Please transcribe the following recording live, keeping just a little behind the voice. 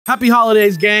Happy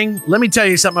holidays, gang. Let me tell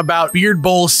you something about Beard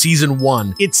Bowl Season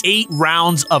 1. It's 8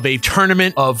 rounds of a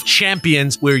tournament of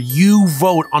champions where you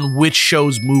vote on which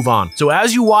shows move on. So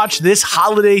as you watch this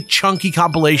holiday chunky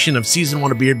compilation of Season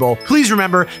 1 of Beard Bowl, please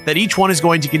remember that each one is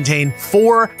going to contain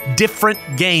 4 different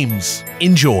games.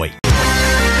 Enjoy.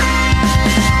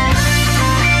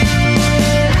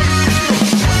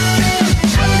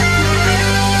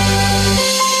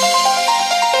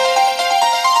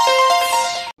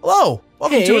 Hello,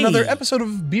 welcome to another episode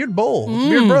of Beard Bowl,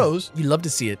 Beard Bros. You love to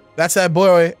see it. That's that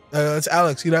boy. That's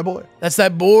Alex. You that boy? That's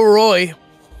that boy, Roy.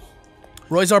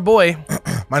 Roy's our boy.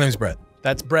 My name's Brett.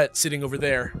 That's Brett sitting over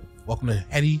there. Welcome to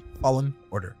Heady Fallen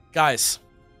Order. Guys,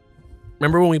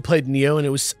 remember when we played Neo and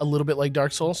it was a little bit like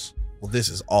Dark Souls? Well, this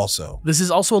is also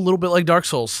a little bit like Dark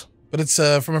Souls. But it's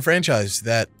from a franchise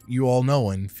that you all know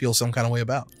and feel some kind of way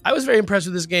about. I was very impressed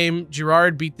with this game.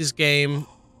 Jirard beat this game.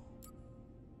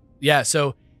 Yeah,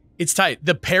 so it's tight.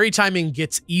 The parry timing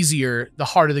gets easier the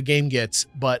harder the game gets,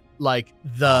 but like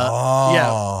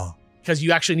yeah, because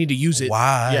you actually need to use it.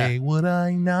 Why would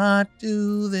I not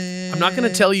do this? I'm not going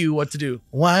to tell you what to do.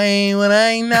 Why would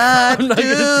I not do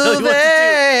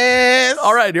this?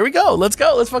 All right, here we go. Let's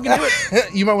go. Let's fucking do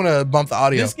it. You might want to bump the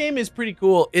audio. This game is pretty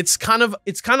cool. It's kind of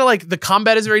like the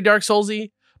combat is very Dark Soulsy,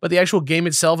 but the actual game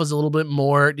itself is a little bit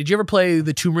more. Did you ever play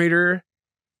the Tomb Raider?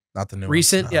 Not the new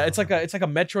recent. No. Yeah, it's like a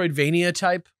Metroidvania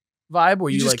type vibe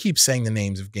where you just like keep saying the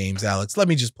names of games, Alex. Let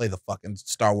me just play the fucking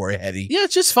Star Wars Heady. Yeah,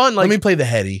 it's just fun. Like, let me play the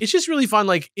Heady. It's just really fun.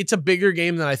 Like, it's a bigger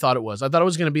game than I thought it was. I thought it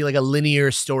was going to be like a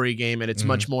linear story game, and it's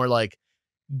much more like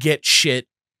get shit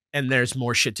and there's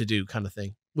more shit to do kind of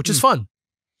thing, which is fun.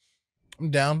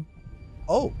 I'm down.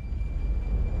 Oh,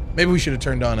 maybe we should have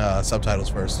turned on subtitles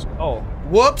first. Oh,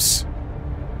 whoops.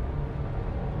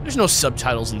 There's no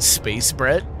subtitles in space,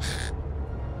 Brett.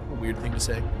 A weird thing to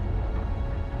say.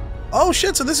 Oh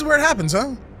shit! So this is where it happens,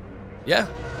 huh? Yeah.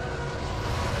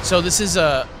 So this is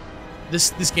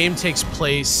this game takes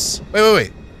place.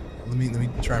 Wait. Let me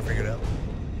try and figure it out.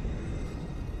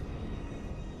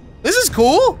 This is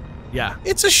cool. Yeah.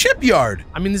 It's a shipyard.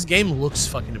 I mean, this game looks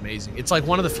fucking amazing. It's like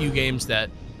one of the few games that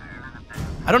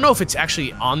I don't know if it's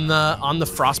actually on the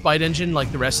Frostbite engine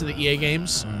like the rest of the EA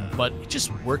games, but it just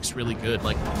works really good.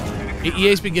 Like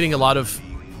EA's been getting a lot of.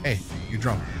 Hey, you're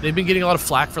drunk. They've been getting a lot of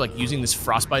flack for like using this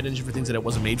Frostbite engine for things that it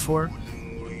wasn't made for.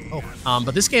 Oh.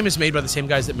 But this game is made by the same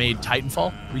guys that made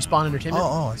Titanfall, Respawn Entertainment.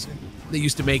 Oh, I see. They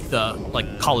used to make the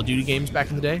like Call of Duty games back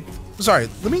in the day. Sorry,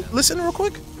 let me listen real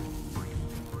quick.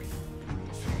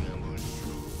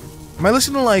 Am I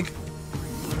listening to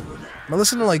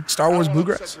like Star Wars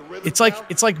Bluegrass? It's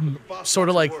like sort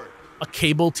of like a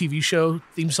cable TV show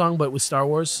theme song, but with Star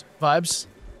Wars vibes.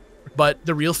 But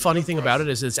the real funny thing about it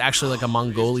is it's actually like a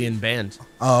Mongolian band.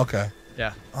 Oh, okay.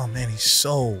 Yeah. Oh man, he's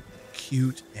so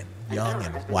cute and young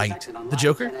and white. The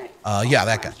Joker? Yeah,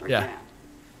 that guy. Yeah.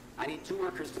 I need 2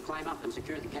 workers to climb up and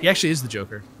secure the cage. He actually is the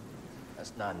Joker.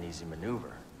 That's not an easy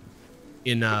maneuver.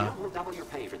 In We'll double your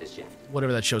pay for this shift.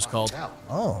 whatever that show's called.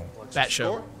 Oh. Bat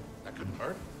Show. That couldn't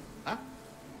hurt. Huh?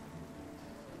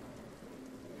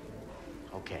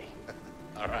 Okay.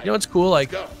 All right. You know what's cool?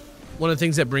 Like one of the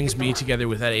things that brings me together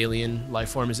with that alien life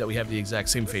form is that we have the exact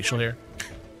same facial hair.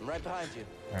 I'm right behind you.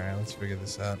 All right, let's figure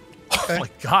this out. Oh my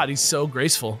god, he's so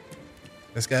graceful.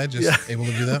 This guy just able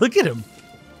to do that? Look at him.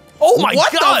 Oh my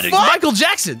god, it's Michael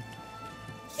Jackson.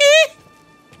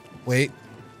 Wait,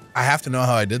 I have to know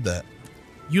how I did that.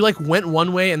 You like went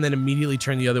one way and then immediately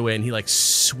turned the other way and he like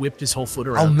whipped his whole foot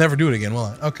around. I'll never do it again, will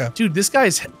I? Okay. Dude, this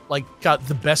guy's like got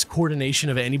the best coordination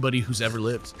of anybody who's ever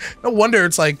lived. No wonder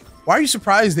it's like, why are you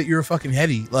surprised that you're a fucking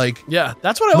Heady? Like, yeah,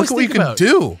 that's what I always think about. Look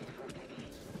what you can do.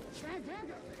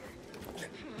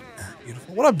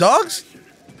 Beautiful. What up, dogs?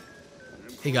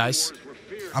 Hey guys.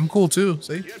 I'm cool too.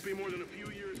 See?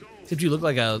 Except you look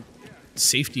like a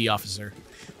safety officer.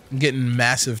 I'm getting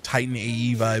massive Titan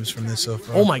AE vibes from this so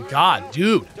far. Oh my god,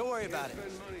 dude. Don't worry about it.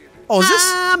 Oh, is this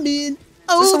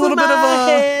a little bit of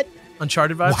a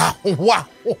Uncharted vibes? Wow.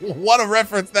 What a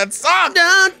reference. That song.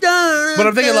 But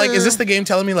I'm thinking like, is this the game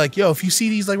telling me like, yo, if you see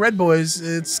these like red boys,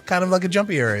 it's kind of like a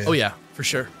jumpy area? Oh yeah, for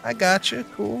sure. I gotcha.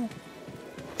 Cool.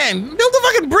 And build a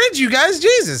fucking bridge, you guys.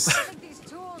 Jesus. These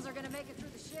tools are gonna make it through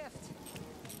the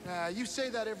shift. You say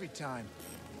that every time.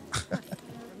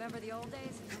 Remember the old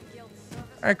days? Guild service?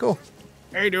 All right, cool.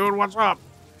 Hey dude, what's up?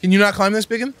 Can you not climb this,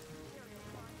 biggin?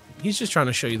 He's just trying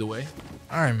to show you the way.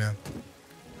 All right, man.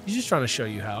 He's just trying to show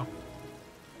you how.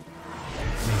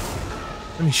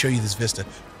 Let me show you this vista.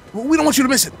 We don't want you to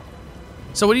miss it.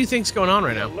 So what do you think's going on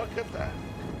right now? Look at that.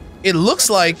 It looks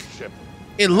like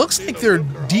they're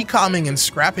decomming and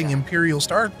scrapping Imperial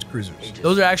Star Cruisers.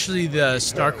 Those are actually the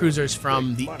Star Cruisers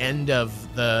from the end of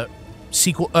the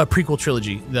prequel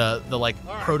trilogy, the like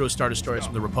proto Star Destroyers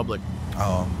from the Republic.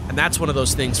 Oh. And that's one of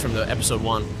those things from the episode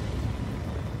 1.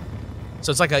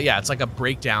 So it's like a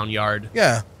breakdown yard.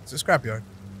 Yeah, it's a scrapyard.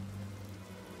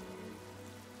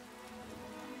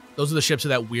 Those are the ships of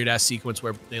that weird ass sequence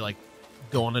where they like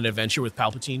go on an adventure with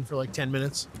Palpatine for like 10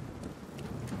 minutes.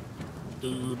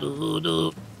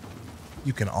 You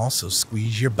can also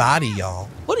squeeze your body, y'all.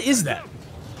 What is that?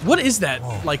 What is that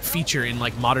Whoa. like feature in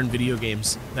like modern video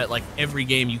games that like every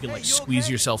game you can like squeeze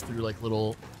yourself through like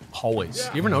little hallways?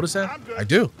 You ever notice that? I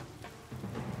do.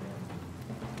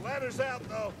 Ladder's out,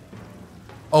 though.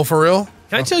 Oh, for real?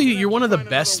 Can I tell you, you're one of the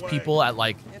best people at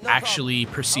like actually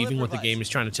perceiving what the game is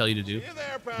trying to tell you to do.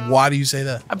 Why do you say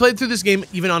that? I played through this game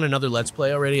even on another Let's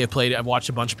Play already. I've watched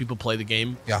a bunch of people play the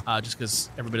game. Yeah. Just because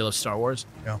everybody loves Star Wars.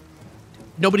 Yeah.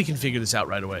 Nobody can figure this out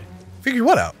right away. Figure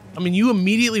what out? I mean, you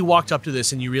immediately walked up to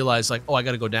this and you realized like, oh, I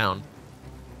got to go down.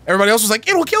 Everybody else was like,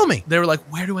 it'll kill me. They were like,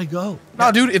 where do I go?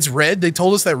 No, dude, it's red. They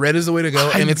told us that red is the way to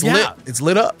go, and it's Yeah. lit. It's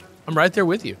lit up. I'm right there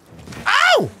with you.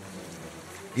 Ow!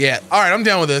 Yeah. All right, I'm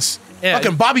down with this. Yeah.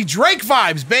 Fucking Bobby Drake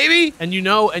vibes, baby. And you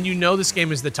know this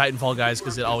game is the Titanfall guys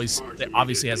because it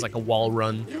obviously has like a wall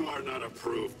run. You are not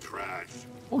approved trash.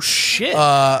 Oh shit!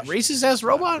 Racist ass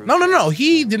robot. No.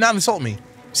 He did not insult me.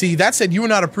 See, that said you were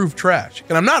not approved trash,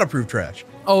 and I'm not approved trash.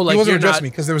 Oh, like he wasn't you're addressing not, me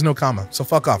because there was no comma. So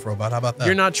fuck off, robot. How about that?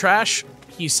 You're not trash.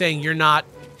 He's saying you're not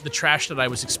the trash that I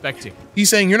was expecting. He's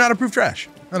saying you're not approved trash,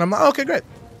 and I'm like, okay, great.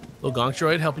 Little Gonk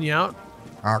Droid helping you out.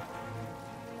 Arr.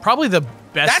 Probably the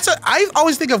best. I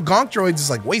always think of Gonk droids as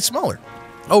like way smaller.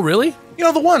 Oh really? You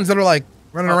know the ones that are like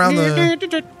running around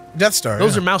the Death Star.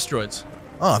 Those yeah. are mouse droids.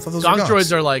 Oh, I thought those Gonk were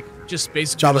droids are like just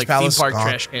basically Jabba's like Palace, theme park Gonk.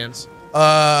 trash cans.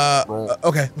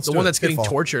 Okay. Let's The do one it. that's getting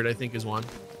Pitfall. tortured, I think, is one.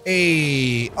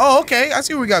 Hey. Oh, okay. I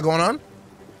see what we got going on.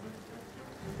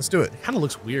 Let's do it. Kind of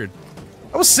looks weird.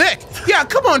 That was sick. Yeah,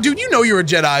 come on, dude. You know you're a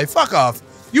Jedi. Fuck off.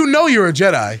 You know you're a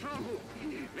Jedi.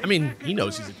 I mean, he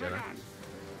knows he's a Jedi.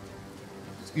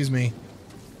 Excuse me.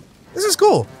 This is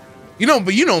cool.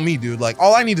 But you know me, dude. Like,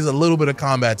 all I need is a little bit of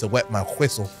combat to wet my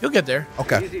whistle. He'll get there.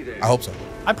 Okay. I hope so.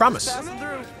 I promise. All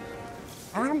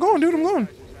right, I'm going, dude. I'm going.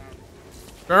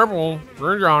 Careful.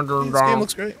 This game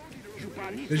looks great.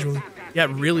 Visually. Yeah,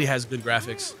 it really has good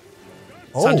graphics. It's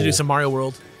Oh. time to do some Mario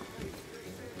World.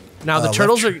 Now the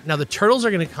turtles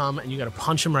are gonna come and you gotta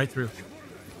punch them right through.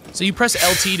 So you press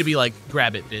LT to be like,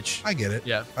 grab it, bitch. I get it.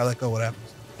 Yeah. I let go. What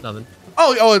happens? Nothing.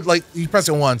 Oh, like you press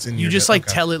it once and You you're just good. like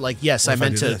Okay. tell it like, yes, What I if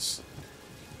meant do to. this?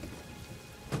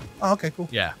 Oh, okay, cool.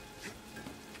 Yeah.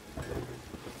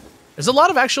 There's a lot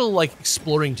of actual like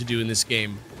exploring to do in this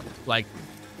game, like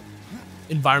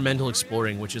environmental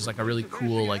exploring, which is like a really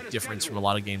cool like difference from a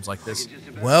lot of games like this.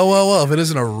 Well. If it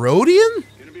isn't a Rhodian?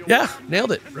 Yeah,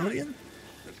 nailed it. Rhodian?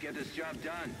 Let's get this job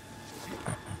done.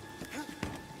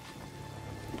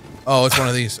 Oh, it's one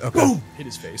of these. Okay. Boom! Hit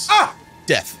his face. Ah!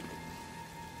 Death.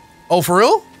 Oh, for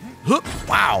real?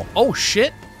 Wow. Oh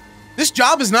shit, This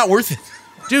job is not worth it.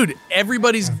 dude!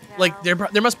 Everybody's like, there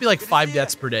must be like 5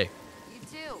 deaths per day. You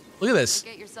too. Look at this.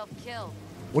 Get yourself killed.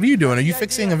 What are you doing? Are you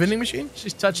fixing a vending machine?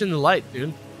 She's touching the light,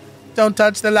 dude. Don't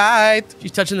touch the light.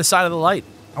 She's touching the side of the light.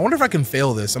 I wonder if I can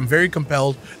fail this. I'm very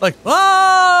compelled. Like,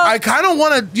 ah! I kind of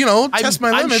want to, test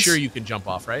my limits. I'm sure you can jump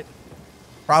off, right?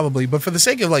 Probably, but for the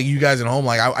sake of like you guys at home,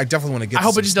 like I definitely want to get. I to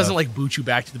hope some it just doesn't stuff. like boot you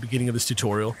back to the beginning of this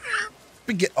tutorial.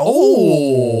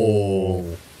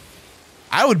 Oh.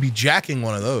 I would be jacking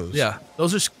one of those. Yeah,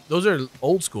 those are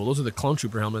old school. Those are the clone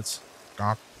trooper helmets.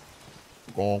 Gonk.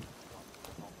 Gonk.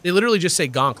 They literally just say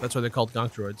gonk. That's why they're called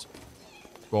gonk droids.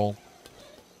 Gonk.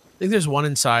 I think there's one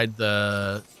inside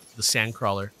the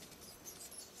sandcrawler.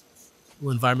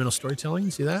 Little environmental storytelling.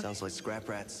 You see that? Sounds like scrap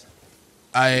rats.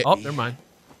 Oh, never mind.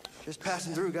 Just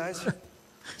passing through, guys.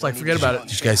 It's like, forget about it.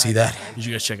 Did you guys see that? Did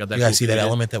you guys check out that? You guys cool see that video?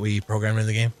 element that we programmed in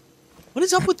the game? What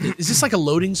is up with this? Is this like a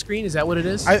loading screen? Is that what it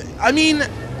is? I mean,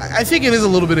 I think it is a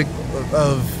little bit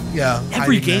of yeah.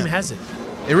 Every hiding game that. has it.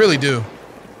 They really do.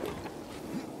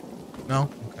 No?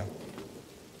 Okay.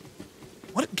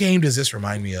 What game does this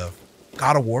remind me of?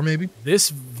 God of War, maybe?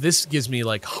 This gives me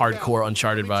like hardcore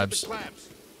Uncharted vibes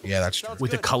Yeah, that's true.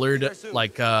 with the colored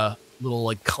like little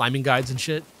like climbing guides and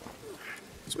shit.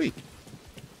 Sweet.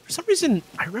 For some reason,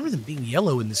 I remember them being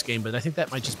yellow in this game, but I think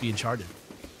that might just be Uncharted.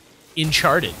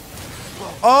 Uncharted.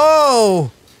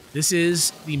 Oh! This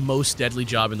is the most deadly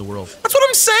job in the world. That's what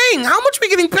I'm saying! How much are we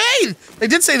getting paid? They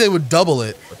did say they would double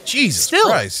it. But Jesus Still.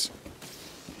 Christ.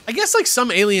 I guess like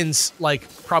some aliens like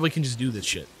probably can just do this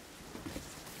shit.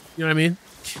 You know what I mean?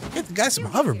 Get the guy some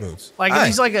hover boots. Like Hi. if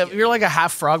he's like if you're like a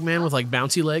half frog man with like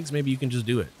bouncy legs, maybe you can just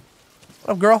do it.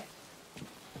 What up, girl?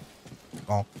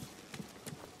 Oh.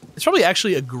 It's probably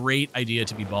actually a great idea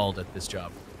to be bald at this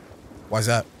job. Why's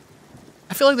that?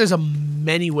 I feel like there's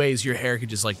many ways your hair could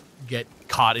just like get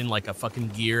caught in like a fucking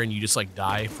gear and you just like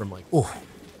die from like, Ooh.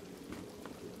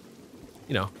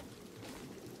 you know,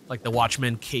 like the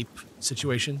Watchmen cape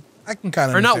situation. I can kind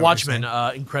of. Or not Watchmen,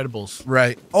 Incredibles.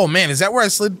 Right. Oh man, is that where I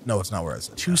slid? No, it's not where I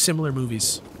slid. Two similar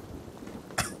movies.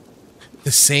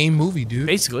 The same movie, dude.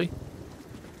 Basically.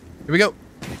 Here we go.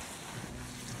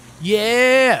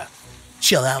 Yeah.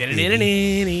 Chill out. What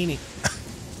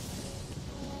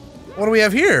What do we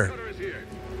have here? Cutter is here.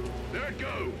 There it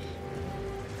goes.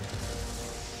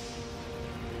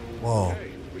 Whoa.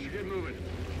 Hey, we should get moving.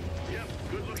 Yep,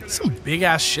 good looking Some big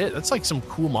ass shit. That's like some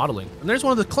cool modeling. And there's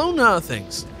one of the clone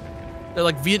things. They're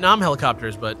like Vietnam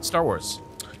helicopters, but Star Wars.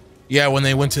 Yeah, when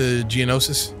they went to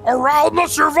Geonosis. Around the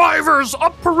survivors, a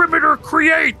perimeter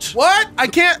create. What? I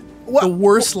can't. What? The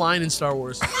worst line in Star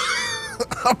Wars.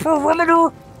 A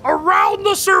perimeter. Around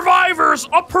the survivors,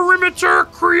 a perimeter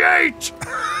create.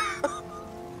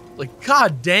 Like,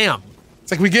 god damn.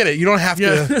 It's like, we get it. You don't have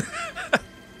to.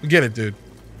 We get it, dude.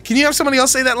 Can you have somebody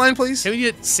else say that line, please? Can we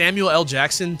get Samuel L.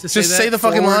 Jackson to say that? Just say the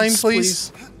fucking line, Forwards, please.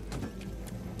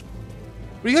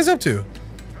 What are you guys up to?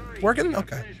 Working?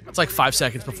 Okay. It's like 5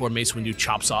 seconds before Mace Windu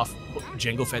chops off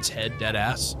Jango Fett's head, dead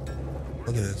ass.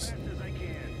 Look at this.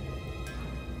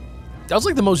 That was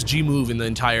like the most G move in the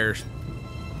entire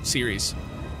series.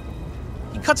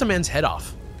 He cuts a man's head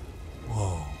off.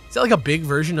 Whoa. Is that like a big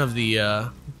version of the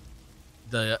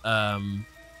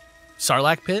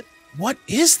Sarlacc pit? What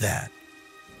is that?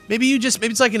 Maybe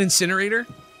it's like an incinerator.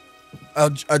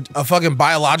 A fucking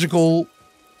biological.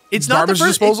 It's not the garbage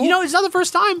first. disposal? It's not the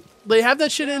first time they have that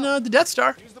shit in the Death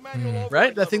Star,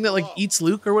 right? That thing that like eats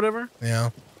Luke or whatever.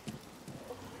 Yeah.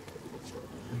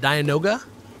 Dianoga.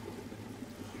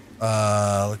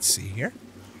 Let's see here.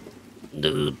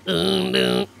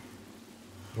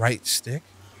 Right stick.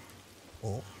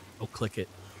 Oh. Oh, click it.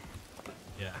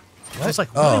 Yeah. What? I was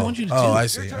like, what do I want you to do? Oh, I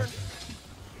see. Okay.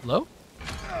 Hello?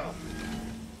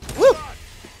 Woo!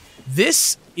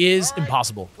 This is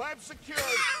impossible. Clamp secured.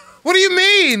 What do you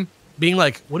mean? Being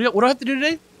like, what do I have to do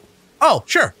today? Oh,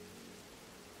 sure.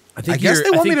 I think I guess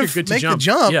they want me to good make jump. the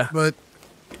jump, Yeah. but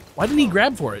Why didn't he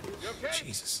grab for it? You okay?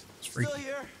 Jesus, it's freaky. Still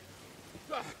here?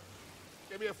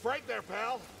 Give me a fright there,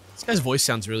 pal. This guy's voice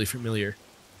sounds really familiar.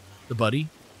 The buddy.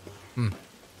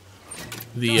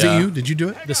 The Is it you? Did you do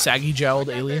it? the saggy jowled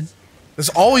alien. There's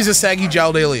always a saggy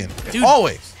jowled alien. Dude.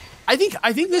 Always. I think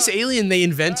this alien they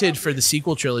invented for the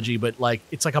sequel trilogy, but like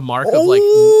it's like a mark of like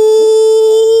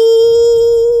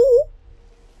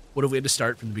what if we had to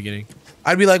start from the beginning?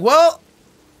 I'd be like, well,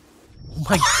 Oh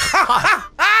my god.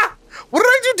 what did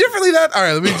I do differently that? All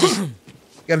right, let me just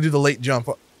got to do the late jump.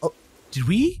 Oh, Did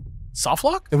we soft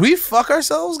lock? did we fuck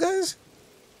ourselves, guys?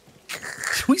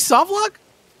 Did we soft lock?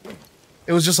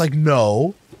 It was just like,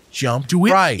 no, jump Do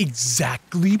it right.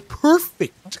 exactly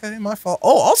perfect. Okay, my fault.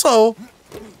 Oh, also,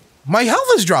 my health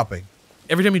is dropping.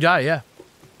 Every time you die, yeah.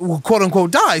 Well, quote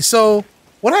unquote die. So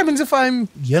what happens if I'm,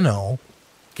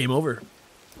 Game over.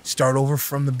 start over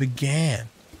from the began?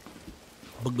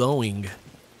 Going.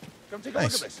 Come take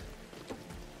Nice. a look at this.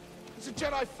 It's a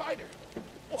Jedi fighter.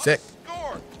 What Sick. a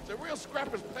score. It's a real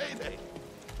scrapper's payday.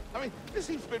 I mean, this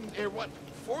thing's been here, what,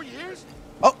 4 years?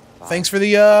 Oh, thanks for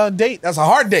the date. That's a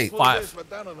hard date. 5. Years, but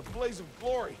down in a blaze of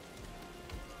glory.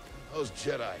 Those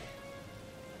Jedi.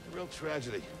 A real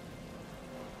tragedy.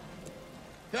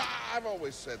 Yeah, I've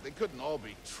always said they couldn't all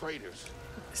be traitors.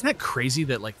 Isn't that crazy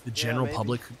that like the general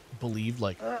public believed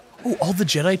like, oh, all the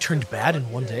Jedi turned bad in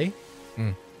one day?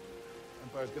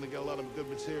 Empire's gonna get a lot of good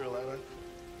material out of it.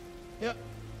 Yeah,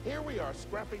 here we are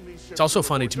scrapping these ships. It's also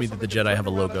funny to me that the Jedi have a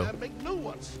logo. And make new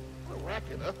ones. What a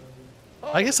racket, huh?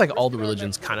 I guess like all the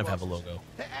religions kind of have a logo.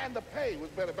 And the pay was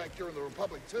better back during the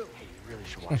Republic too. Hey, you really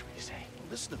should watch what you say.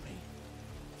 Listen to me.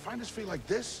 Find us free like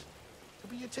this,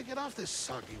 it'll be your ticket off this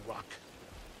soggy rock.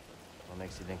 What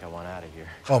makes you think I want out of here?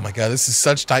 Oh my god, this is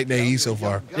such tight AE You're so a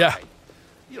far. young guy. Yeah.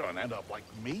 You don't end up like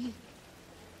me.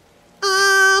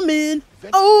 I'm in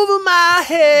over my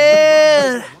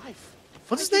head.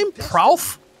 What's his name?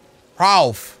 Pralf?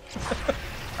 Pralf.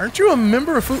 Aren't you a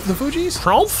member of the Fugees?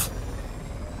 Pralf?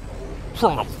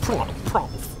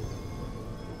 Pralf.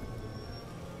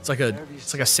 It's like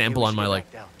a sample on my like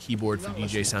keyboard for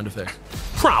DJ sound effect.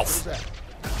 Pralf.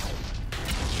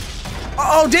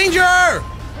 Oh, danger!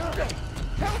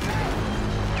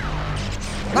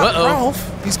 Not Uh-oh.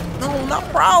 Pralf. No, not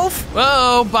Pralf.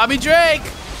 Whoa, Bobby Drake.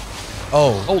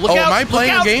 Oh, Oh, look out, am I look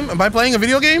playing out. a game? Am I playing a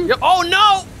video game? Yep. Oh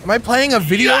no! Am I playing a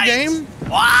video Yikes. game?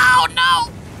 Wow, no!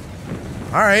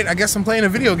 All right, I guess I'm playing a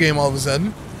video game all of a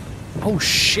sudden. Oh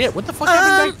shit! What the fuck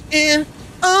happened? I'm in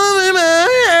Over my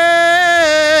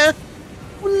head.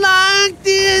 Locked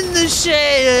in the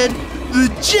shed, the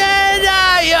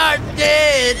Jedi are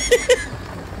dead.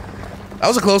 That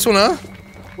was a close one, huh?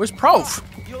 Where's Prof?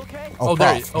 You okay? Oh,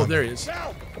 there he is. Oh, there he is.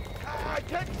 Now, I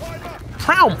can't climb up.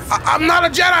 Prof. I'm not a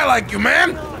Jedi like you,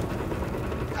 man.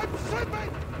 I'm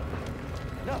slipping.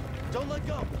 No, don't let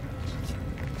go.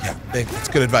 Yeah, that's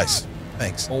good advice.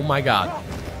 Thanks. Oh my God.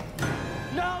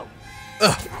 No.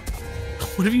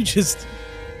 What have you just...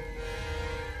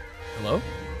 Hello?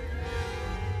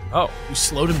 Oh, you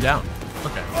slowed him down.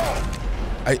 Okay.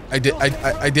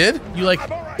 I did? You like...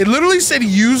 It literally said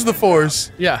use the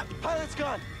Force. Yeah. Pilot's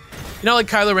gone. You know like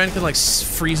Kylo Ren can like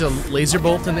freeze a laser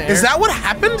bolt in the air? Is that what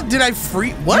happened? Did I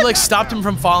free? What? You like stopped him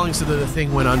from falling so that the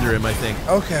thing went under him, I think.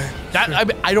 Okay. That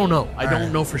I don't know. I don't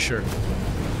right. know for sure.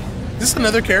 This is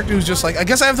another character who's just like, I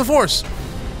guess I have the Force.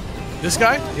 This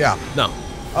guy? Yeah. No.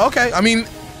 Okay. I mean,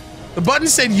 the button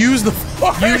said use the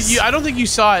Force. I don't think you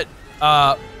saw it,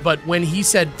 but when he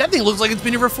said, that thing looks like it's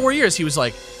been here for 4 years, he was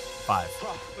like, 5.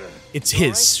 It's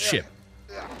his ship.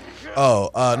 Oh,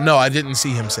 no, I didn't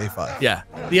see him say 5. Yeah.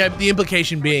 The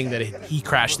implication being that he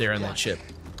crashed there on that ship.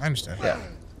 I understand. Yeah.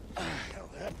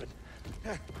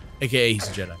 AKA he's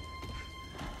a Jedi.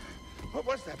 What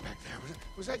was that back there?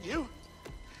 Was that you?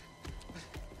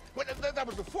 That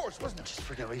was the Force, wasn't it? Just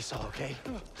forget what you saw, okay?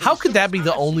 How could that be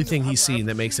the only thing he's seen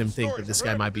that makes him think that this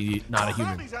guy might be not a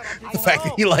human? The fact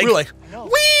that he like, We're like, No.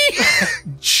 wee!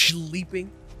 Sleeping.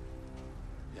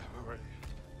 Yeah, all right.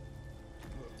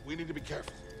 We need to be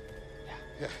careful.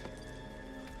 Yeah.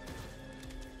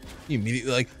 he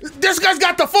immediately like, this guy's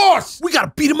got the Force. We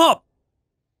gotta beat him up.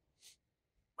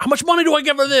 How much money do I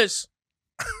get for this?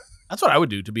 That's what I would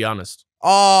do, to be honest.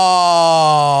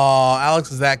 Oh,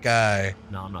 Alex is that guy.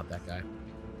 No, I'm not that guy.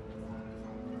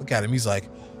 Look at him. He's like,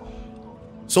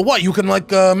 so what? You can like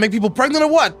make people pregnant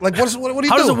or what? Like, what do you do?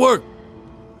 How does it work?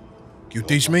 You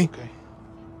teach me. Okay.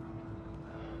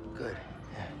 Good.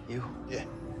 Yeah, you? Yeah.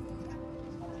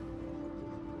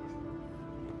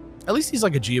 At least he's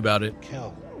like a G about it.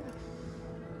 Kel,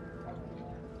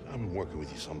 I've been working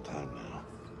with you some time now.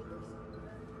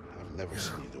 I've never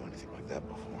seen you do anything like that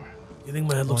before. You think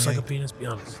my head looks like a penis? Be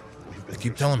honest. They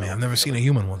keep telling me I've never seen a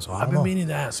human one, so I I've don't been know. meaning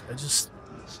to ask.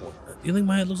 So, You think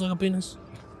my head looks like a penis?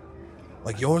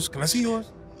 Like yours? Can I see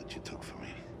yours? that you took from me.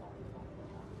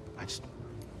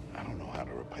 I don't know how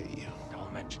to repay you.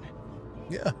 Don't mention it.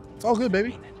 Yeah, it's all good,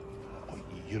 baby. Oh,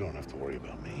 you don't have to worry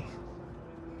about me.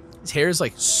 His hair is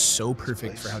like so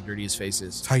perfect for how dirty his face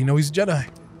is. That's how you know he's a Jedi.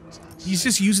 He's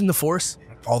just using the Force.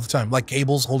 All the time. Like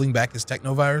Cable's holding back his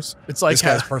technovirus. It's like this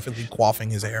guy's how, perfectly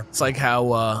quaffing his hair. it's like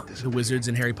how the wizards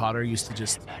in Harry Potter used to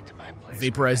just Back to my place.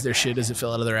 vaporize their shit as it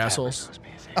fell out of their assholes. Must be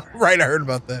a favor. Right, I heard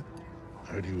about that. I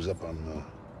heard he was up on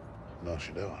Noire.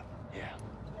 Yeah.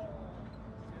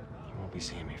 You won't be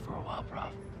seeing me for a while, Prof.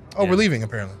 Oh, Yeah. we're leaving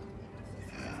apparently.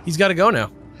 He's got to go now.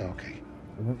 Yeah, okay.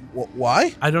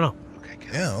 Why? I don't know. Okay,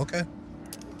 Kel. Yeah, okay.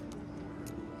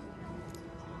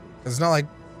 'Cause it's not like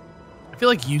I feel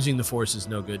like using the Force is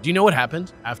no good. Do you know what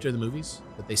happened after the movies?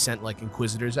 That they sent like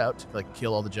Inquisitors out to like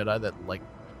kill all the Jedi that like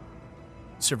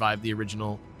survived the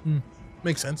original.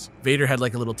 makes sense. Vader had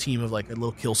like a little team of like a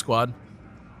little kill squad.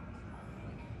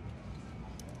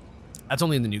 That's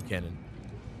only in the new canon.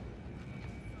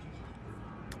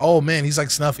 Oh man, he's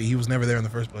like Snuffy. He was never there in the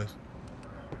first place.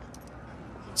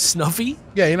 Snuffy?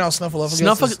 Yeah, you know how Snuffleupagus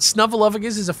is?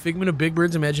 Snuffleupagus is a figment of Big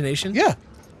Bird's imagination? Yeah,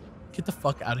 Get the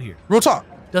fuck out of here. real talk.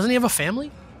 Doesn't he have a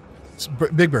family? It's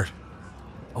Big Bird.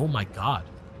 Oh my god.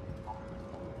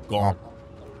 Gone.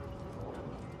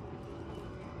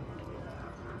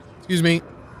 Excuse me.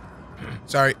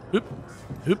 Sorry. Oop.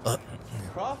 Oop.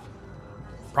 Prof?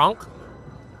 Pronk?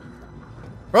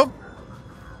 Rope.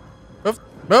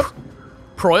 Rope.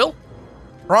 Proil?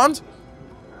 Franz.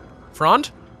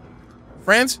 Frond?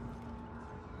 Franz.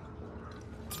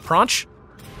 Pronch?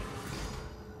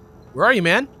 Where are you,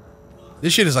 man?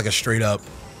 This shit is like a straight up.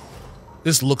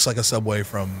 This looks like a subway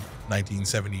from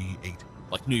 1978.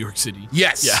 Like New York City.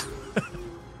 Yes. Yeah.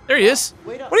 There he is.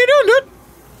 Wait up. What are you doing, dude?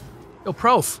 Yo,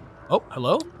 Prof. Oh,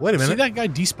 hello? Wait a minute. See that guy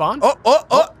despawn? Oh.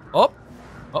 Oh.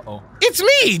 Uh-oh. It's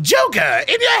me, Joker,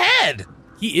 in your head.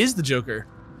 He is the Joker.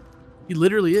 He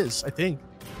literally is, I think.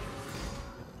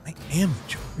 I am the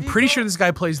Joker. I'm pretty sure this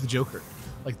guy plays the Joker.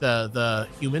 Like the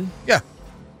human. Yeah.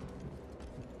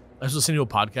 I was listening to a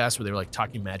podcast where they were like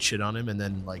talking mad shit on him, and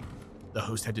then like the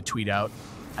host had to tweet out,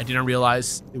 I didn't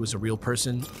realize it was a real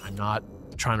person. I'm not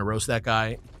trying to roast that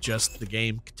guy. Just the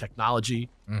game technology.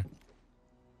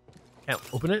 Can't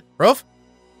open it. Rof?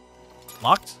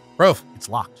 Locked? Rof? It's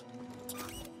locked.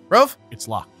 Rof? It's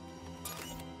locked.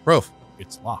 Rof?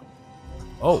 It's locked.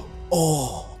 Oh.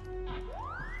 Oh.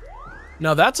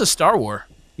 Now that's a Star War.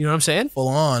 You know what I'm saying? Full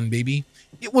on, baby.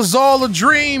 It was all a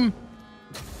dream.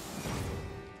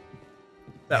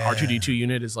 That R2D2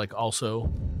 unit is like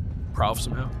also Prof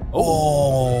somehow.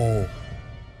 Oh.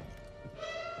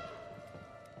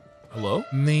 Hello?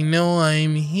 They know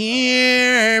I'm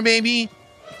here, baby.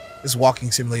 This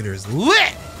walking simulator is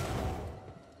lit.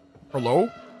 Hello?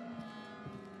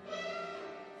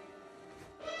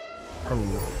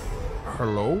 Hello?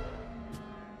 Hello?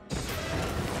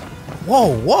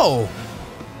 Whoa, whoa.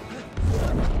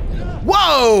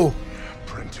 Whoa!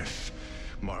 Apprentice,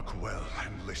 mark well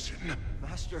and listen.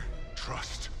 Master.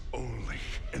 Trust only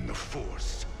in the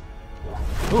Force.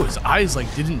 Oh, his eyes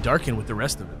like didn't darken with the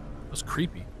rest of it. That was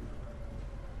creepy.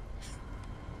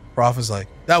 Prof is like,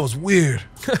 that was weird.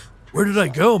 Where did I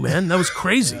go, man? That was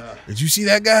crazy. Did you see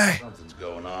that guy? Something's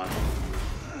going on.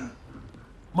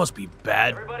 Must be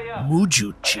bad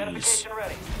Muju cheese.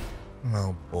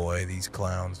 Oh boy, these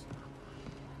clowns.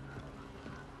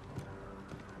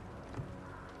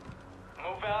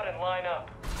 Move out and line up.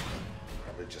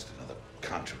 Probably just another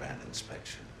contraband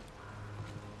inspection.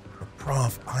 But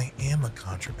Prof, I am a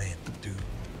contraband dude.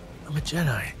 I'm a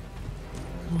Jedi.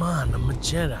 Come on, I'm a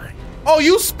Jedi. Oh,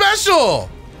 you special!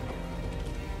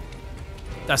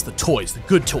 That's the toys, the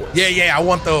good toys. Yeah, I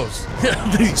want those.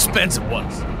 The expensive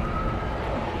ones.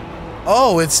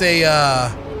 Oh, it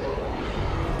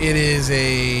is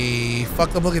a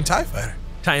fucked up looking TIE fighter.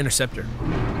 TIE Interceptor.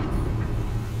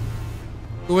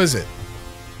 Who is it?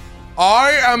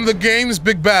 I am the game's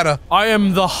big bada. I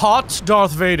am the hot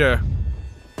Darth Vader.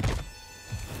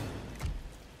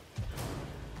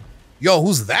 Yo,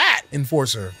 who's that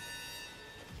enforcer?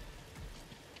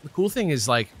 The cool thing is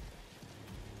like,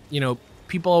 you know,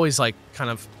 people always like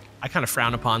I kind of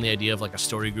frown upon the idea of like a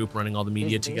story group running all the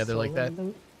media together like that.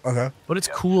 Okay. But it's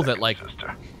cool that like,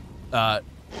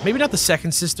 maybe not the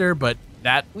second sister, but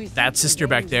that sister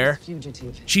back there,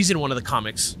 she's in one of the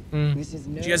comics.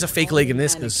 She has a fake leg in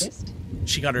this because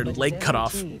she got her leg cut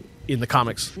off in the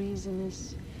comics.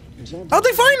 How'd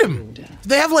they find him? Do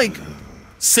they have like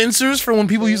sensors for when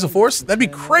people use the Force? That'd be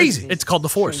crazy. It's called the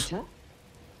Force.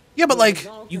 Yeah, but like,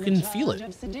 You can feel it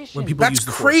when people that's use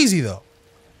the Force. crazy though.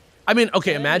 I mean,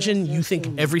 okay, imagine you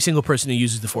think every single person who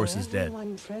uses the Force is dead,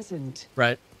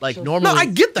 right? Like normally. No, I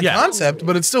get the yeah, concept,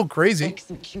 but it's still crazy.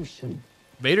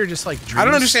 Vader just like dreams. I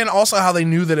don't understand also how they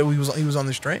knew that he was on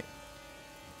this train.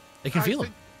 They can feel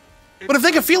him. But if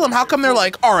they can feel him, how come they're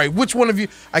like, all right, which one of you?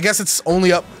 I guess it's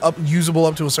only usable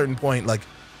up to a certain point. Like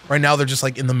right now, they're just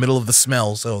like in the middle of the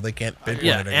smell, so they can't pinpoint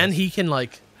Yeah, it. I and guess. he can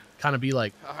like kind of be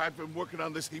like I've been working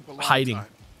on this heap a long hiding. time.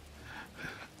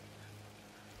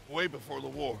 Way before the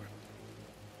war.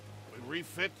 We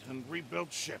refit and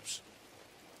rebuilt ships.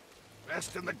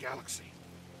 Best in the galaxy.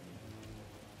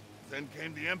 Then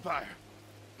came the Empire.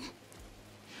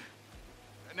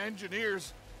 And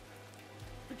engineers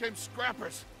became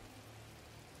scrappers.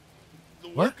 The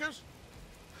What? workers,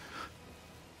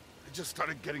 they just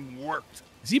started getting worked.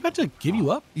 Is he about to give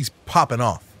you up? He's popping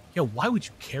off. Yeah, why would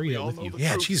you carry We that all with know you? the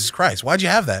Yeah, truth. Jesus Christ. Why'd you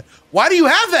have that? Why do you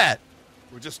have that?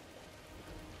 We're just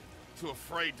too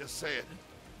afraid to say it.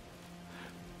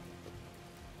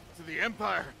 To the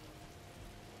Empire,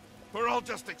 we're all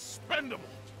just expendable.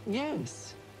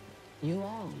 Yes, you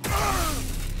are.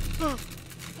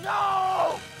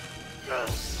 No!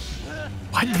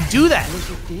 Why did you do that?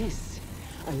 Look at this.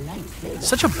 A lightsaber.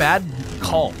 Such a bad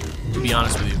call, to be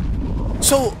honest with you.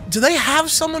 So, do they have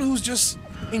someone who's just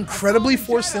incredibly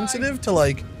Force sensitive to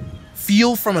like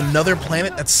feel from another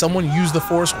planet that someone used the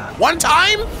Force one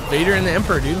time? Vader and the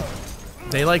Emperor, dude.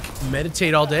 They like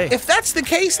meditate all day. If that's the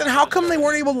case, then how come they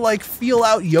weren't able to like feel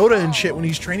out Yoda and shit when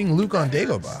he's training Luke on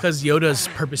Dagobah? Because Yoda's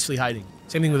purposely hiding.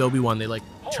 Same thing with Obi-Wan. They like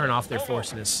turn off their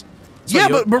Forceness. So Yeah,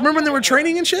 Yoda- but remember when they were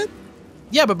training and shit?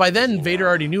 yeah, but by then Vader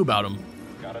already knew about him.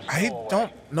 I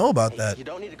don't know about that. You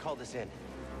don't need to call this in.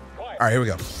 All right, here we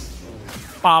go.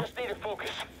 Pop.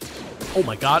 Oh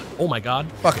my god. Oh my god.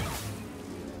 Fuck it.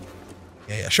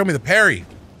 Yeah, show me the parry.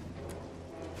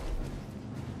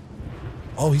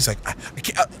 Oh, he's like, I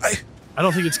can't. I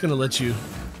don't think it's gonna let you.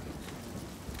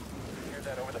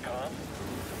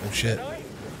 Oh shit.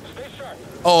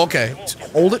 Oh, okay.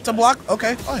 Hold it to block.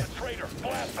 Okay, fine.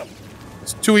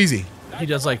 It's too easy. He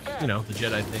does like, you know, the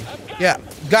Jedi thing. Yeah,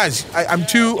 guys, I'm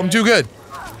too good.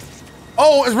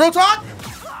 Oh, is real talk?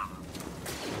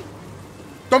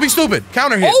 Don't be stupid.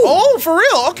 Counter hit. Oh, for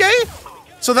real? Okay.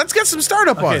 So let's get some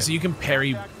startup on Okay, it. so you can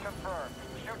parry.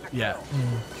 Yeah.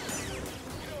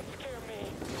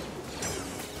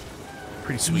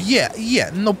 Pretty sweet.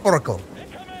 Yeah, no porco.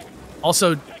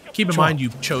 Also, keep in mind you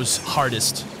chose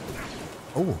hardest,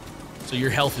 Oh, so your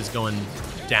health is going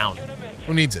down.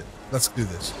 Who needs it? Let's do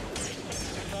this.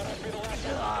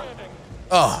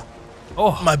 Oh,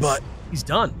 my butt. He's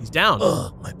done. He's down.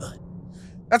 Oh, my butt.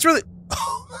 That's really...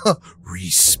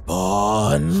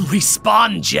 Respawn.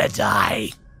 Respawn,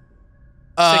 Jedi.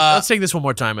 Let's take this one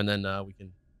more time, and then we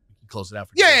can close it out.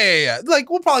 For Yeah. Like,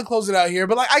 we'll probably close it out here,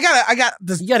 but like, I got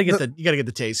this. You gotta get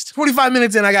the taste. 25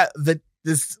 minutes in, I got the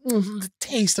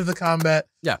taste of the combat.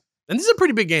 Yeah, and this is a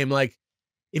pretty big game. Like,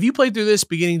 if you played through this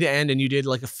beginning to end and you did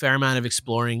like a fair amount of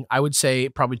exploring, I would say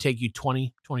it probably take you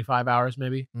 20, 25 hours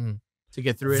maybe to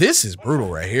get through it. This is brutal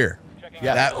right here.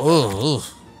 Yeah. That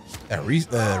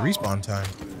respawn time.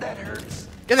 That hurts.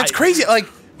 Yeah, that's crazy. Like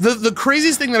the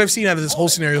craziest thing that I've seen out of this whole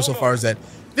scenario so far is that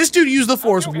this dude used the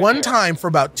Force one time for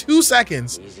about 2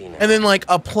 seconds, and then like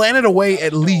a planet away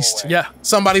at least. Yeah.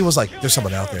 Somebody was like, "There's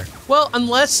somebody out there." Well,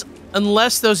 unless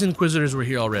those Inquisitors were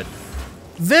here already,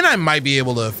 then I might be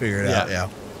able to figure it out. Yeah.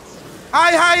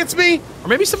 Hi, it's me. Or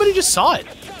maybe somebody just saw it.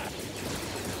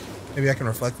 Maybe I can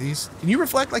reflect these. Can you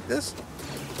reflect like this?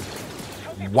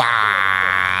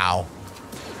 Wow.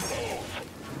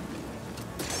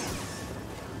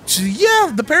 So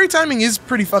yeah, the parry timing is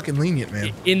pretty fucking lenient,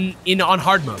 man. On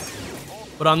hard mode,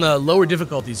 but on the lower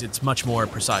difficulties, it's much more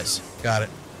precise. Got it.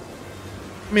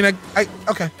 I mean, I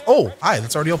okay. Oh, hi,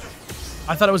 that's already open.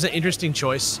 I thought it was an interesting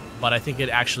choice, but I think it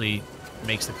actually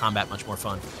makes the combat much more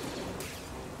fun.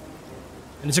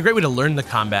 And it's a great way to learn the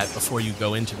combat before you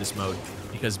go into this mode,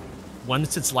 because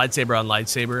once it's lightsaber on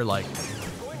lightsaber, like,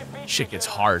 shit gets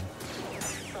hard.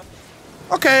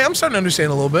 Okay, I'm starting to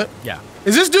understand a little bit. Yeah.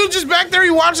 Is this dude just back there?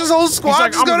 He watched his whole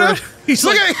squad just go down? He's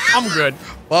like, I'm good.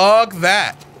 Fuck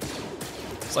that.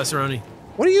 Sliceroni.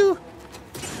 What are you?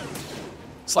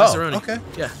 Sliceroni. Oh, okay.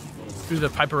 Yeah. Through the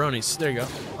pepperonis. There you go.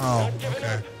 Oh,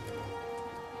 okay.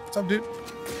 What's up, dude?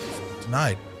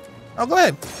 Denied. Oh, go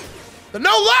ahead. The no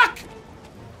luck!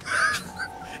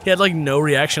 He had like no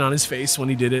reaction on his face when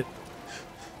he did it.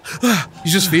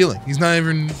 He's just feeling. He's not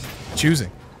even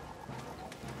choosing.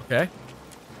 Okay.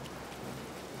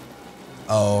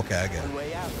 Oh, okay, I get it.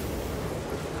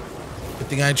 Good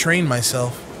thing I trained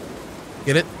myself.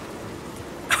 Get it?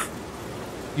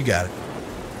 You got it.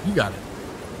 You got it.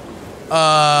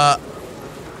 Huh.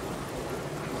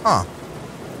 I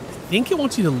think it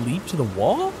wants you to leap to the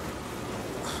wall?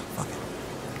 Fuck it.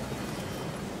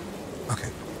 Okay.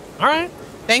 All right.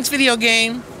 Thanks, video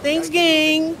game. Thanks,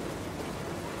 gang.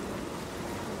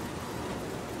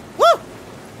 Woo!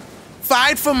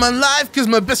 Fight for my life because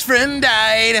my best friend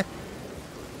died.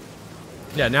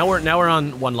 Yeah, now we're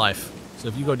on 1 life. So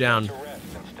if you go down.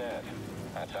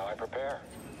 That's how I prepare.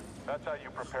 That's how you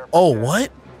prepare. Oh, what?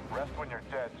 Rest when you're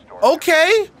dead, Storm.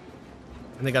 Okay.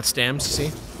 And they got stams, see?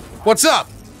 What's up?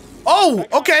 Oh,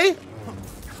 okay.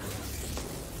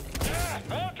 Okay,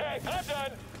 I'm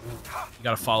done. You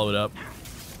gotta follow it up.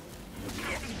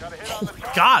 Oh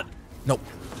my god! Nope.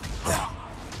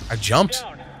 I jumped.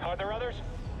 Are there others?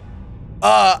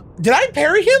 Did I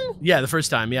parry him? Yeah, the first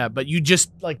time, yeah. But you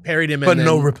just like parried him, But and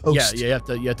no then, riposte. Yeah,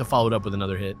 you have to follow it up with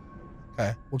another hit.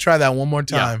 Okay, we'll try that one more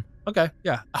time. Yeah. Okay,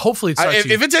 yeah. Hopefully it starts.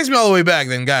 If it takes me all the way back,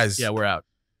 then guys. Yeah, we're out.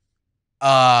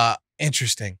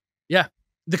 Interesting. Yeah,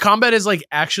 the combat is like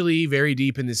actually very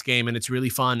deep in this game, and it's really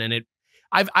fun. And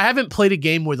I haven't played a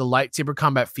game where the lightsaber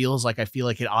combat feels like I feel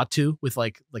like it ought to, with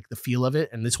like the feel of it,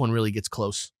 and this one really gets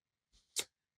close.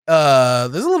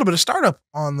 There's a little bit of startup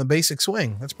on the basic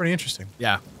swing. That's pretty interesting.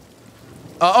 Yeah.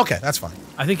 Okay, that's fine.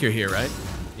 I think you're here, right?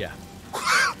 Yeah.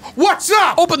 What's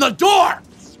up? Open the door!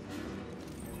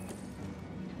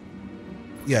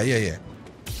 Yeah.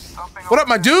 What up,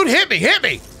 my dude? Hit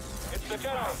me!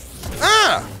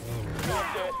 Ah!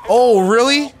 Oh,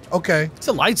 really? Okay. It's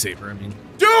a lightsaber, I mean.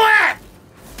 Do it!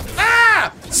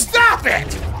 Ah! Stop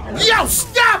it! Yo,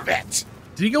 stop it!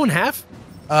 Did he go in half?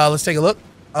 Let's take a look.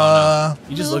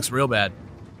 He just looks real bad.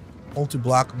 Hold to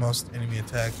block most enemy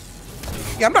attack.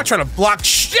 Yeah, I'm not trying to block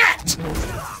shit!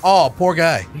 Oh, poor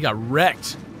guy. He got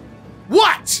wrecked.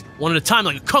 What? One at a time,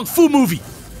 like a kung fu movie.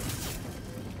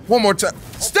 One more time.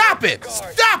 Stop it!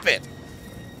 Stop it!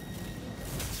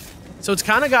 So it's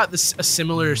kind of got a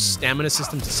similar stamina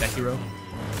system to Sekiro.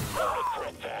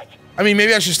 I mean,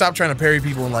 maybe I should stop trying to parry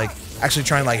people and like actually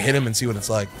try and like hit him and see what it's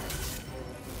like.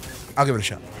 I'll give it a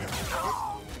shot.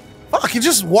 Fuck, he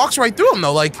just walks right through him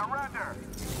though, like.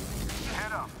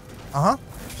 Uh-huh.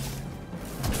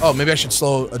 Oh, maybe I should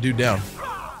slow a dude down.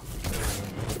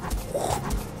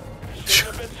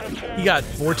 He got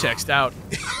vortexed out.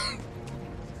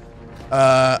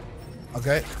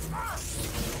 Okay.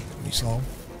 You slow him.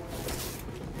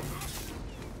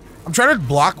 I'm trying to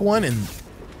block one and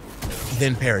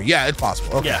then parry. Yeah, it's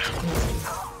possible. Okay. Yeah.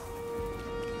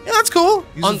 Yeah, that's cool.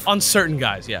 On certain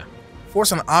guys, yeah.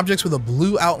 Force on objects with a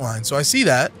blue outline. So I see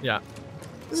that. Yeah.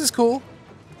 This is cool.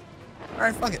 All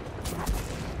right, fuck it.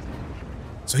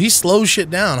 So he slows shit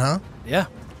down, huh? Yeah.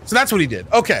 So that's what he did.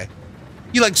 Okay.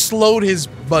 He like slowed his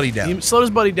buddy down. He slowed his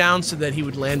buddy down so that he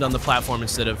would land on the platform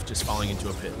instead of just falling into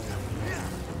a pit.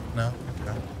 No.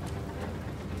 Okay.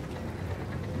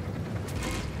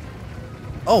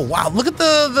 Oh wow! Look at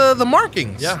the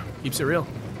markings. Yeah, keeps it real.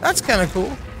 That's kind of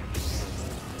cool.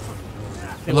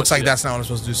 It looks like that's not what I'm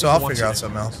supposed to do. So I'll figure out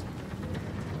something else.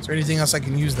 Is there anything else I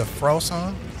can use the frost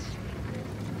on?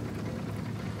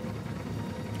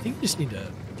 I think you just need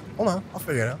to. Hold on, I'll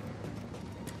figure it out.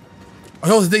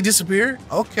 Oh, did they disappear?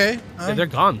 Okay. Yeah, they're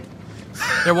gone.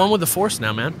 They're one with the force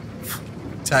now, man.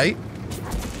 Tight.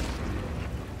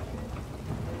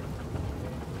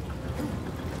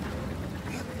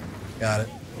 Got it.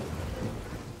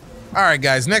 All right,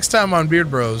 guys. Next time on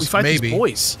Beard Bros, We fight maybe. these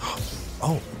boys.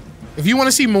 Oh, if you want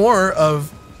to see more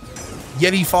of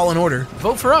Yeti Fallen Order,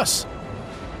 Vote for us.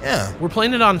 yeah, We're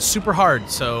playing it on super hard,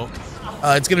 so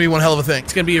it's gonna be one hell of a thing.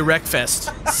 it's gonna be a wreck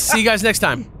fest. See you guys next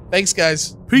time. Thanks,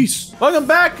 guys. Peace. Welcome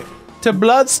back to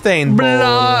Bloodstained Bowl.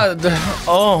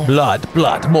 Oh. Blood,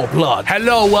 more blood.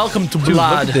 Hello, welcome to Dude,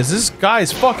 Blood. look at this. This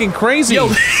guy's fucking crazy. Yo,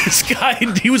 this guy,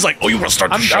 he was like, oh, you want to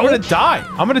start the show? I'm gonna die.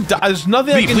 I'm gonna die. There's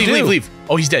nothing I can do. Leave.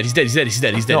 Oh, he's dead. He's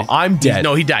dead. No, I'm dead.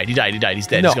 No, he died. He's dead.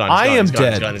 No, He's gone. I am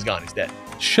dead. He's gone. He's dead.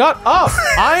 Shut up.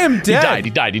 I am dead.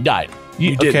 He died.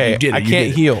 You did okay, it. You did it. I You can't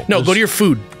did it. heal. No, go to your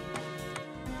food.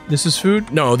 This is food?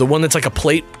 No, the one that's like a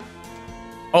plate.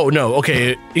 Oh, no.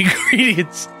 Okay.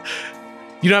 Ingredients.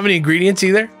 You don't have any ingredients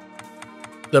either?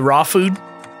 The raw food?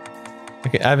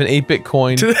 Okay, I have an 8-bit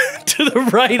coin. To the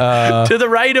right. To the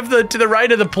right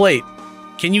of the plate.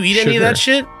 Can you eat any of that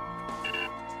shit?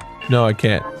 No, I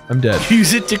can't. I'm dead.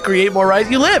 Use it to create more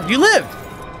rice. You lived.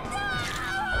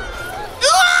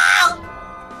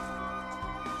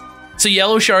 So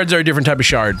yellow shards are a different type of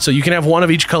shard. So you can have one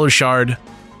of each color shard.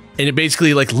 And it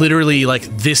basically, like, literally, like,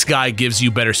 this guy gives you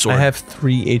better sword. I have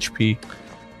 3 HP.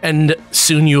 And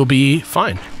soon you'll be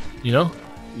fine. You know?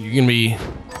 You're gonna be...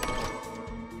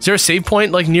 Is there a save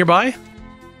point, like, nearby?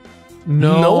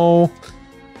 No.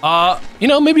 You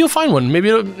know, maybe you'll find one. Maybe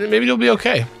it'll be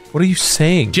okay. What are you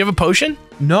saying? Do you have a potion?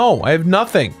 No, I have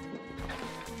nothing.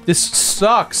 This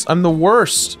sucks. I'm the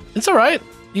worst. It's alright.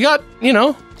 You got, you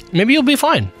know, maybe you'll be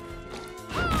fine.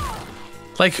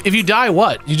 Like, if you die,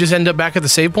 what? You just end up back at the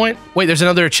save point? Wait, there's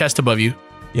another chest above you.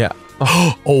 Yeah.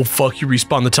 Oh, fuck, you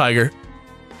respawn the tiger.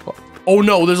 Oh,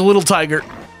 no, there's a little tiger.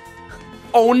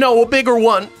 Oh, no, a bigger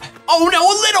one. Oh, no,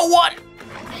 a little one.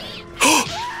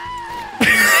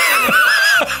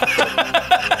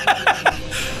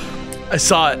 I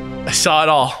saw it. I saw it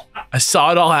all. I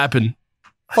saw it all happen.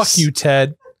 Fuck you,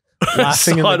 Ted.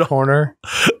 Laughing in the corner.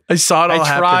 I saw it all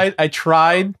happen. I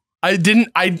tried.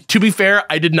 To be fair,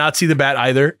 I did not see the bat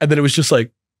either. And then it was just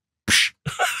like, psh.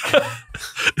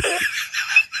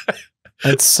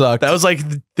 That sucked. That was like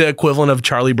the equivalent of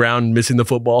Charlie Brown missing the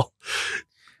football.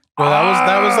 Well,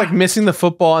 that was like missing the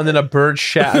football and then a bird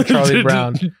shat at Charlie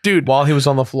Brown. Dude, while he was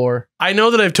on the floor. I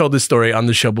know that I've told this story on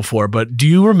the show before, but do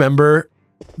you remember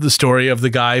the story of the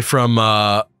guy from,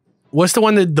 what's the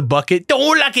one that the bucket?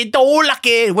 Don't like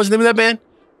it. What's the name of that band?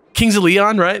 Kings of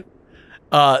Leon, right?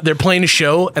 They're playing a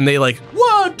show and they like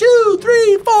 1, 2,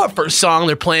 3, 4. First song,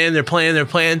 they're playing.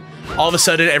 All of a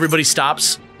sudden, everybody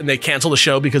stops and they cancel the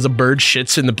show because a bird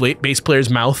shits in the bass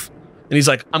player's mouth. And he's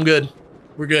like, I'm good.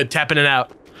 We're good. Tapping it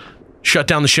out. Shut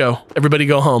down the show. Everybody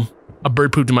go home. A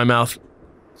bird pooped in my mouth.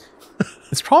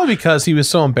 It's probably because he was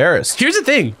so embarrassed. Here's the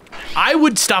thing. I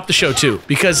would stop the show too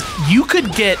because you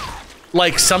could get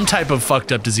like some type of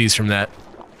fucked up disease from that.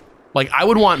 Like, I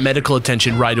would want medical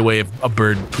attention right away if a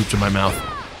bird pooped in my mouth.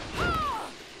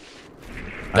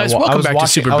 Guys, welcome back to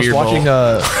Super Beard Bowl.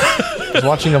 I was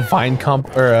watching a Vine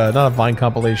not a Vine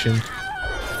compilation,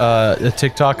 a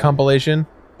TikTok compilation.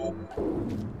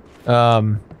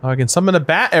 I can summon a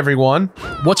bat, everyone.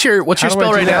 What's your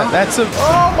spell right now? That's a.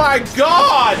 Oh my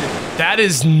god! That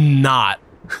is not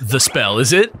the spell,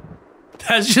 is it?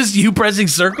 That's just you pressing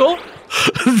circle?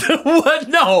 What?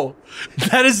 No.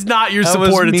 That is not your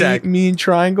support attack. Mean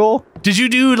triangle. Did you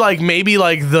do like maybe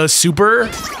like the super?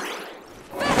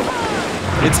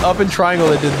 It's up and triangle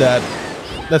that did that.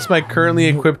 That's my currently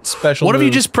equipped special What if move.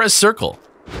 you just press circle?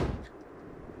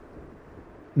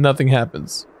 Nothing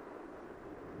happens.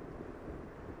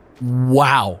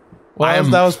 Wow. Well,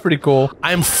 that was pretty cool.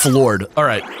 I am floored. All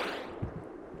right.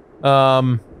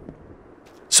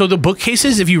 So the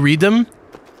bookcases, if you read them,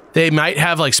 they might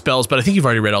have like spells, but I think you've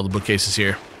already read all the bookcases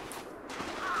here.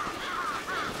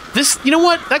 This, you know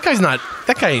what? That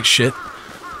guy ain't shit.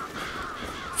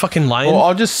 Fucking lion. Well,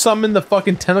 I'll just summon the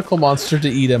fucking tentacle monster to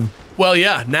eat him. Well,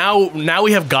 yeah. Now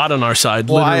we have God on our side.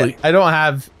 Well, literally. I don't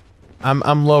have.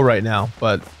 I'm low right now,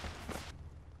 but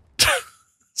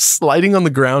sliding on the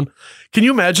ground. Can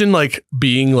you imagine like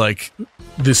being like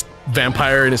this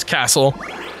vampire in his castle,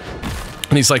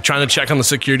 and he's like trying to check on the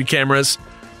security cameras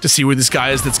to see where this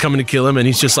guy is that's coming to kill him, and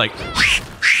he's just like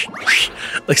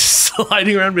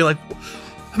sliding around, and be like,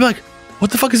 I'd be like,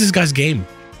 what the fuck is this guy's game?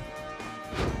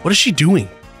 What is she doing?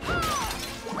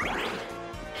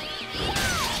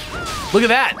 Look at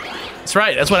that. That's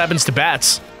right. That's what happens to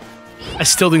bats. I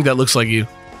still think that looks like you.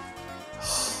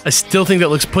 I still think that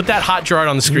looks. Put that hot Jirard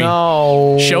on the screen.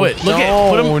 No. Show it. Look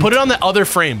at. Put it on the other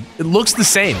frame. It looks the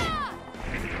same.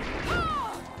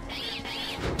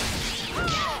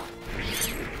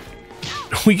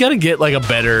 We gotta get like a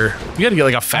better. We gotta get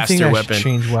like a faster weapon.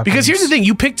 Change weapons. Because here's the thing: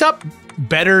 you picked up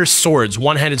better swords,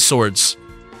 one-handed swords.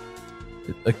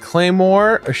 A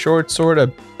claymore, a short sword,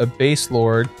 a base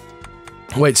lord.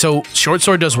 Wait, so short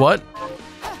sword does what?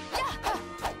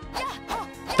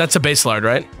 That's a base lord,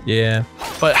 right? Yeah.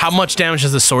 But how much damage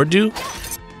does the sword do?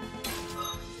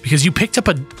 Because you picked up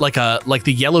like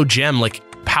the yellow gem like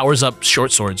powers up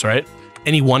short swords, right?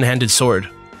 Any one-handed sword.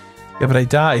 Yeah, but I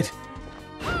died.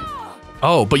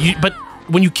 Oh, but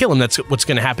when you kill him, that's what's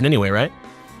gonna happen anyway, right?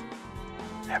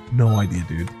 I have no idea,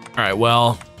 dude. All right.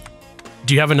 Well,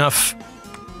 do you have enough?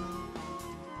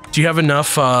 Do you have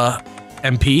enough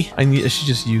MP? I should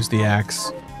just use the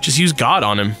axe. Just use God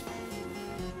on him.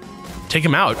 Take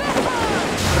him out.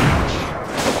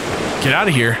 Get out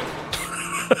of here.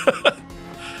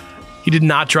 He did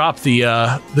not drop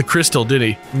the crystal, did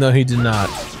he? No, he did not.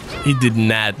 He did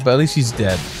not. But at least he's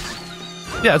dead.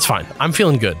 Yeah, that's fine. I'm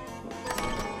feeling good.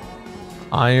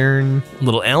 Iron. A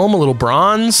little elm, a little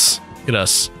bronze. Look at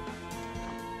us.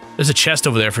 There's a chest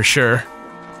over there for sure.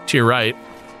 To your right.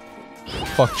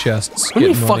 Fuck chests. What do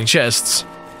you mean fuck chests?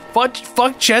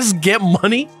 Fuck chests, get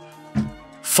money?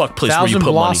 Fuck place where you put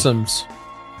blossoms.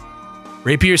 money.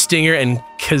 Rapier, Stinger, and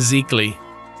Kazikli.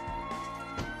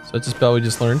 So that's a spell we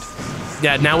just learned?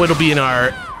 Yeah, now it'll be in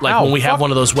our, like, when we have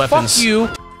one of those weapons. Fuck you.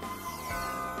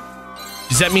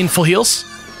 Does that mean full heals?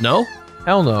 No?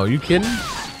 Hell no, you kidding?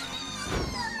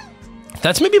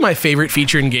 That's maybe my favorite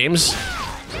feature in games.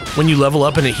 When you level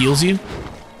up and it heals you.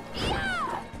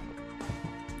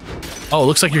 Oh, it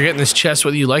looks like you're getting this chest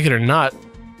whether you like it or not.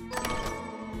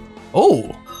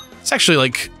 Oh, it's actually,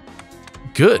 like,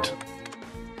 good.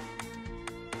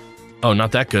 Oh,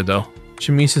 not that good, though.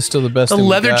 Chemise is still the best. The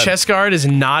leather chest guard is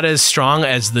not as strong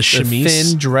as the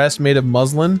chemise. Thin dress made of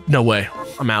muslin? No way.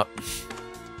 I'm out.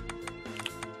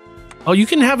 Oh, you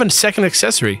can have a second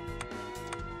accessory.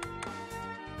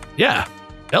 Yeah.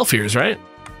 Elf ears, right?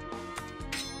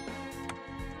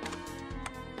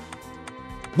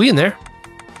 We in there.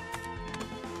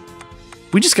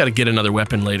 We just got to get another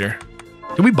weapon later.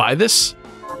 Did we buy this?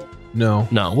 No.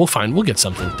 No, we'll get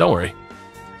something. Don't worry.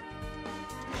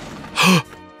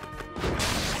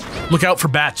 Look out for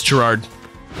bats, Jirard.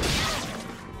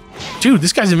 Dude,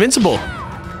 this guy's invincible.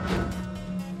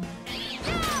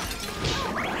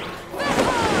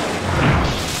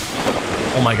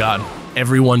 Oh my god.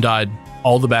 Everyone died.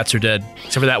 All the bats are dead.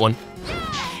 Except for that one.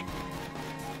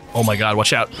 Oh my god,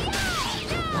 watch out.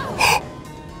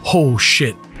 Oh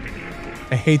shit.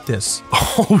 I hate this.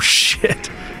 Oh shit.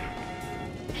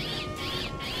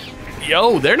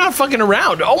 Yo, they're not fucking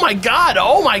around. Oh my god.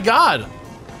 Oh my god.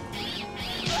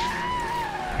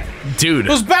 Dude.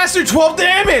 Those bats are 12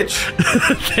 damage!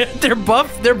 They're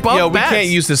buff. They're buff. Yo, we bats. can't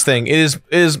use this thing. It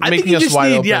is making us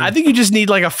wide open. Yeah, I think you just need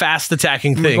like a fast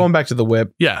attacking thing. We're going back to the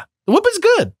whip. Yeah. The whip is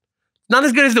good. Not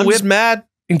as good as the I'm whip just mad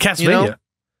in Castlevania. You know?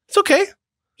 It's okay.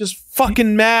 Just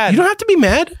fucking mad. You don't have to be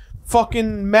mad.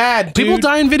 Fucking mad, dude. People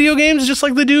die in video games just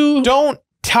like they do. Don't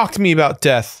talk to me about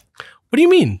death. What do you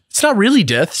mean? It's not really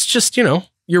death. It's just, you know,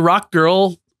 your rock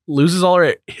girl loses all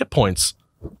her hit points.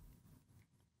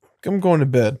 I'm going to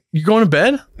bed. You're going to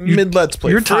bed? Mid Let's Play.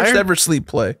 You're First tired? ever sleep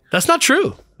play. That's not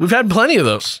true. We've had plenty of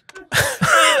those.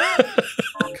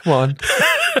 Come on.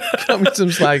 Cut me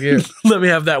some slack here. Let me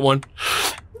have that one.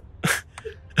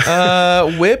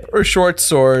 Whip or short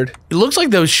sword? It looks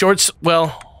like those shorts,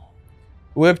 well...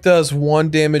 Whip does 1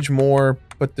 damage more,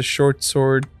 but the short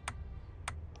sword...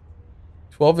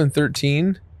 12 and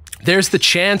 13? There's the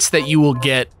chance that you will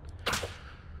get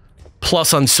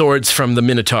plus on swords from the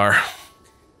Minotaur.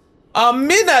 A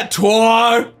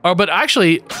Minotaur! Oh, but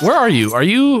actually, where are you? Are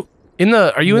you in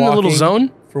the little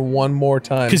zone? For 1 more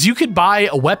time. Because you could buy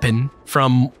a weapon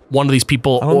from one of these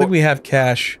people. I don't think we have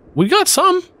cash. We got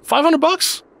some.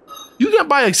 $500. You can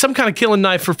buy some kind of killing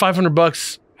knife for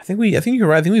 $500. I think you're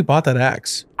right. I think we bought that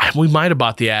axe. We might have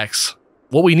bought the axe.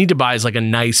 What we need to buy is like a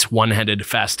nice one-handed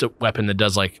fast weapon that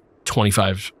does like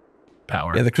 25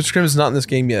 power. Yeah, the crystal scrim is not in this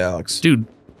game yet, Alex. Dude,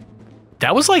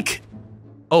 that was like...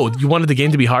 Oh, you wanted the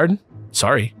game to be hard?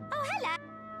 Sorry. Oh, hello.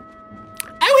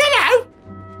 Oh, hello!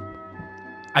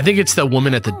 I think it's the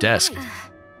woman at the desk.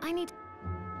 I need...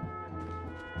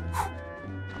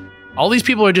 All these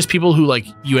people are just people who, like,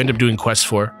 you end up doing quests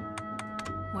for.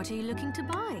 What are you looking to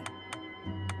buy?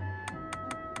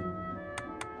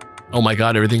 Oh my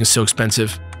god, everything is so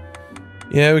expensive.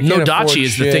 Yeah, we can't afford Nodachi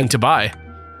is the shit. thing to buy.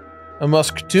 A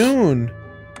Muscatoon.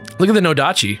 Look at the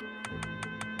Nodachi.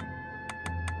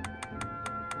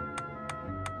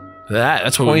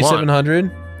 That's what we want.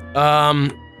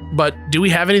 2,700. But do we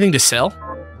have anything to sell?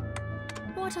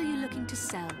 What are you looking to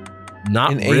sell?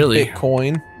 Not An really. 8-bit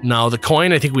coin. No, the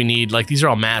coin I think we need. Like, these are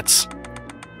all mats.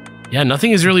 Yeah,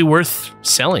 nothing is really worth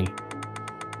selling.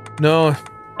 No.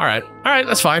 Alright,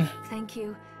 that's fine. Thank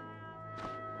you.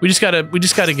 We just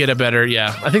gotta get a better,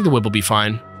 yeah. I think the whip will be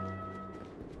fine.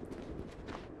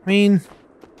 I mean...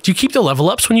 Do you keep the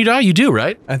level ups when you die? You do,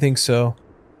 right? I think so.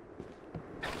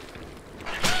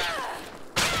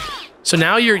 So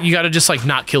now you gotta just like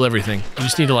not kill everything. You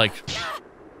just need to like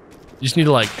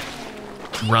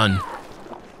run.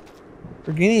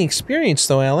 We're gaining experience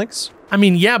though, Alex. I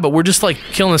mean, yeah, but we're just like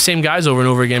killing the same guys over and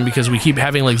over again because we keep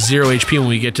having like 0 HP when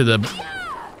we get to the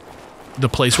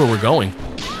place where we're going.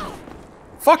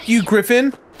 Fuck you,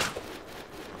 Griffin.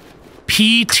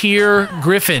 P-tier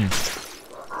Griffin.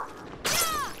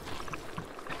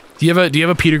 Do you have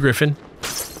a Peter Griffin?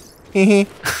 I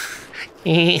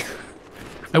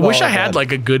wish I had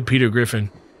like a good Peter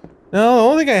Griffin. No, the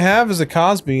only thing I have is a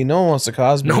Cosby. No one wants a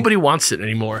Cosby. Nobody wants it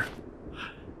anymore.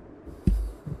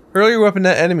 Earlier weapon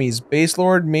net enemies. Base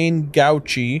Lord, Main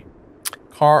Gauchi.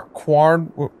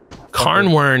 Carnwern.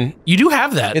 You do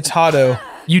have that. It's Hado.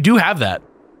 You do have that.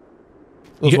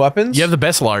 Those weapons? You have the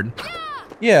best lard.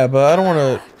 Yeah, but I don't want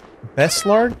a... Best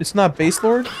Lord? It's not Base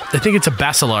Lord? I think it's a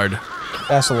Basilard.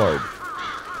 Basilard.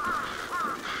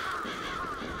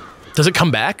 Does it come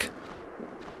back?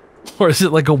 Or is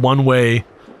it like a one-way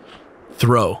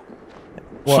throw?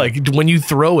 What? Like, when you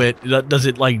throw it, does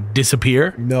it, like,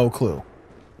 disappear? No clue.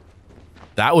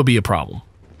 That would be a problem.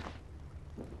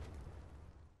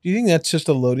 Do you think that's just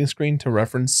a loading screen to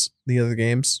reference the other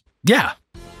games? Yeah,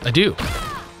 I do.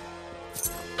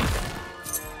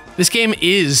 This game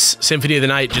is Symphony of the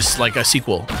Night, just like a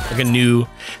sequel. Like a new...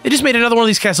 They just made another one of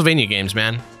these Castlevania games,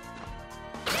 man.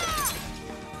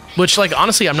 Which, like,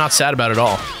 honestly, I'm not sad about at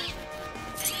all.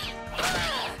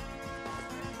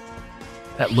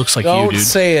 That looks like you, dude. Don't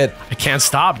say it. I can't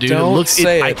stop, dude. Don't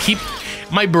say it. I keep...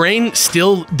 My brain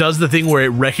still does the thing where it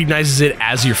recognizes it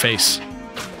as your face.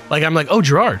 Like, I'm like, oh,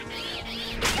 Jirard.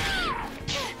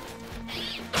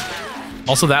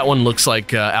 Also, that one looks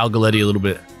like Al Galetti a little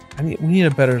bit. We need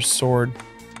a better sword.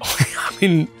 I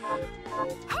mean...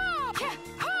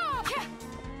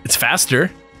 It's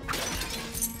faster.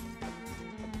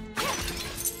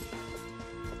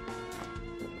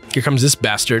 Here comes this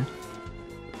bastard.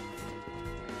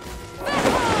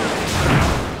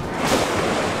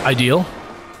 Ideal?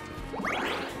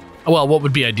 Well, what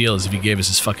would be ideal is if he gave us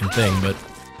his fucking thing, but...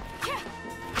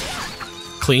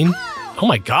 Clean? Oh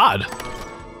my god.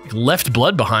 Like, left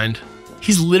blood behind.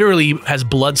 He's literally has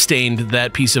blood stained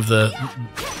that piece of the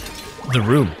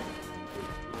room.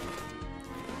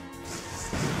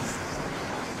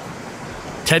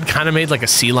 Ted kind of made like a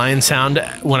sea lion sound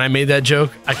when I made that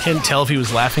joke. I can't tell if he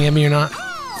was laughing at me or not.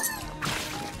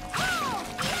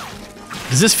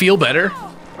 Does this feel better?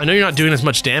 I know you're not doing as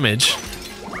much damage.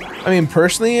 I mean,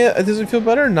 personally, it doesn't feel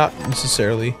better. Not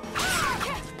necessarily.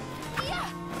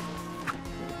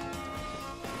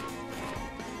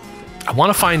 I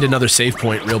want to find another save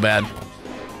point real bad.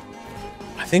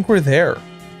 I think we're there.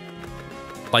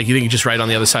 Like, you think you're just right on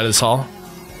the other side of this hall?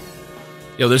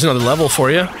 Yo, there's another level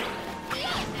for you.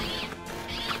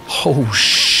 Oh,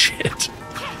 shit.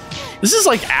 This is,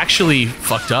 like, actually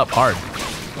fucked up hard.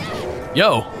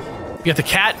 Yo, you got the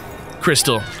cat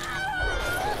crystal.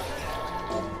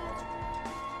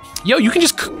 Yo, you can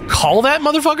just call that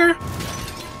motherfucker?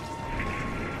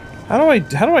 How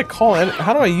do I call it?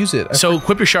 How do I use it? So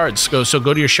equip your shards. Go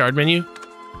to your shard menu.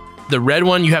 The red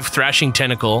one, you have Thrashing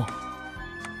Tentacle.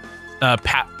 Do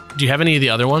you have any of the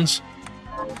other ones?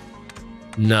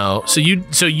 No. So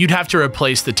you'd have to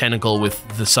replace the tentacle with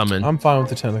the summon. I'm fine with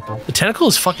the tentacle. The tentacle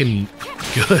is fucking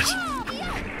good.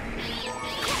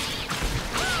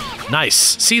 Nice.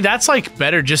 See, that's like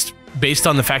better just based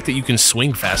on the fact that you can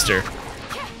swing faster.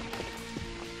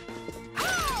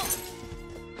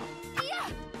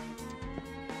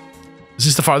 Is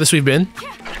this the farthest we've been?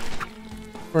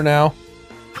 For now.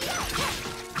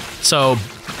 So,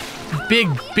 big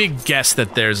guess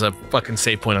that there's a fucking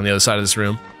save point on the other side of this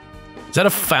room. Is that a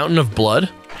fountain of blood?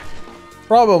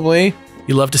 Probably.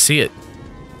 You love to see it.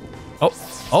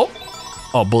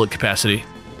 Oh, bullet capacity.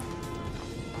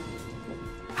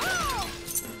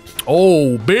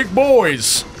 Oh, big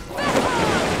boys.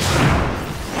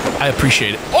 I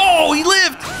appreciate it. Oh, he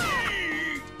lived.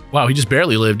 Wow, he just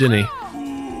barely lived, didn't he?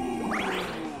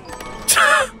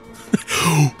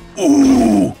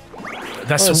 Ooh.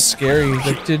 That's so scary.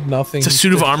 That did nothing. It's a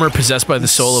suit of armor possessed by the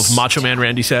soul of Macho Man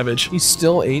Randy Savage. He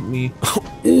still ate me.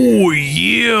 Oh,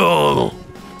 yeah.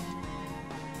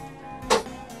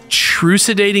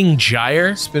 Trucidating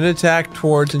gyre. Spin attack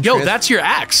towards and Yo, that's your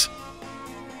axe.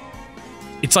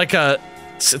 It's like a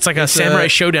Samurai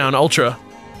Showdown Ultra.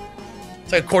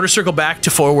 It's like a quarter circle back to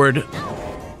forward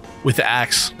with the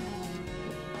axe.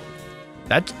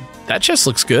 That chest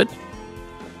looks good.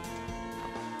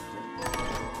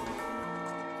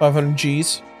 500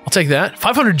 G's. I'll take that.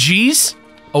 500 G's?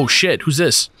 Oh shit, who's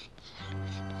this?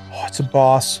 Oh, it's a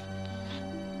boss.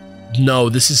 No,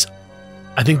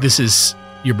 I think this is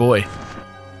your boy.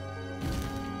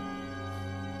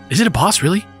 Is it a boss,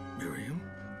 really? Miriam?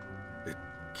 It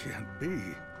can't be.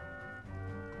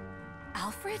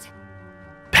 Alfred?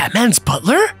 Batman's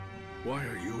butler? Why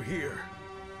are you here?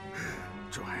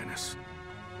 Johannes,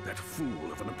 that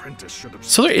fool of an apprentice should have...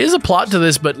 So there is a plot to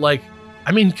this, but like,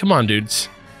 I mean, come on, dudes.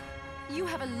 You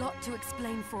have a lot to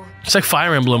explain for. It's like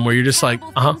Fire Emblem where you're just like,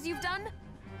 uh-huh.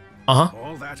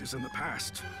 All that is in the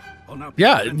past.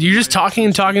 Yeah, you're just talking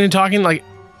and talking and talking. Like,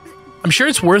 I'm sure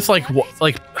it's worth like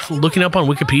looking up on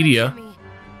Wikipedia.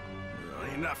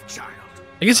 Enough, child.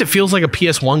 I guess it feels like a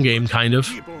PS1 game, kind of.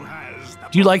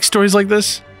 Do you like stories like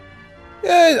this?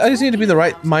 Yeah, I just need to be in the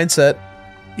right mindset.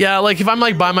 Yeah, like if I'm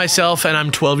like by myself and I'm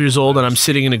 12 years old and I'm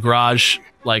sitting in a garage,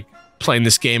 like playing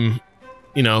this game,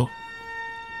 you know.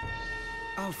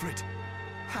 Alfred,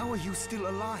 how are you still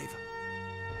alive?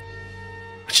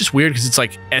 It's just weird because it's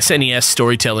like SNES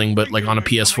storytelling, but like on a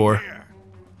PS4.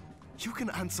 You can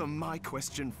answer my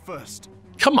question first.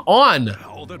 Come on!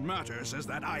 All that matters is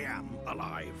that I am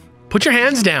alive. Put your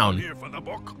hands down. Here for the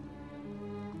book.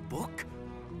 Book?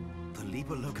 The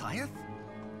Liber Logaeth?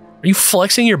 Are you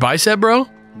flexing your bicep, bro?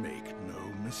 Make no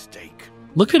mistake.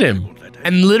 Look at him.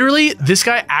 And literally, this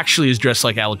guy actually is dressed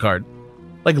like Alucard.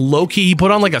 Like low-key, he put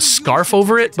on like a scarf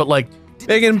over it, but like...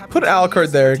 Megan, put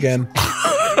Alucard there again.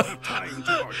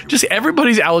 Just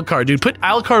everybody's Alucard, dude. Put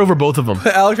Alucard over both of them.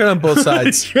 Put Alucard on both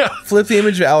sides. Yeah. Flip the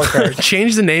image of Alucard.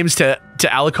 Change the names to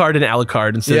Alucard and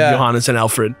Alucard instead of Johannes and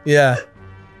Alfred. Yeah.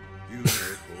 You know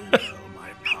full well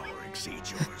my power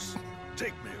exceeds yours.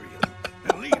 Take Miriam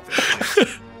and leave this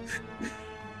place.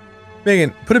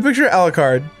 Megan, put a picture of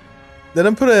Alucard.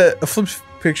 Then put a flip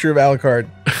picture of Alucard.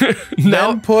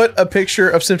 Then put a picture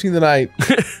of Symphony of the Night.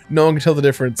 No one can tell the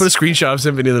difference. Put a screenshot of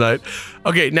Symphony of the Night.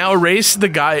 Okay, now erase the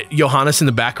guy Johannes in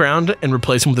the background and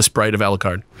replace him with a sprite of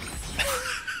Alucard.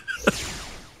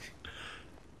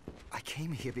 I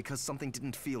came here because something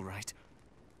didn't feel right,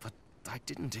 but I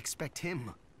didn't expect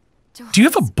him. Do you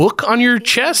have a book on your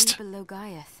chest? I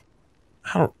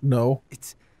don't know.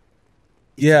 It's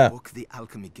yeah. a book the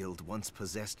Alchemy Guild once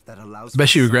possessed that allows. I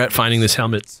bet you regret finding this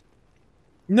helmet.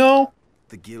 No.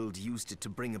 The guild used it to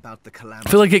bring about the calamity.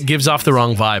 I feel like it gives off the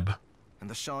wrong vibe.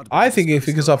 I think it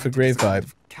gives off a great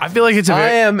vibe. I feel like it's a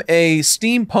I am a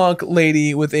steampunk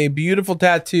lady with a beautiful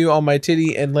tattoo on my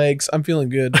titty and legs. I'm feeling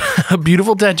good. A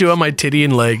beautiful tattoo on my titty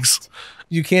and legs.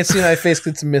 You can't see my face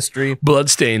because it's a mystery.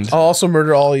 Bloodstained. I'll also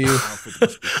murder all of you.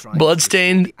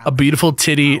 Bloodstained, a beautiful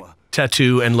titty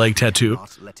tattoo and leg tattoo.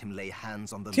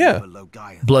 Yeah.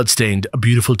 Bloodstained, a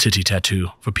beautiful titty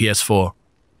tattoo for PS4.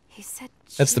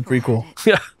 That's the prequel.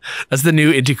 Yeah, that's the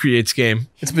new Inti Creates game.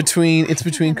 It's between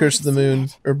Curse of the Moon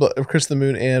or Curse of the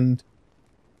Moon and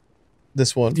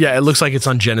this one. Yeah, it looks like it's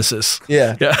on Genesis.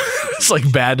 Yeah, yeah, it's like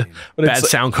bad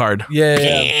sound card.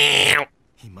 Yeah.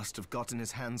 He must have gotten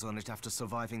his hands on it after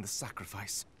surviving the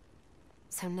sacrifice.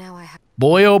 So now I have.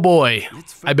 Boy, oh boy!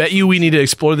 I bet you we need to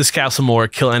explore this castle more,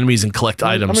 kill enemies, and collect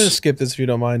items. I'm gonna skip this if you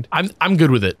don't mind. I'm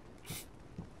good with it.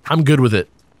 I'm good with it.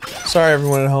 Sorry,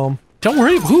 everyone at home. Don't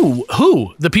worry.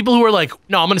 Who? The people who are like,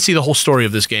 no, I'm going to see the whole story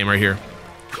of this game right here.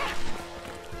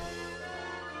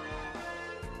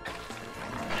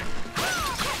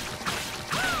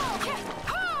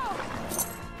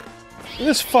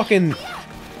 This fucking...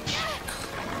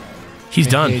 He's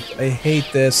done. I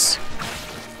hate this.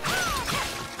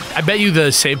 I bet you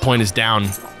the save point is down. You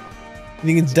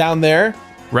think it's down there?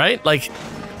 Right? Like,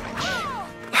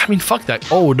 I mean, fuck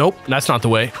that. Oh, nope. That's not the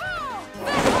way.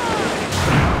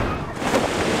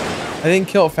 I didn't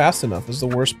kill it fast enough is the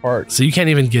worst part. So you can't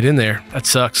even get in there. That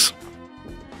sucks.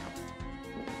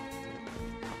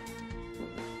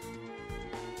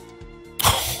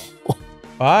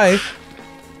 Bye.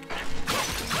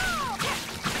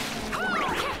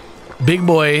 Big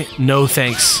boy, no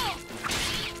thanks.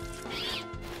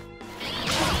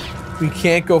 We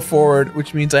can't go forward,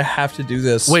 which means I have to do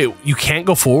this. Wait, you can't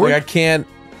go forward? Like I can't.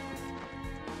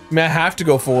 I mean, I have to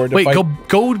go forward. Wait, go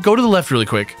to the left really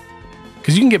quick,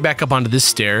 because you can get back up onto this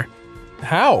stair.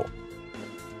 How?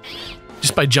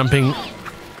 Just by jumping. Do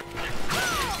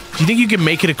you think you can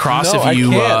make it across No, if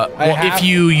you if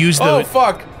you use the? Oh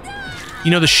fuck! You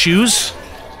know the shoes.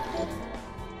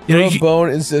 You know, bone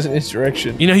in its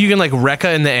direction. You know you can like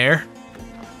Rekka in the air.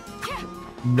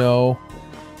 No.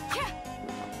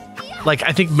 Like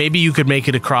I think maybe you could make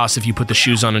it across if you put the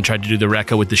shoes on and tried to do the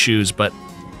Rekka with the shoes, but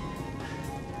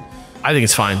I think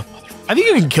it's fine. I think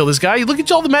you can kill this guy. Look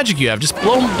at all the magic you have. Just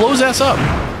blow his ass up.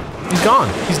 He's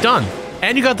gone. He's done.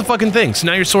 And you got the fucking thing, so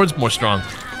now your sword's more strong.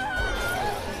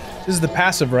 This is the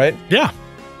passive, right? Yeah.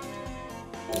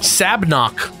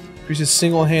 Sabnock. Increases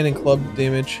single hand and club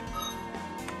damage.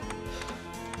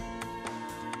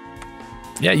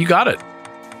 Yeah, you got it.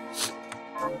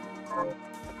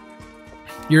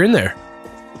 You're in there.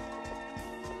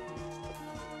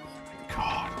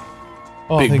 God.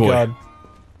 Oh, Big thank boy. God.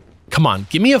 Come on,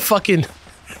 give me a fucking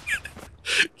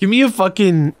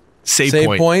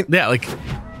save point. Yeah, like,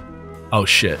 oh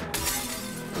shit.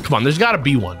 Come on, there's gotta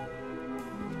be one.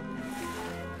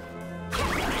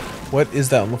 What is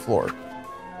that on the floor?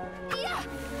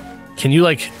 Can you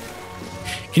like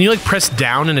press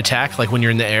down and attack like when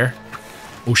you're in the air?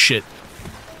 Oh shit.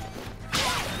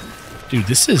 Dude,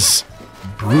 this is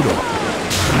brutal.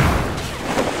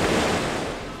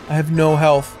 I have no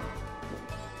health.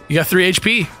 You got 3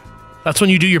 HP. That's when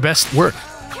you do your best work.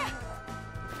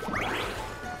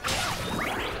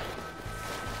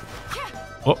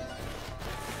 Oh.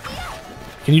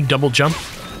 Can you double jump?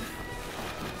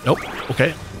 Nope.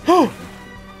 Okay.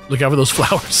 Look out for those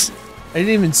flowers. I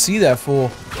didn't even see that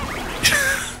fool.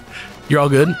 You're all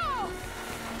good?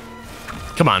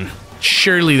 Come on.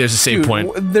 Surely there's a save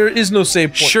point. There is no save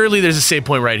point. Surely there's a save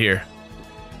point right here.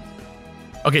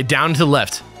 Okay, down to the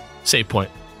left. Save point.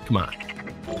 Come on.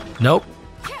 Nope.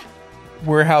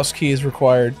 Warehouse key is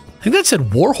required. I think that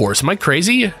said Warhorse. Am I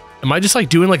crazy? Am I just like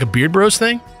doing like a Beard Bros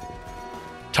thing?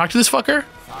 Talk to this fucker?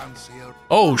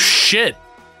 Oh shit.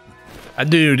 That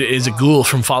dude is a ghoul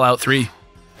from Fallout 3.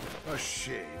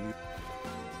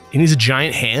 He needs a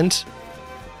giant hand?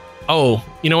 Oh,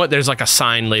 you know what? There's like a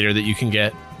sign later that you can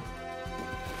get.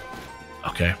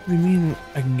 Okay. What do you mean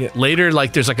I can get... Later,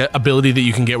 like, there's like an ability that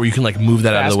you can get where you can like move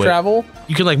that out of the way. Fast travel?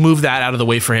 You can like move that out of the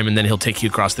way for him and then he'll take you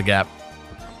across the gap.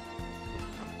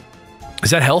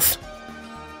 Is that health?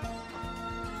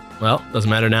 Well, doesn't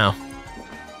matter now.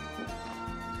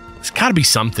 There's gotta be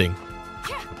something.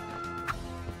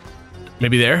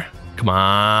 Maybe there? Come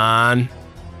on.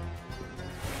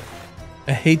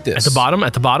 I hate this. At the bottom?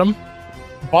 At the bottom?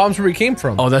 Bottom's where we came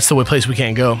from. Oh, that's the place we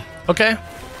can't go. Okay.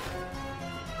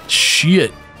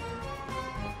 Shit.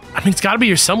 I mean, it's gotta be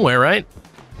here somewhere, right?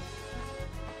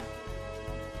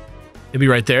 Maybe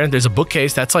right there. There's a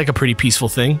bookcase. That's like a pretty peaceful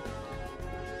thing.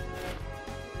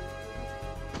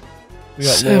 We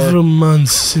got Several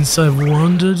months since I've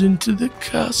wandered into the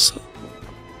castle.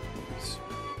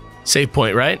 Save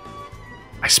point, right?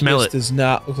 I smell this it. Does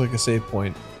not look like a save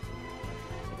point.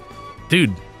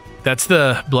 Dude, that's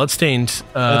the bloodstained.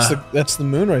 That's the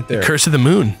moon right there. Curse of the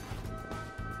Moon.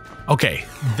 Okay,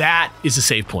 that is a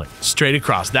save point. Straight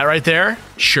across. That right there?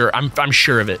 Sure, I'm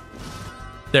sure of it.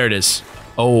 There it is.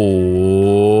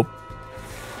 Oh.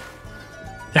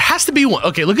 There has to be one.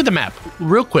 Okay, look at the map.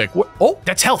 Real quick. Oh,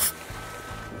 that's health.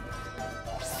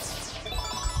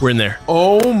 We're in there.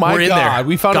 Oh my We're in God. there.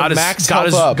 We found a max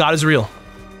health up. God is real.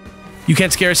 You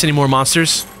can't scare us anymore,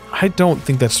 monsters. I don't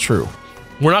think that's true.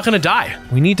 We're not gonna die.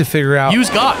 We need to figure out...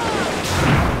 Use God.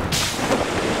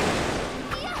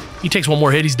 He takes one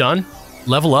more hit, he's done.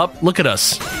 Level up. Look at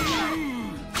us.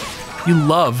 You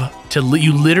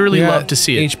literally love to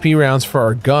see it. HP rounds for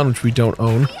our gun, which we don't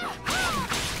own.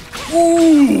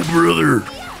 Ooh, brother.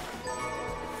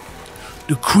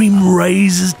 The cream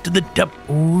rises to the top.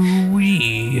 Ooh,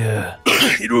 yeah.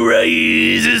 It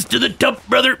rises to the top,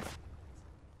 brother.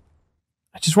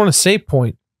 I just want a save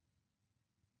point.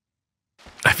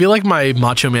 I feel like my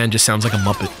Macho Man just sounds like a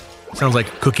Muppet. Sounds like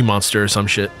Cookie Monster or some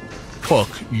shit. Fuck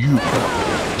you.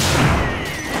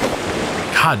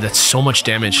 God, that's so much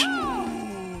damage.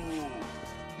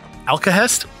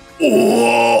 Alcahest?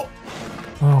 Oh!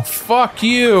 Oh, fuck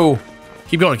you.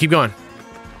 Keep going, keep going.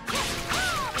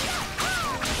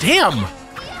 Damn!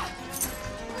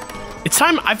 It's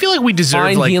time. I feel like we deserve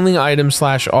Find like healing item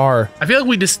 /R. I feel like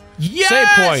we just Save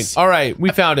point. All right, we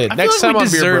found it. I Next feel like time we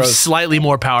on Beer deserve Bros. slightly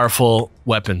more powerful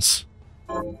weapons.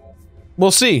 We'll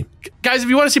see. Guys, if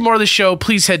you want to see more of the show,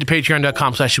 please head to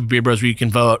patreon.com/SuperBeardBros where you can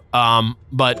vote.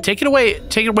 But take it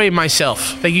away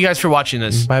myself. Thank you guys for watching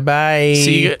this. Bye-bye.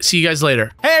 See you guys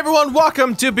later. Hey everyone,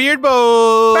 welcome to Beard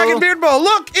Bowl. Back in Beard Bowl.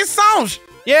 Look, it's Sanj.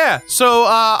 Yeah, so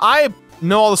I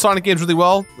know all the Sonic games really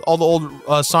well, all the old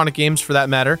Sonic games for that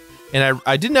matter, and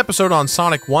I did an episode on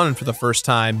Sonic 1 for the first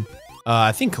time,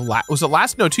 I think, was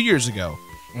it 2 years ago?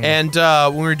 And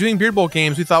when we were doing Beard Bowl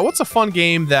games, we thought, what's a fun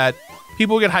game that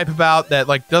people get hype about that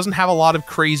like doesn't have a lot of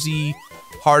crazy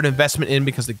hard investment in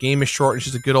because the game is short and it's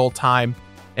just a good old time,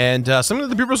 and something that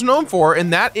the Beard Bros are known for,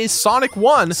 and that is Sonic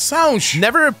 1. Sounds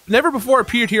Never before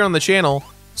appeared here on the channel,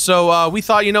 so we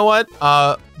thought, you know what,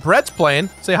 Brett's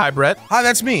playing. Say hi, Brett. Hi,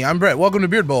 that's me. I'm Brett. Welcome to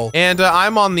Beard Bowl. And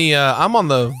I'm on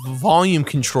the volume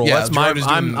control. Yeah, that's my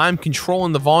I'm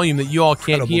controlling the volume that you all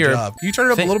can't hear. Job. Can you turn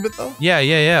it up a little bit though?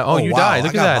 Yeah. Oh, you wow. died.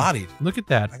 Look at that. Bodied. Look at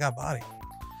that. I got bodied.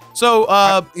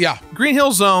 So yeah, Green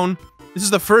Hill Zone. This is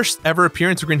the first ever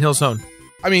appearance of Green Hill Zone.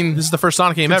 I mean, this is the first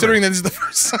Sonic game considering ever. that this is the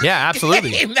first Sonic yeah, absolutely.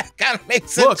 game, that kind of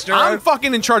makes sense. Look, I'm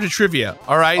fucking in charge of trivia.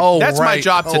 All right, that's my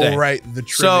job today. Oh, right, the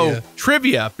trivia. So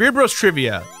trivia, Beard Bros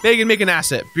trivia. Megan, make an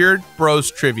asset. Beard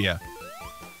Bros trivia.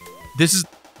 This is.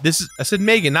 I said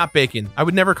Megan, not bacon. I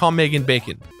would never call Megan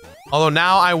bacon. Although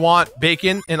now I want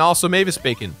bacon and also Mavis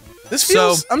bacon. This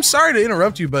feels. I'm sorry to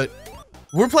interrupt you, but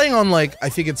we're playing on like I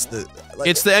think it's the.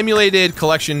 It's the emulated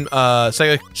collection,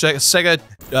 Sega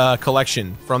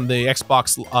collection from the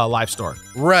Xbox Live Store.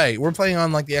 Right, we're playing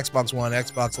on like the Xbox One,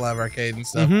 Xbox Live Arcade and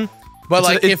stuff. But it's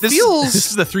like it feels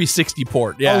this is the 360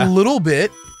 port. Yeah, a little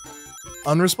bit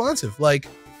unresponsive. Like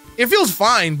it feels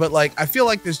fine, but like I feel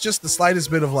like there's just the slightest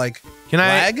bit of like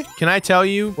lag. Can I tell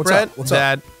you, Brett,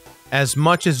 that as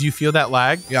much as you feel that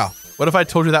lag, yeah. What if I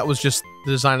told you that was just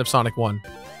the design of Sonic 1?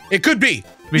 It could be.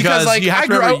 Because like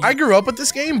I grew up with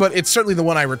this game, but it's certainly the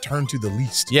one I return to the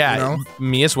least. Yeah, you know?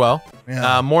 Me as well.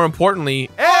 Yeah. More importantly,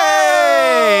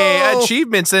 hey,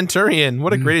 achievement Centurion.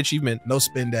 What a great achievement. No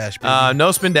spin dash. Baby.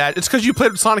 No spin dash. It's because you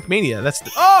played with Sonic Mania. That's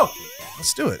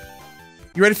let's do it.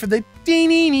 You ready for the?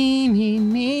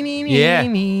 Yeah.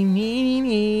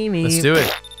 Let's do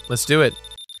it. Let's do it.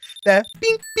 That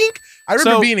bink bink. I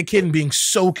remember being a kid and being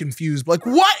so confused. Like,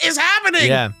 what is happening?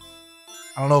 Yeah.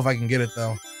 I don't know if I can get it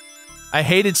though. I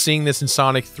hated seeing this in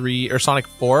Sonic 3 or Sonic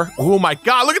 4. Oh my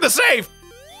god, look at the save!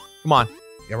 Come on.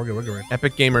 Yeah, we're good, we're good.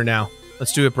 Epic Gamer now.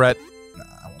 Let's do it, Brett. No.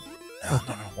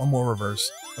 One more reverse.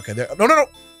 Okay, there. No.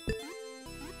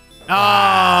 Oh!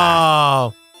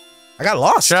 I got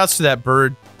lost. Shoutouts to that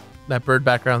bird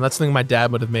background. That's something my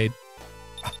dad would have made.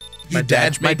 My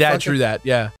dad drew that,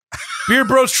 yeah. Beard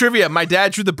Bros trivia. My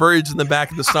dad drew the birds in the back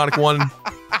of the Sonic 1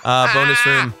 bonus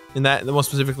room. In that, more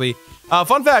specifically.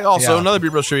 Fun fact also, another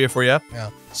Beard Bros trivia for you.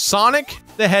 Yeah. Sonic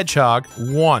the Hedgehog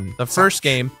 1, the first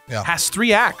game, has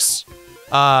 3 acts.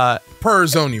 Per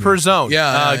zone, Per zone.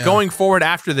 Yeah, Going forward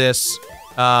after this,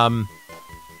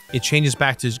 it changes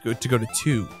back to go to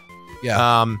 2.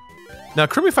 Yeah. Now,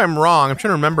 correct me if I'm wrong. I'm trying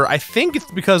to remember. I think it's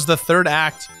because the 3rd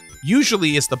act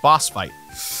usually is the boss fight.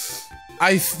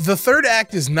 The 3rd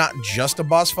act is not just a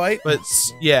boss fight, but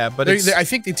I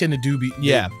think they tend to to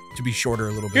be shorter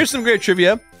a little bit. Here's some great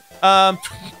trivia.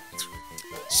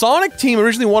 Sonic Team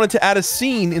originally wanted to add a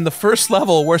scene in the first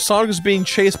level where Sonic was being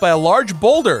chased by a large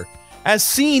boulder, as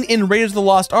seen in Raiders of the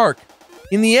Lost Ark.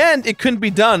 In the end, it couldn't be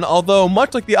done, although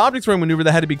much like the object throwing maneuver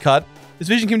that had to be cut, this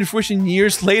vision came to fruition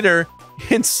years later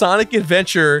in Sonic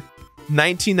Adventure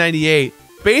 1998.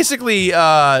 Basically,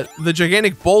 the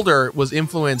gigantic boulder was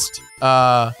influenced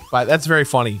by... That's very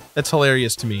funny. That's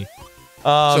hilarious to me.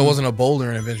 So it wasn't a boulder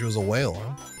in Adventure, it was a whale,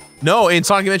 huh? No, in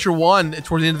Sonic Adventure 1,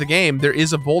 towards the end of the game, there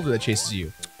is a boulder that chases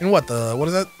you. In what is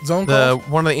that zone called?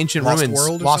 One of the ancient ruins.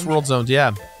 Lost World zones,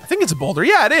 yeah. I think it's a boulder.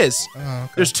 Yeah, it is. Oh,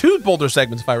 okay. There's 2 boulder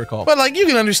segments, if I recall. But like, you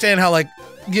can understand how like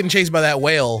getting chased by that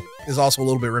whale is also a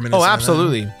little bit reminiscent. Oh,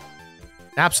 absolutely.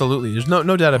 Absolutely. There's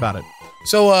no doubt about it.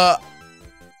 So,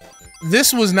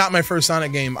 this was not my first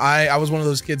Sonic game. I was one of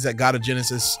those kids that got a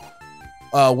Genesis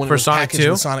when it was Sonic packaged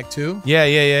 2? with Sonic 2.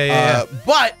 Yeah.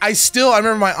 But I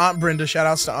remember my Aunt Brenda. Shout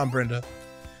outs to Aunt Brenda.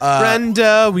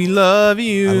 Brenda, we love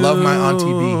you. I love my Auntie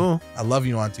B. I love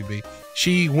you, Auntie B.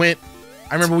 She went.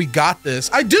 I remember we got this.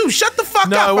 I do. Shut the fuck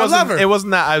up. I love her. It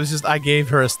wasn't that. I gave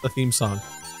her the theme song.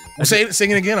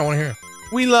 Sing it again. I want to hear it.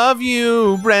 We love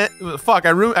you, Brent. Fuck,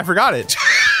 I forgot it.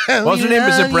 What was her name?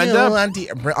 Is it Brenda? Aunt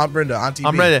Brenda. Auntie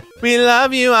Aunt B. Brenda. We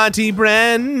love you, Auntie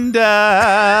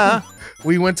Brenda.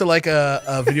 We went to like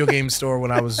a video game store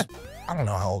when I was, I don't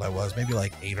know how old I was, maybe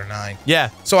like 8 or 9. Yeah.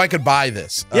 So I could buy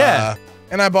this. Yeah.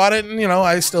 And I bought it, and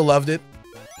I still loved it.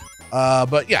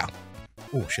 But yeah.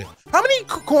 Oh shit. How many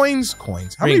coins?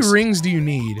 How many rings do you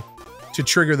need to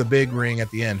trigger the big ring at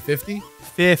the end? 50?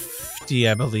 50,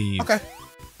 I believe. Okay.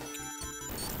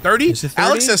 30? Is it 30?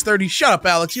 Alex says 30. Shut up,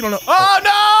 Alex. You don't know. Oh,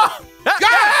 no!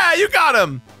 Yeah, you got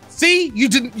him. See, you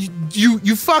didn't.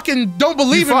 You fucking don't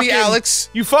believe in me, Alex.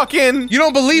 You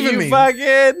don't believe in me.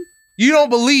 You don't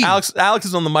believe. Alex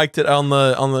is on the mic on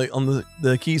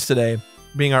the keys today,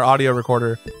 being our audio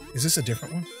recorder. Is this a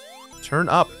different one? Turn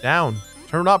up, down.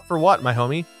 Turn up for what, my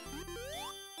homie?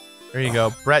 There you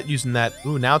go. Brett using that.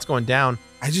 Ooh, now it's going down.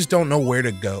 I just don't know where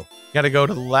to go. You gotta go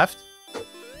to the left.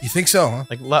 You think so, huh?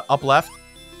 Like up left.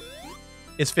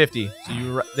 It's 50.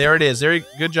 So there it is. Very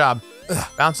good job. Ugh.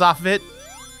 Bounce off of it.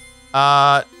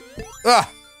 You're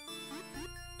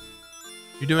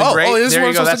doing great. Oh, this is there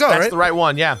where you go. I'm supposed to go, That's right? the right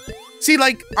one. Yeah. See,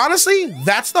 like, honestly,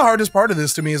 that's the hardest part of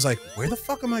this to me is like, where the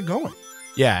fuck am I going?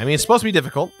 Yeah, I mean, it's supposed to be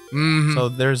difficult. Mm-hmm. So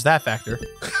there's that factor.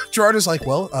 Jirard is like,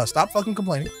 well, stop fucking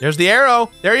complaining. There's the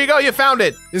arrow. There you go. You found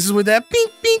it. This is with that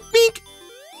bink, bink, bink.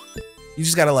 You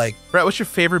just gotta like... Brett, what's your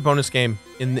favorite bonus game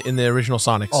in the original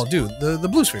Sonics? Oh, dude, the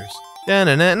Blue Spheres.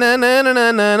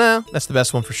 Da-na-na-na-na-na-na-na. That's the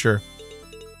best one for sure.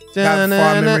 Got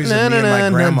fond memories of me and my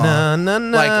grandma.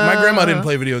 Like, my grandma didn't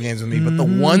play video games with me, but the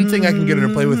one thing I can get her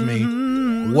to play with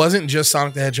me wasn't just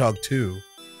Sonic the Hedgehog 2.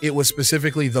 It was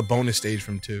specifically the bonus stage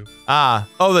from 2. Ah.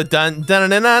 Oh, the dun dun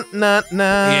dun dun dun dun.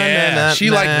 Yeah, she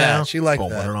liked that. She liked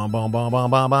that.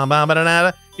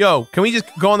 Yo, can we just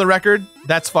go on the record?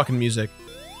 That's fucking music.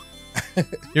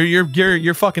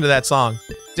 You're fucking to that song.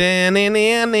 Let me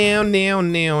in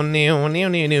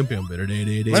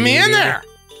there.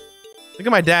 Look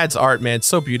at my dad's art, man. It's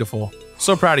so beautiful.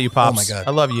 So proud of you, Pops. Oh my God.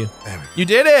 I love you. You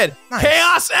did it. Nice.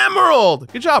 Chaos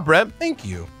Emerald. Good job, Brett. Thank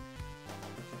you.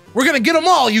 We're gonna get them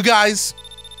all, you guys.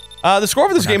 The score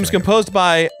for this game is composed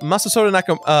by Masato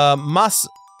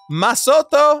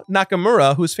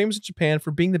Nakamura, who is famous in Japan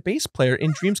for being the bass player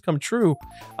in Dreams Come True.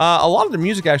 A lot of the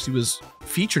music actually was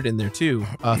featured in there too,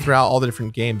 throughout all the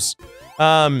different games.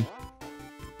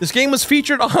 This game was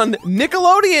featured on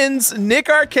Nickelodeon's Nick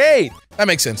Arcade. That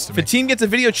makes sense to me. If a team gets a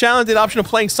video challenge, the option of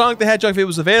playing Sonic the Hedgehog if it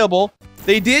was available.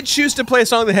 They did choose to play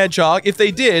Sonic the Hedgehog. If they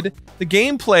did, the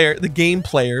game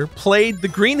player played the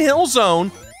Green Hill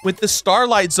Zone with the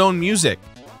Starlight Zone music.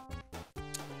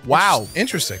 Wow.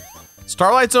 Interesting.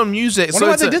 Starlight Zone music. Wonder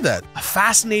why they did that. A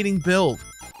fascinating build.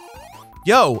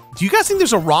 Yo, do you guys think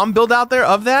there's a ROM build out there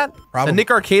of that? Probably. The Nick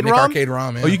Arcade ROM? Nick Arcade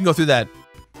ROM, yeah. Oh, you can go through that.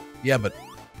 Yeah, but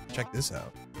check this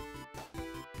out.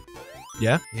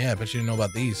 Yeah? Yeah, I bet you didn't know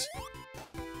about these.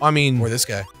 I mean... Or this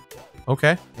guy.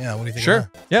 Okay. Yeah, what do you think Sure.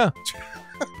 of that? Yeah.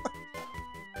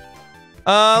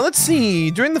 Let's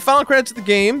see. During the final credits of the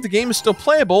game is still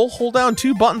playable. Hold down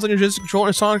 2 buttons on your joystick controller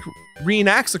and Sonic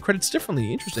reenacts the credits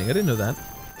differently. Interesting. I didn't know that.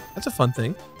 That's a fun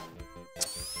thing.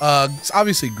 It's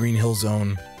obviously Green Hill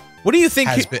Zone. What do you think?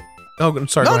 Oh, I'm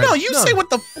sorry. No, you say what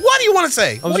do you want to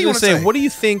say? I was going to say, what do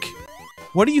you think?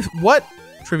 What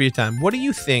trivia time? What do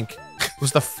you think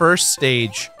was the first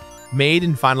stage made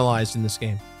and finalized in this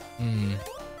game?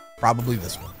 Probably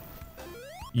this one.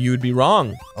 You would be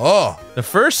wrong. Oh. The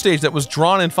first stage that was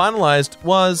drawn and finalized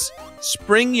was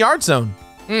Spring Yard Zone.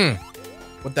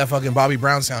 With that fucking Bobby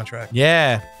Brown soundtrack.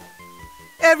 Yeah.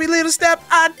 Every little step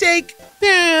I take.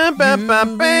 That's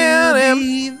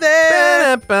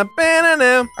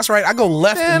right. I go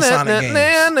left in Sonic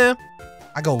games.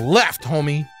 I go left,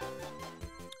 homie.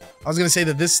 I was gonna say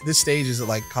that this stage has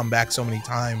like come back so many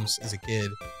times as a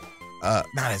kid. Not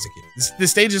as a kid.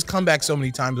 This stage has come back so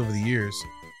many times over the years.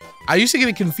 I used to get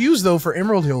it confused though for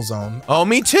Emerald Hill Zone. Oh,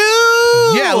 me too.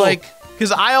 Yeah, like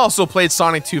because I also played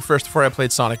Sonic 2 first before I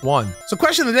played Sonic 1. So,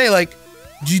 question of the day, like,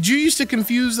 did you used to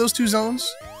confuse those two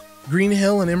zones, Green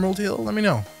Hill and Emerald Hill? Let me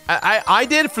know. I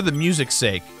did for the music's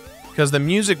sake, because the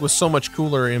music was so much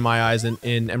cooler in my eyes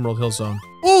in Emerald Hill Zone.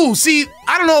 Ooh, see,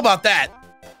 I don't know about that.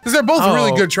 Because they're both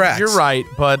really good tracks. You're right,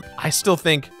 but I still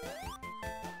think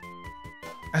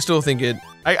it...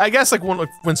 I guess like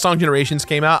when Song Generations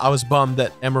came out, I was bummed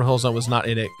that Emerald Hill Zone was not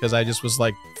in it, because I just was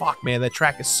like, fuck, man, that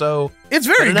track is so... It's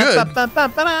very good.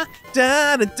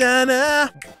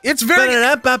 It's very...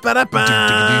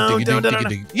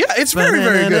 Yeah, it's very,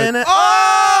 very good.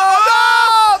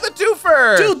 Oh, no! The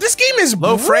twofer! Dude, this game is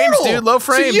low frames, dude, low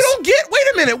frames. So you don't get... Wait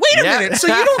a minute. So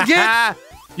you don't get...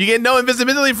 You get no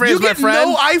invisibility frames, my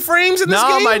friend. No iframes in this game?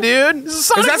 No, my dude. This is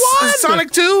Sonic 1. Is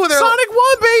Sonic 2? Sonic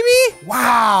 1, baby.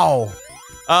 Wow.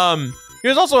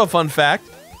 Here's also a fun fact.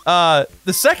 The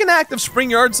second act of Spring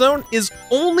Yard Zone is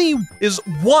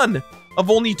one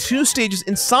of only 2 stages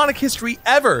in Sonic history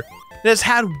ever that has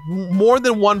had more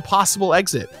than one possible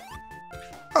exit.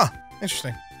 Huh.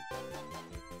 Interesting.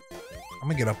 I'm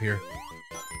gonna get up here.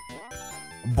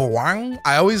 Boing.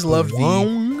 I always loved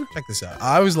check this out.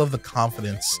 I always loved the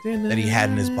confidence that he had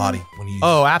in his body when he.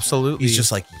 Oh, absolutely. He's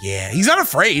just like, yeah, he's not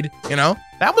afraid. You know.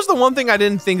 That was the one thing I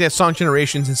didn't think that Sonic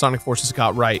Generations and Sonic Forces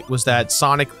got right, was that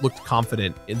Sonic looked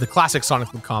confident. The classic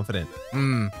Sonic looked confident.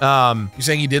 You're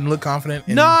saying he didn't look confident?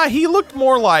 Nah, he looked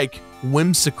more like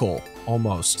whimsical,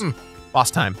 almost. Boss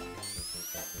time.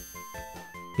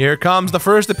 Here comes the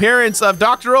first appearance of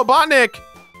Dr. Robotnik.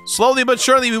 Slowly but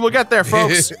surely we will get there,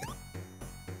 folks.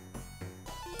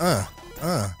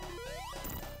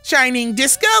 Shining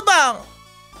disco ball.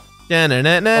 Shiny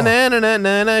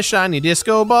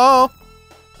disco ball.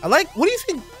 I like. What do you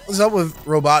think is up with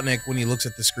Robotnik when he looks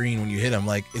at the screen when you hit him?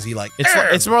 Like, is he like?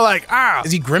 It's more like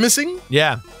Is he grimacing?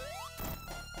 Yeah.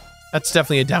 That's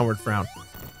definitely a downward frown.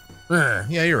 Yeah,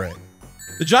 you're right.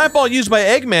 The giant ball used by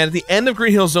Eggman at the end of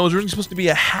Green Hill Zone was originally supposed to be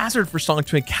a hazard for Sonic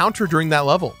to encounter during that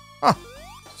level. Huh.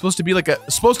 Supposed to be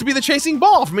the chasing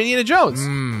ball from Indiana Jones.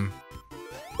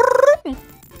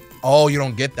 Oh, you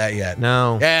don't get that yet.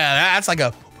 No. Yeah, that's like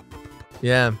a.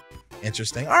 Yeah.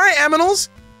 Interesting. All right, Aminals.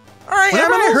 All right,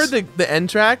 Whenever I Aminals. heard the end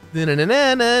track,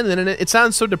 it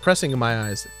sounds so depressing in my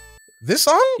eyes. This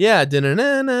song? Yeah.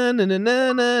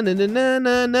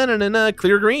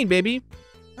 Clear green, baby.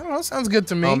 I don't know. Sounds good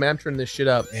to me. Oh man, I'm turning this shit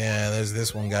up. Yeah, there's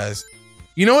this one, guys.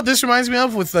 You know what this reminds me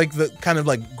of with like the kind of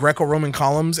like Greco-Roman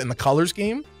columns and the colors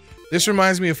game? This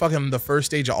reminds me of fucking the first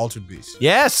stage of Altered Beast.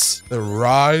 Yes. The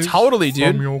rise. Totally,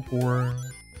 dude. From your core.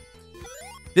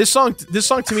 This song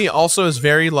to me also is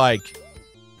very like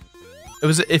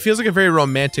it feels like a very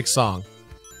romantic song.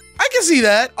 I can see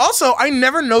that. Also, I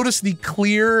never noticed the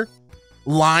clear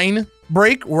line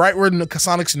break right where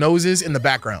Sonic's nose is in the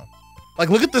background. Like,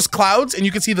 look at this clouds, and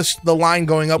you can see the line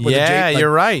going up. With Yeah,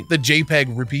 you're right. The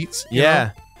JPEG repeats. you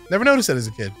Yeah. know? Never noticed that as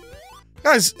a kid.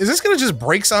 Guys, is this gonna just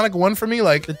break Sonic 1 for me?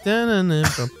 Like, is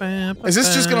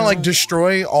this just gonna like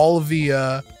destroy all of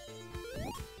the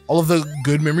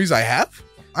good memories I have?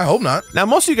 I hope not. Now,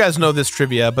 most of you guys know this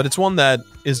trivia, but it's one that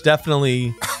is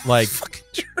definitely like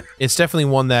it's definitely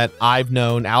one that I've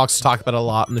known. Alex has talked about it a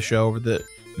lot in the show over the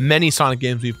many Sonic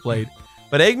games we've played.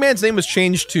 But Eggman's name was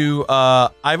changed to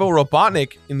Ivo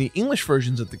Robotnik in the English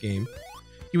versions of the game.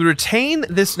 He would retain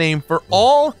this name for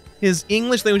all his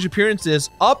English language appearances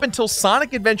up until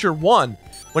Sonic Adventure 1,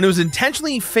 when it was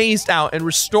intentionally phased out and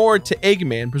restored to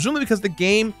Eggman, presumably because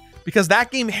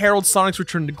that game heralds Sonic's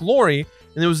return to glory,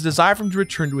 and there was a desire for him to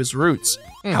return to his roots.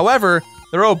 However,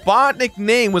 the Robotnik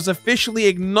name was officially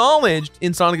acknowledged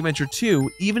in Sonic Adventure 2,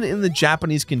 even in the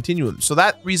Japanese continuum. So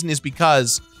that reason is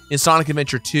because in Sonic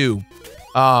Adventure 2,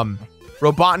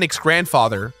 Robotnik's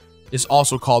grandfather is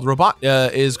also called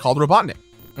Robotnik.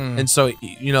 And so,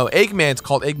 you know, Eggman's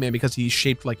called Eggman because he's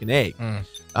shaped like an egg.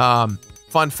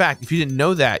 Fun fact, if you didn't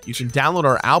know that, you can download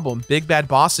our album, Big Bad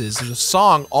Bosses. There's a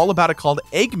song all about it called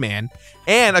Eggman.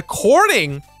 And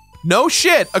according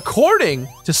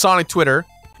to Sonic Twitter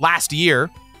last year,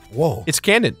 it's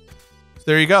canon. So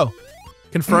there you go.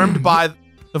 Confirmed by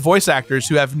the voice actors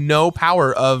who have no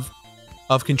power of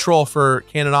control for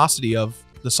canonicity of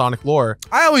the Sonic lore.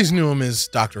 I always knew him as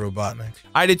Dr. Robotnik.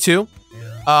 I did too.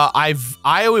 Yeah.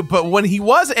 But when he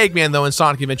was Eggman though in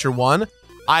Sonic Adventure 1,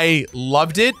 I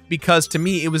loved it because to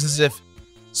me it was as if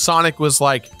Sonic was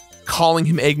like calling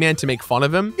him Eggman to make fun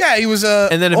of him. Yeah, he was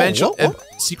and then eventually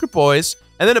Secret Boys.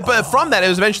 And then but from that it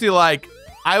was eventually like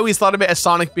I always thought of it as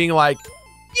Sonic being like,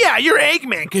 yeah, you're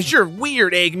Eggman because you're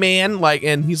weird, Eggman. Like,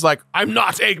 and he's like, I'm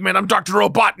not Eggman, I'm Dr.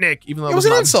 Robotnik. Even though it was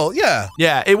an insult, yeah.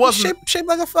 Yeah, it wasn't shaped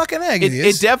like a fucking egg.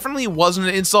 It definitely wasn't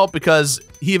an insult because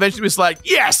he eventually was like,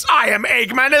 yes, I am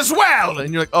Eggman as well.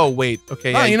 And you're like, oh wait,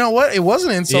 okay. No, you know what? It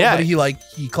wasn't an insult, but he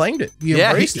claimed it. He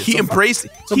embraced it. He embraced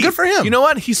it. So good for him. You know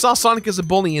what? He saw Sonic as a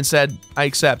bully and said, I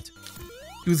accept.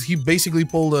 He basically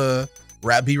pulled a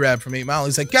B-Rab from 8 Mile.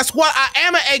 He's like, guess what? I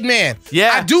am an Eggman.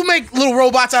 Yeah. I do make little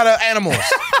robots out of animals.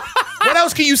 What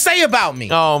else can you say about me?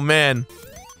 Oh, man.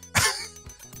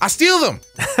 I steal them.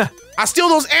 I steal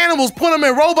those animals, put them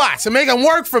in robots, and make them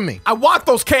work for me. I want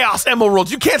those Chaos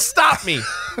Emeralds. You can't stop me.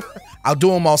 I'll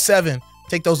do them all 7.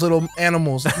 Take those little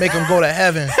animals, make them go to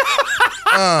heaven.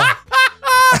 Yeah,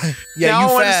 now you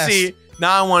fast.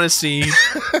 Now I want to see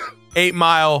 8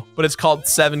 Mile, but it's called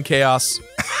 7 Chaos.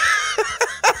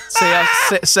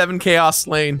 7 Chaos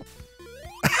Lane.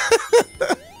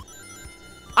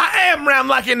 I am round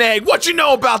like an egg. What you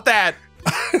know about that?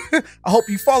 I hope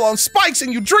you fall on spikes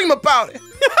and you dream about it.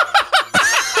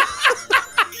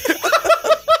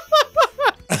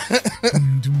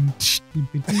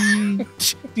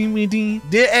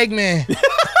 Dear Eggman.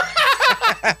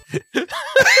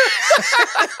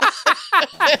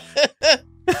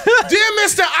 Dear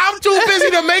Mister, I'm too busy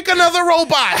to make another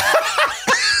robot.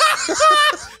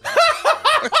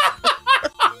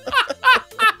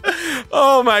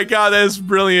 Oh my god, that is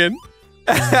brilliant.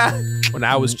 When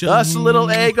I was just a little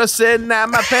egg sitting at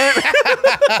my parents.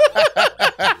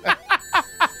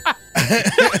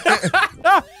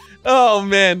 Oh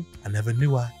man. I never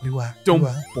knew I.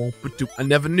 I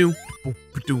never knew.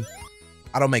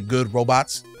 I don't make good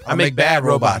robots. I make bad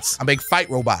robots. I make fight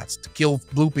robots to kill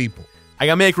blue people. I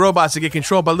gotta make robots to get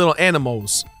controlled by little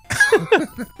animals.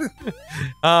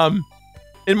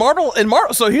 In Marble,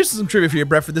 so here's some trivia for you,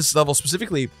 Brett, for this level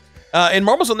specifically. In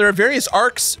Marble Zone, there are various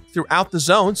arcs throughout the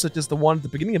zone, such as the one at the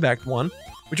beginning of Act 1,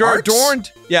 which are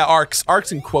adorned. Yeah, arcs.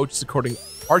 Arcs in quotes, according.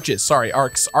 Arches, sorry,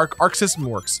 arcs. Arc system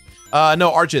works.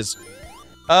 No, arches.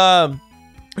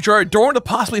 Which are adorned with a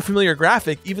possibly familiar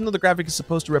graphic, even though the graphic is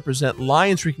supposed to represent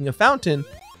lions drinking a fountain.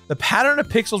 The pattern of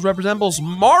pixels resembles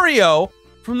Mario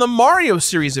from the Mario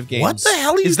series of games. What the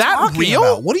hell are you Is that talking real?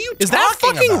 about? What are you Is that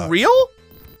talking fucking about? real?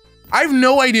 I have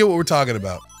no idea what we're talking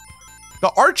about.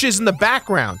 The arches in the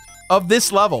background of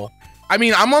this level. I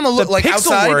mean, I'm on the look, like pixel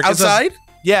outside. work is Outside.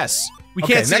 Yes, we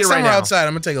Okay, can't see next it right time we're now. outside,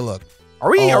 I'm gonna take a look.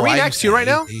 Are we? Oh, Are we in I Act 2 right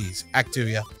now? These. Act 2,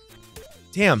 yeah.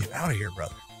 Damn. Get out of here,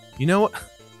 brother. You know what?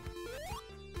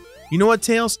 You know what,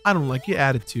 Tails? I don't like your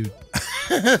attitude.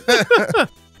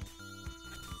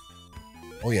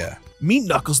 Oh yeah. Meet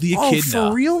Knuckles the Oh, Echidna.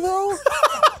 for real though?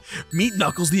 Meet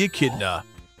Knuckles the Echidna.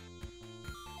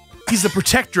 He's the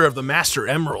protector of the Master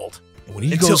Emerald. And when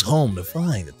he Until- goes home to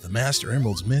find that the Master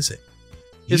Emerald's missing,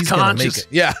 His he's gonna make conscious, it.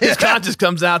 Yeah. his conscious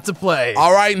comes out to play.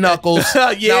 All right, Knuckles.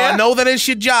 Yeah? Now I know that it's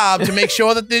your job to make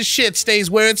sure that this shit stays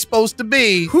where it's supposed to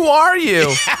be. Who are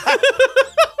you?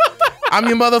 I'm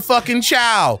your motherfucking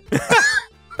chow.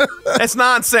 That's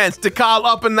nonsense to call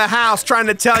up in the house trying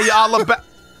to tell you all about.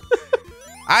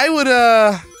 I would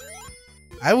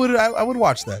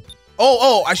watch that.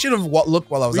 Oh, I should have looked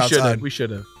while I was outside. We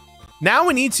should have. Now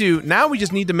we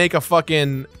just need to make a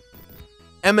fucking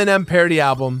Eminem parody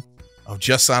album Of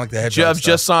just Sonic the Hedgehog.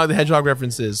 just Sonic the Hedgehog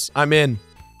references. I'm in.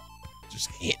 Just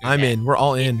hit I'm that. in. We're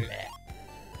all in.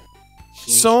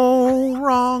 So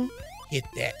wrong. Hit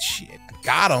that shit. I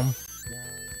got him.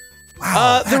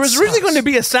 Wow. There was originally going to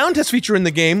be a sound test feature in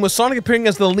the game with Sonic appearing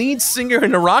as the lead singer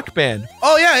in a rock band.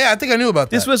 Oh yeah. I think I knew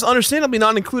about that. This was understandably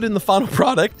not included in the final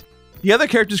product. The other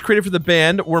characters created for the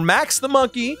band were Max the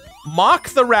Monkey, Mock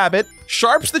the Rabbit,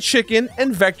 Sharps the Chicken,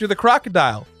 and Vector the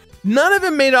Crocodile. None of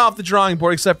them made it off the drawing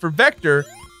board except for Vector,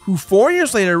 who 4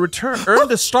 years later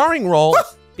earned a starring role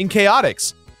in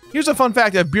Chaotix. Here's a fun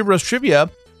fact of Beer Bros Trivia.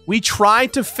 We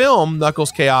tried to film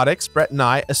Knuckles Chaotix, Brett and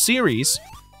I, a series,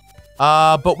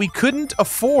 but we couldn't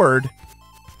afford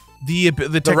the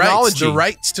technology, the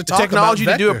rights to the talk technology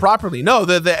about to do it Vector. properly. No,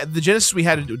 the Genesis we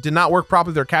had did not work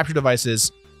properly with our capture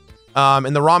devices,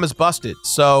 and the ROM is busted.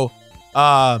 So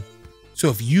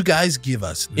if you guys give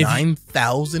us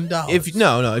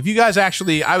 $9,000, if you guys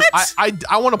actually, I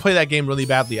want to play that game really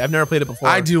badly. I've never played it before.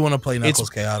 I do want to play Knuckles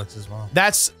Chaotix as well.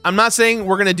 I'm not saying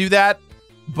we're gonna do that,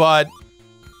 but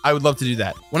I would love to do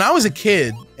that. When I was a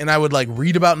kid and I would like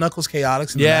read about Knuckles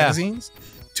Chaotix in the magazines,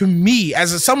 to me,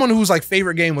 as someone whose like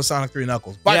favorite game was Sonic 3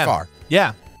 Knuckles by far,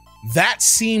 that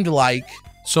seemed like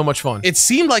so much fun. It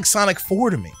seemed like Sonic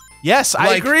 4 to me. Yes,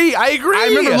 I agree. I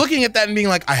remember looking at that and being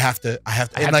like, I have to,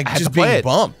 and like just being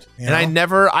bumped. And I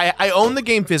own the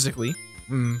game physically,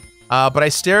 but I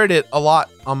stare at it a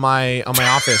lot on my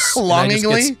office.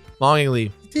 Longingly?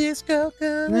 Longingly. Disco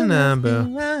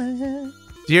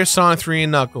Dear Sonic 3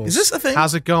 and Knuckles. Is this a thing?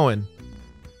 How's it going?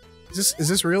 Is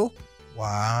this real?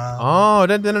 Wow. Oh,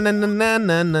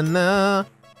 da-da-na-na-na-na-na-na.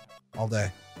 All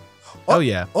day. Oh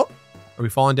yeah. Oh. Are we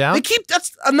falling down?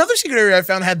 That's another secret area I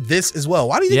found had this as well.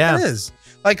 Why do you think that is?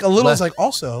 Like a little is like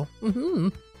also. Yeah,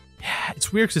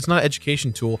 it's weird because it's not an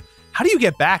education tool. How do you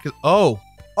get back? Hit him,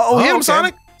 okay.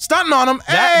 Sonic. Stunting on him.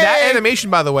 That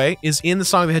animation, by the way, is in the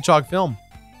Sonic the Hedgehog film.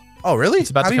 Oh, really? It's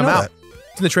about How to do you come know out.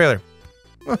 It's in the trailer.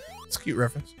 It's a cute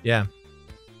reference. Yeah.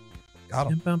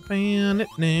 Got him.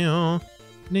 Now.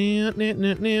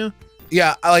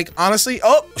 Yeah, like honestly,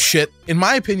 oh shit. In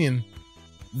my opinion,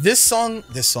 this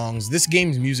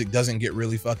game's music doesn't get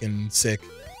really fucking sick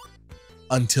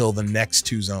until the next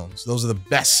two zones. Those are the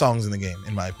best songs in the game,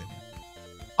 in my opinion.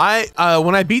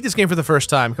 When I beat this game for the first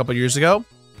time a couple years ago,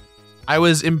 I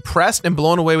was impressed and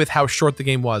blown away with how short the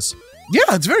game was. Yeah,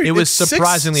 it was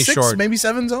surprisingly short. Maybe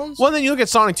 7 zones. Well, then you look at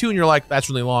Sonic 2 and you're like, that's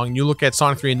really long. And you look at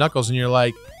Sonic 3 and Knuckles and you're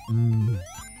like,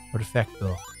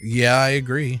 perfecto. Yeah, I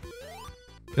agree.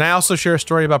 Can I also share a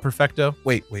story about Perfecto?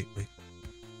 Wait.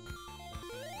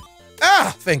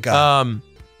 Ah, thank God.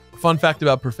 Fun fact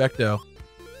about Perfecto.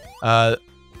 A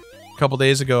couple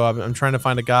days ago, I'm trying to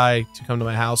find a guy to come to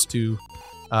my house to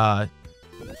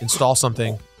install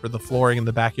something. for the flooring in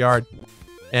the backyard.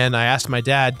 And I asked my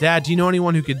dad, Dad, do you know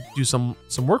anyone who could do some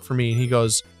work for me? And he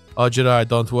goes, oh, Jirard,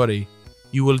 don't worry.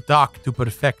 You will talk to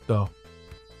Perfecto.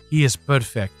 He is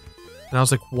perfect. And I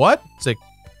was like, what? It's like,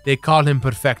 they call him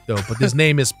Perfecto, but his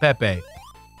name is Pepe.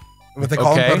 But they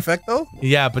call him Perfecto?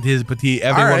 Yeah, but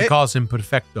everyone calls him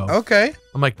Perfecto. Okay.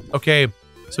 I'm like, okay.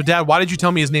 So Dad, why did you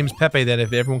tell me his name's Pepe then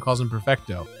if everyone calls him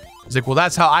Perfecto? He's like, well,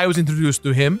 that's how I was introduced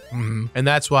to him. And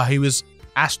that's why he was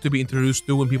asked to be introduced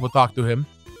to when people talk to him.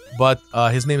 But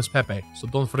his name is Pepe, so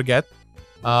don't forget.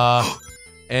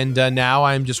 And now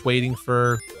I'm just waiting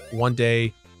for one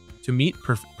day to meet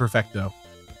Perfecto.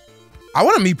 I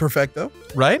want to meet Perfecto.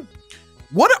 Right?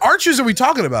 What archers are we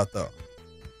talking about, though?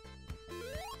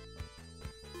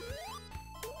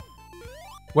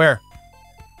 Where?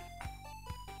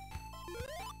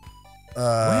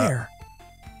 Where?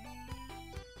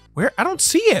 Where? I don't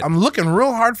see it. I'm looking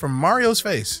real hard for Mario's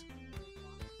face.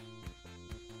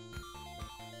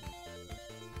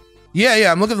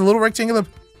 Yeah, I'm looking at the little rectangular.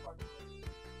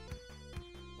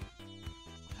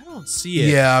 I don't see it.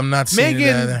 Yeah, I'm not seeing it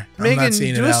either. Megan,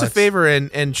 do us a favor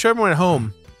and show everyone at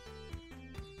home.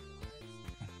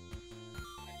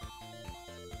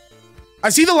 I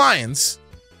see the lions.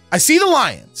 I see the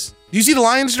lions. Do you see the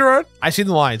lions, Jirard? I see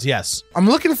the lions, yes. I'm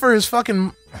looking for his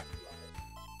fucking...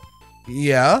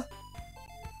 Yeah.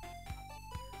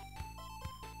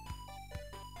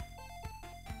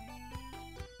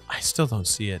 I still don't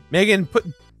see it. Megan, put...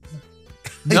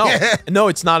 No, no,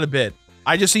 it's not a bit.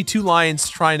 I just see two lions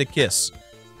trying to kiss.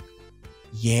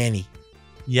 Yanny.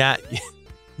 Yeah.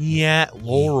 Yeah,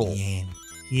 Laurel.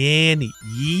 Yanny.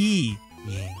 Yee.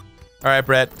 All right,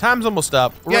 Brett. Time's almost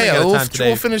up. We're running out of time today.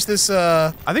 We'll finish this.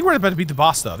 I think we're about to beat the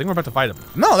boss, though. I think we're about to fight him.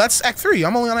 No, that's Act 3.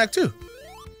 I'm only on Act 2.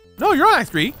 No, you're on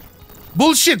Act 3.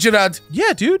 Bullshit, Jirard.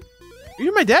 Yeah, dude.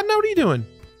 You're my dad now? What are you doing?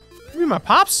 You my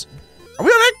pops? Are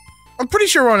we on Act? I'm pretty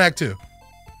sure we're on Act 2.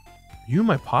 You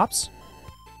my pops?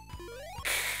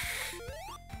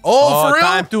 Oh, for real?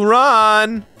 Time to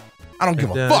run. I don't give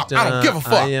a fuck. I don't give a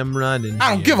fuck. I am running. I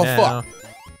don't give a fuck.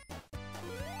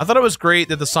 I thought it was great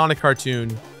that the Sonic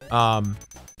cartoon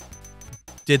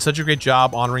did such a great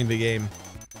job honoring the game.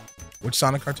 Which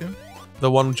Sonic cartoon?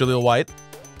 The one with Jaleel White.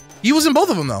 He was in both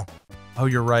of them, though. Oh,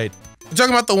 you're right. You're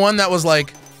talking about the one that was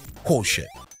like, oh shit.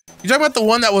 You're talking about the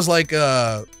one that was like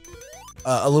a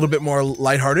little bit more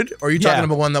lighthearted, or are you talking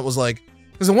about one that was like?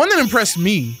 Because the one that impressed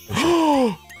me.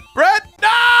 Brett, no!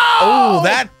 Oh,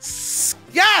 that's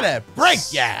gotta break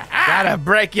your heart. Gotta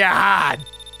break your heart.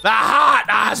 The heart,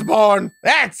 Osborne.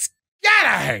 That's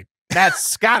gotta hurt.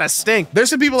 That's gotta stink. There's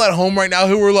some people at home right now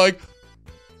who were like,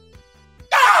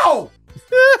 no!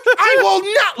 I will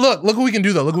not. Look what we can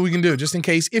do, though. Look what we can do. Just in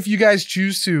case, if you guys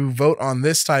choose to vote on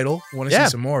this title, want to see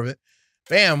some more of it,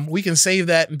 bam, we can save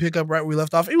that and pick up right where we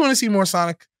left off. If you want to see more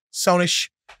Sonish,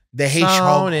 the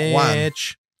Hedgehog.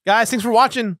 Guys, thanks for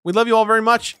watching. We love you all very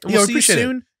much. And we'll see you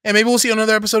soon. It. And maybe we'll see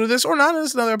another episode of this or not.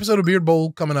 There's another episode of Beard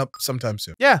Bowl coming up sometime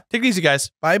soon. Yeah, take it easy, guys.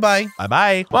 Bye-bye.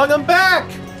 Bye-bye. Welcome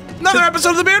back. Another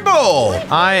episode of the Beard Bowl.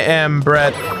 I am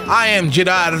Brett. I am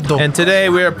Jirard. And today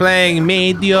we are playing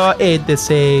Medio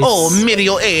Edices. Oh,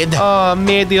 Medio Ed. Oh,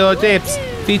 Medio Dips.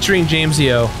 Featuring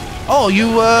Jamesio. Oh, you're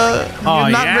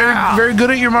not very good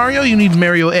at your Mario? You need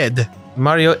Mario Ed.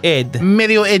 Mario Ed.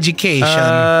 Mario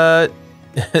Education.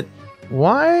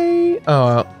 Why?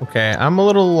 Oh, okay. I'm a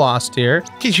little lost here.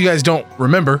 In case you guys don't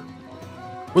remember,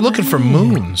 we're looking for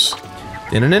moons.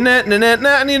 I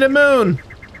need a moon.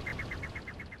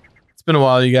 It's been a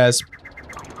while, you guys.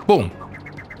 Boom.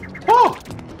 Oh!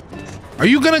 Are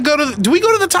you gonna go to do we go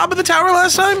to the top of the tower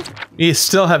last time? We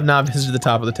still have not visited the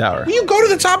top of the tower. Will you go to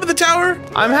the top of the tower?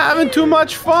 I'm having too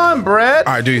much fun, Brett.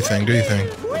 Alright, do your thing, do your thing.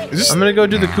 I'm gonna go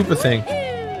do the Koopa thing.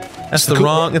 That's the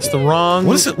wrong, it's the wrong.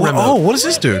 What is it? Oh, what is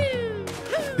this dude?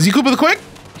 Is he Koopa the Quick?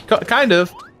 Kind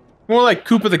of. More like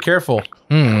Koopa the Careful.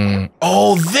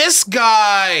 Oh, this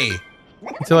guy!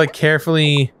 To like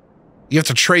carefully... You have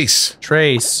to trace.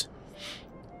 Trace.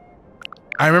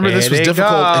 I remember this was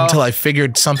difficult until I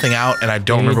figured something out, and I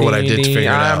don't remember what I did to figure it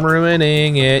out. I'm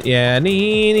ruining it, yeah. I'm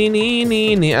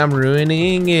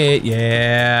ruining it,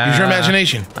 yeah. Use your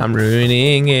imagination. I'm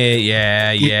ruining it,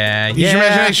 yeah. Use your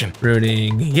imagination.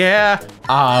 Ruining, yeah.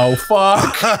 Oh,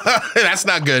 fuck. That's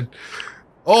not good.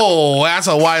 Oh, that's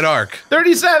a wide arc.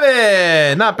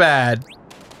 37! Not bad.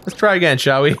 Let's try again,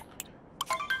 shall we?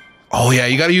 Oh, yeah,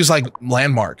 you gotta use, like,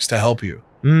 landmarks to help you.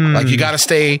 Like, you gotta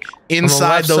stay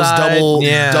inside those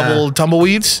double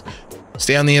tumbleweeds.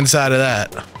 Stay on the inside of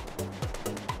that.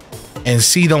 And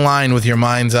see the line with your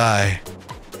mind's eye.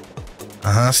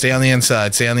 Stay on the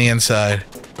inside, stay on the inside.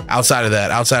 Outside of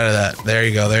that, outside of that. There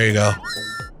you go, there you go.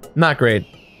 Not great.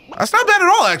 That's not bad at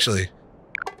all, actually.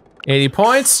 80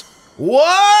 points.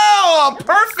 Whoa! A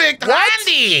perfect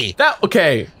handy!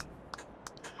 Okay.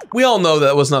 We all know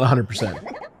that was not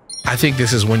 100%. I think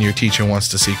this is when your teacher wants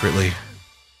to secretly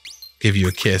give you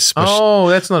a kiss. But oh,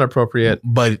 that's not appropriate.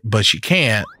 But she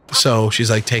can't, so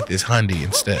she's like, take this hundy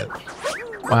instead.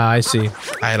 Wow, I see.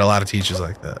 I had a lot of teachers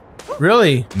like that.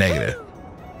 Really? Negative.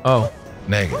 Oh.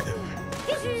 Negative.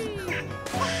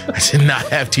 I did not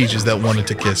have teachers that wanted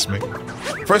to kiss me.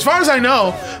 For as far as I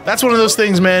know, that's one of those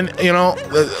things, man, you know,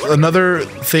 another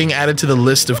thing added to the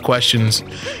list of questions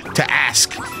to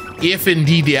ask. If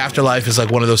indeed the afterlife is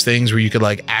like one of those things where you could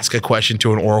like ask a question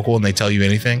to an oracle and they tell you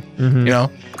anything, you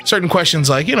know, certain questions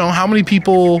like, you know, how many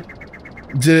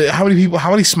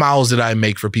smiles did I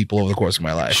make for people over the course of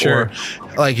my life? Sure. Or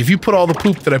like if you put all the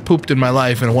poop that I pooped in my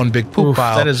life in one big poop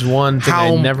pile. That is one thing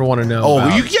I never want to know. Oh,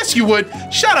 yes, you would.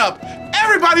 Shut up.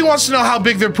 Everybody wants to know how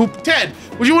big their poop. Ted,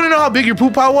 would you want to know how big your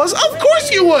poop pile was? Of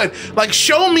course you would. Like,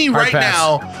 show me right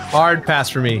now. Hard pass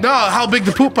for me. No, how big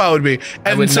the poop pile would be.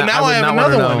 And so now I have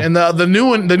another one. And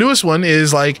the newest one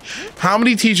is like, how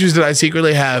many teachers did I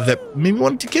secretly have that maybe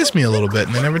wanted to kiss me a little bit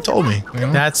and they never told me? You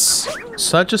know? That's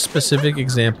such a specific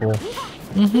example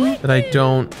that I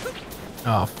don't.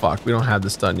 Oh fuck, we don't have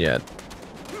this done yet.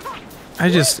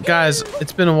 Guys,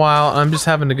 it's been a while. I'm just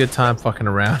having a good time fucking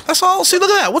around. That's all. See, look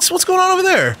at that. What's going on over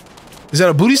there? Is that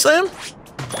a booty slam?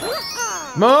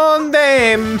 Moon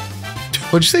Dame.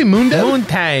 What'd you say? Moon Dame? Moon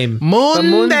Time.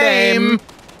 Moon Dame.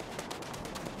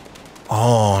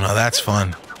 Oh, no, that's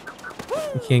fun.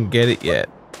 You can't get it yet.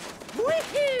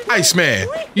 Iceman,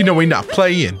 you know we're not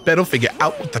playing. Better figure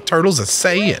out what the turtles are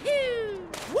saying.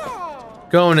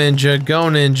 Go, ninja. Go,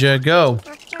 ninja. Go.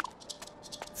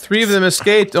 3 of them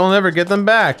escaped. Don't ever get them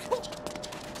back.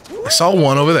 I saw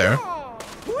one over there.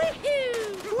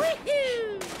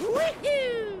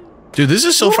 Dude, this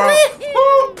is so far.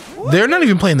 They're not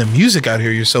even playing the music out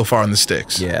here. You're so far on the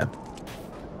sticks. Yeah.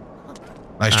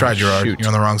 Nice try, Jirard. Shoot. You're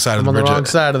on the wrong side of the bridge. I'm on the wrong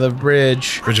side of the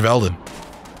bridge. Bridge of Eldon.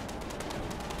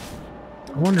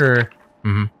 I wonder.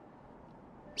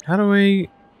 How do I?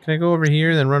 Can I go over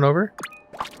here and then run over?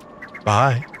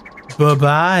 Bye.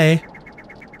 Bye-bye.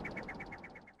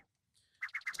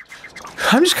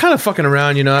 I'm just kind of fucking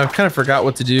around, you know. I've kind of forgot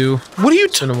what to do. What are you?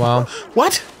 It's been a while.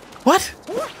 What? What?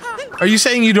 Are you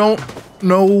saying you don't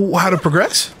know how to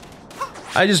progress?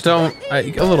 I just don't. A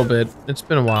little bit. It's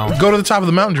been a while. Go to the top of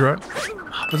the mountain, Jirard.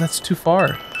 But that's too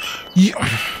far. If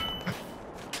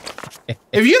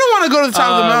you don't want to go to the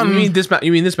top of the mountain, you mean this mountain?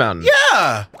 You mean this mountain?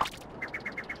 Yeah.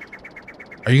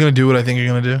 Are you gonna do what I think you're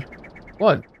gonna do?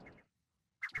 What?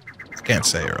 I can't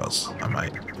say, or else I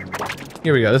might.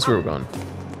 Here we go. This is where we're going.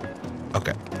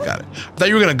 Okay, got it. I thought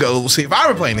you were gonna go. See, if I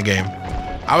were playing the game,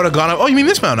 I would have gone up. Oh, you mean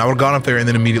this mountain? I would have gone up there and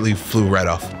then immediately flew right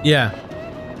off. Yeah.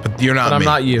 But you're not. But I'm me.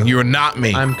 not you. You're not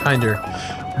me. I'm kinder.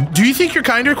 Do you think you're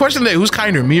kinder? Question today: who's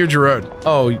kinder, me or Jirard?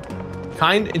 Oh,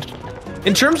 kind.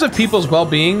 In terms of people's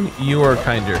well-being, you are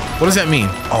kinder. What does that mean?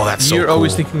 Oh, that's so You're cool.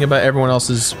 always thinking about everyone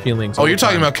else's feelings. Oh, you're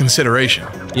talking about consideration.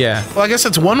 Yeah. Well, I guess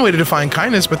that's one way to define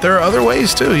kindness, but there are other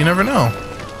ways too. You never know.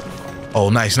 Oh,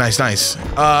 nice, nice, nice.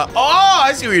 Oh,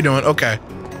 I see what you're doing. Okay.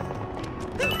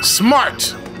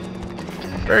 Smart.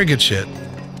 Very good shit.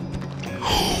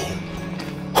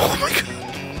 Oh my god.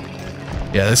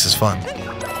 Yeah, this is fun.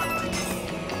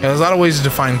 Yeah, there's a lot of ways to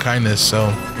define kindness, so,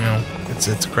 you know, it's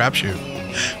a crapshoot.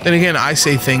 Then again, I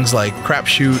say things like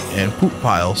crapshoot and poop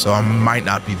pile, so I might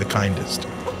not be the kindest.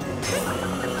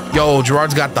 Yo,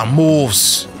 Jirard's got the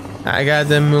moves. I got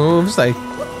the moves, like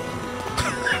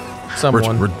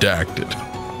someone. Redacted.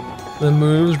 The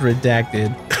moves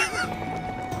redacted.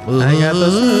 I got the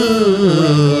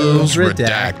moves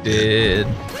redacted.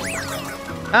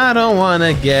 I don't want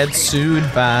to get sued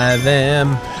by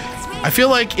them. I feel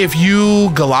like if you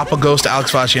Galapagos to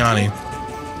Alex Faciane,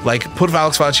 like put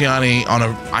Alex Faciane on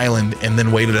an island and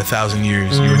then waited 1,000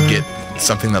 years, you would get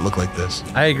something that looked like this.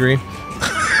 I agree.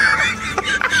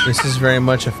 This is very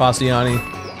much a Faciane.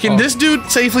 Can this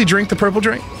dude safely drink the purple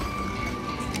drink?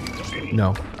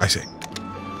 No. I see.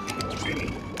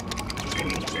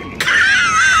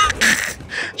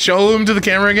 Show him to the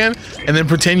camera again, and then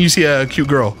pretend you see a cute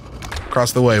girl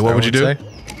across the way. What would you do?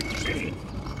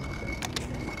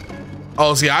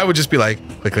 Oh, see, I would just be like,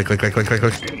 click, click, click, click, click, click,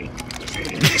 click.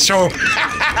 Show. Nah,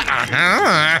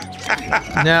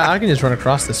 I can just run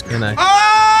across this, can I?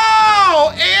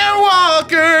 Oh,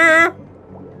 Airwalker!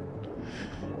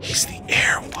 He's the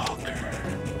Airwalker.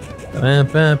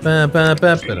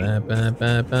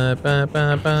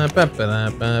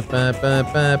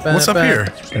 What's up here?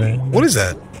 What is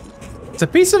that? It's a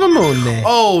piece of a moon there.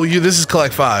 Oh, this is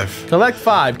collect 5. Collect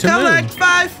 5 to collect moon.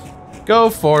 5. Go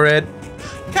for it.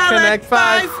 Connect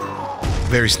 5.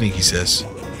 Very sneaky, sis.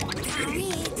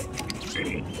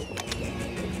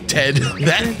 Ted,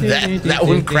 that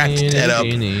one cracked Ted up.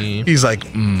 He's like,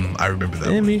 I remember that.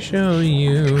 Let me show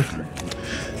you.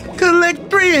 Collect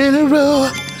 3 in a row.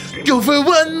 Go for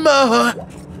 1 more.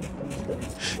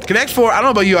 Connect 4. I don't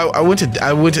know about you. I went to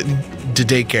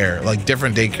daycare, like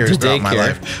different daycares throughout my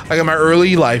life. Like in my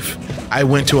early life, I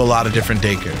went to a lot of different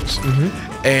daycares.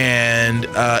 And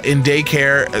in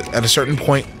daycare, at a certain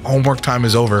point, homework time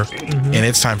is over, and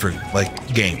it's time for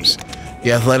like games.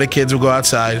 The athletic kids will go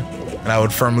outside, and I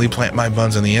would firmly plant my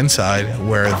buns on the inside,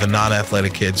 where the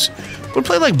non-athletic kids would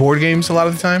play like board games a lot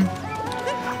of the time.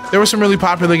 There were some really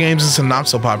popular games and some not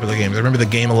so popular games. I remember the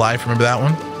Game of Life. Remember that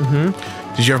one?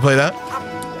 Did you ever play that?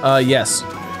 Yes.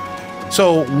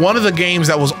 So one of the games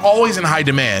that was always in high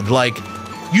demand, like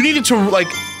you needed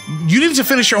to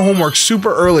finish your homework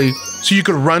super early so you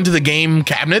could run to the game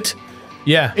cabinet.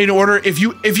 Yeah. In order, if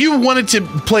you wanted to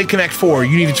play Connect 4,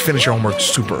 you needed to finish your homework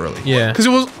super early. Yeah. Because it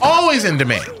was always in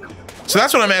demand. So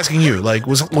that's what I'm asking you. Like,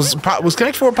 was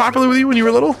Connect 4 popular with you when you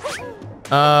were little?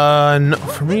 No,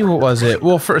 for me, what was it?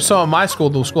 Well, so in my school,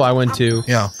 the school I went to,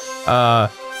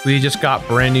 we just got the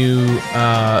brand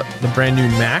new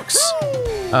Macs,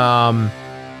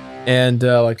 and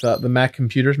like the Mac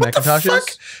computers, Macintoshes. What the fuck?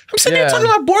 I'm sitting here talking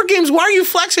about board games. Why are you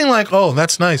flexing like, oh,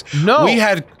 that's nice? No, we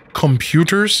had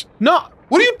computers. No.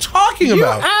 What are you talking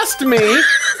about? You asked me.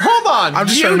 Hold on. I'm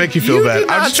just trying to make you feel bad.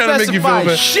 I'm just trying to make you feel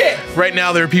bad. Shit. Right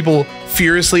now, there are people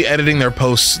furiously editing their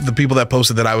posts. The people that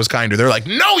posted that I was kinder, they're like,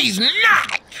 no, he's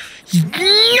not. He's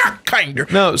not kinder.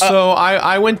 No, so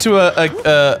I went to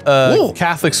a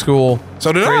Catholic school.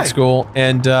 So did grade school,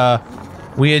 and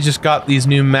we had just got these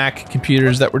new Mac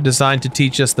computers that were designed to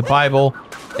teach us the Bible,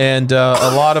 and a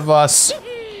lot of us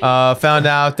found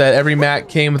out that every Mac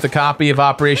came with a copy of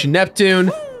Operation Neptune,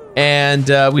 and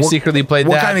we secretly played that.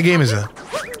 What kind of game is that?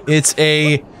 It's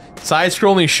a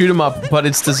side-scrolling shoot-'em-up, but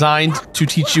it's designed to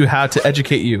teach you how to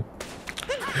educate you.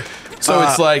 So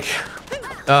it's like,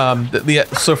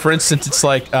 so for instance, it's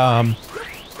like, ooh,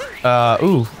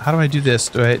 how do I do this?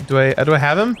 Do I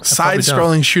have him?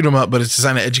 Side-scrolling shoot-'em-up, but it's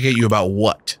designed to educate you about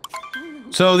what?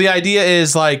 So the idea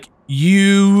is like,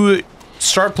 you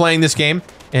start playing this game,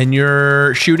 and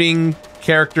you're shooting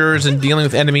characters and dealing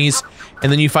with enemies,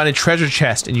 and then you find a treasure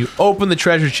chest, and you open the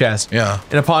treasure chest. Yeah.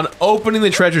 And upon opening the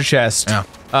treasure chest,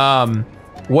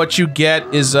 what you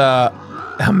get is a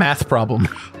math problem.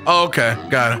 Oh, okay.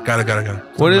 Got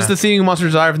it. What is the thing you must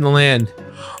desire from the land?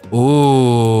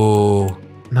 Ooh.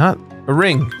 Not a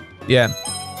ring. Yeah.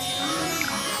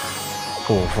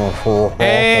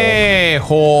 Hey,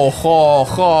 ho.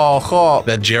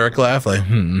 That Jirard laugh, like.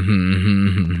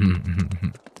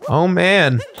 Oh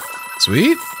man.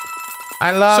 Sweet.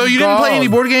 I love. So you didn't play any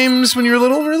board games when you were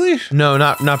little, really? No,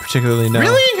 not particularly. No.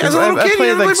 Really? As a little kid, I played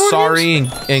you like played Sorry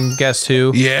and Guess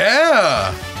Who.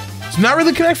 Yeah. It's not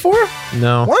really Connect 4?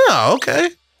 No. Wow. Okay.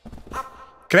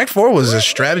 Connect 4 was a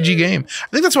strategy game. I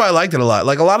think that's why I liked it a lot.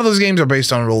 Like a lot of those games are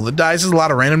based on roll the dice. There's a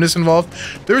lot of randomness involved.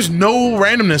 There's no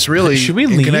randomness really. Should we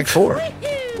in leave? Connect 4?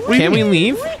 Can we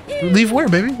leave? Leave where,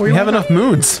 baby? Where we have enough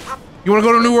moons. You want to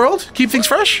go to a new world? Keep things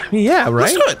fresh? Yeah,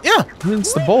 right? Let's do it, yeah.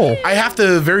 It's the bowl. I have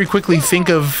to very quickly think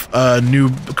of a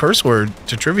new curse word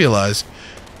to trivialize.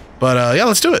 But yeah,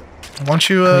 let's do it. Why don't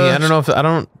you I don't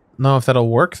know if that'll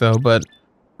work though, but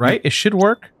right? It should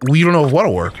work. We don't know if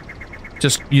what'll work.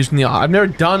 Just using the I've never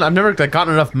like,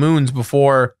 gotten enough moons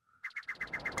before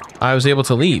I was able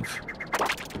to leave.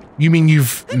 You mean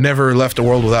you've never left a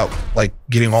world without like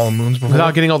getting all the moons before?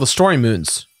 Without getting all the story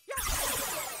moons.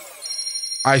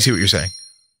 I see what you're saying.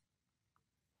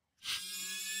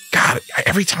 God,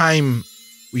 every time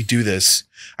we do this,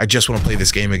 I just want to play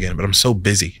this game again, but I'm so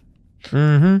busy.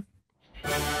 Mm-hmm.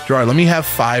 Jirard, let me have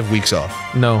 5 weeks off.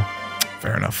 No.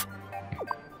 Fair enough.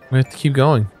 We have to keep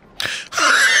going.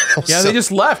 Yeah, they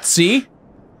just left, see?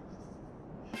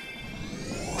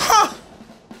 Huh.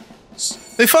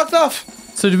 They fucked off.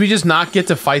 So did we just not get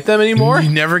to fight them anymore? You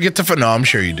never get to fight. No, I'm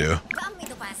sure you do.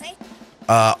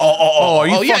 Are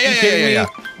you fucking kidding me?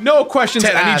 No questions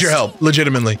Ted, asked. I need your help,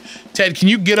 legitimately. Ted, can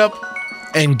you get up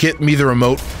and get me the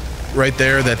remote right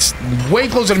there? That's way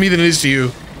closer to me than it is to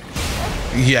you.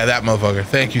 Yeah, that motherfucker.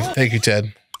 Thank you,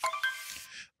 Ted.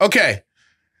 Okay.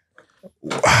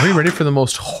 Are you ready for the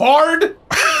most hard?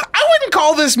 I wouldn't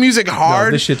call this music hard.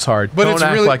 No, this shit's hard. But Don't it's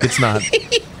act really like it's not.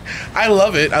 I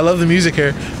love it. I love the music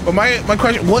here. But my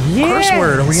question, what curse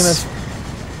word are we gonna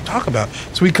talk about?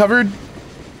 So we covered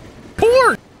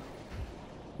porn.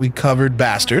 We covered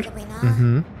bastard.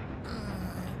 Mm-hmm.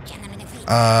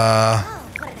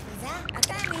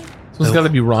 So it's gotta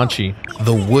be raunchy.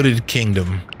 The Wooded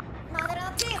Kingdom.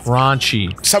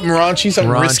 Raunchy. Something raunchy,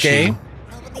 something risque.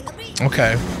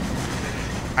 Okay.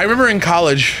 I remember in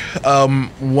college,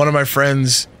 one of my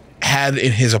friends had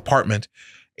in his apartment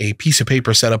a piece of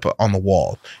paper set up on the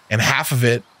wall, and half of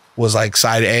it was like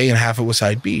side A and half of it was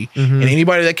side B. And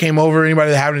anybody that came over,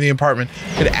 anybody that happened in the apartment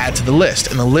could add to the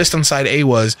list. And the list on side A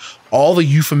was all the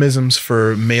euphemisms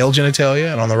for male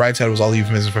genitalia, and on the right side was all the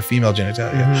euphemisms for female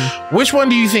genitalia. Which one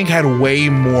do you think had way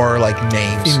more like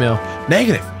names? Female.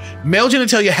 Negative. Male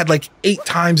genitalia had like 8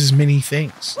 times as many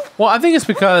things. Well, I think it's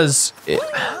because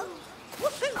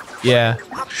yeah.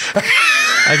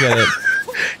 I get it.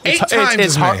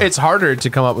 It's harder to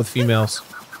come up with females.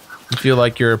 You feel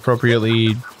like you're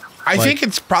appropriately I think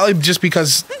it's probably just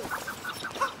because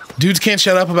dudes can't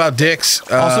shut up about dicks.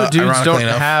 Also, dudes don't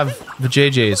have the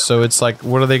JJs, so it's like,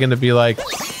 what are they going to be like?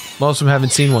 Most of them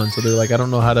haven't seen one, so they're like, I don't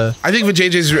know how to. I think the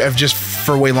JJs have just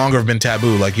for way longer have been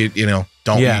taboo. Like you know,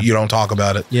 you don't talk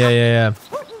about it. Yeah.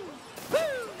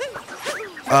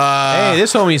 Hey,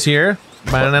 this homie's here.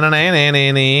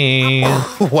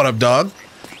 What up, dog?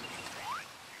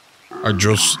 I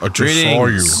just saw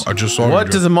you. I just saw you.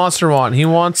 What does the monster want? He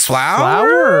wants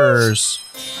flowers.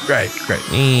 Great.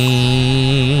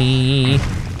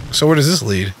 So where does this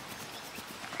lead?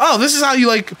 Oh, this is how you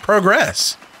like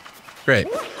progress. Great.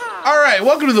 All right,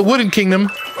 welcome to the Wooden Kingdom,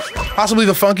 possibly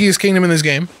the funkiest kingdom in this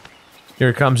game. Here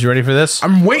it comes. You ready for this?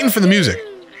 I'm waiting for the music.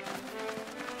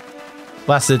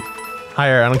 Blast it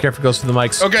higher. I don't care if it goes through the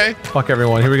mics. Okay. Fuck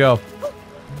everyone. Here we go.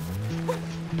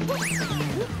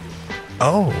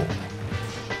 Oh.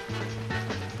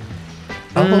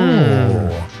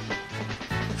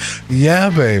 Yeah,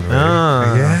 baby.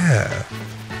 Yeah.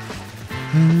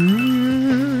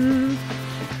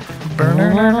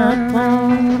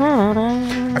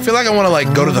 I feel like I want to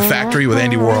like go to the factory with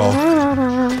Andy Warhol.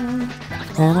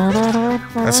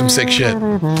 That's some sick shit.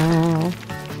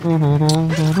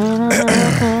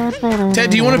 Ted,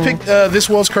 do you want to pick this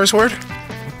world's curse word?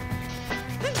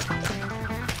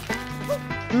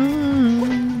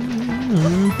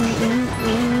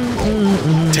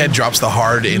 Ted drops the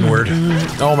hard inward.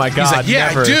 Oh my god! He's like, yeah,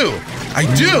 never. I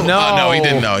do. No, he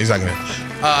didn't know. He's not gonna.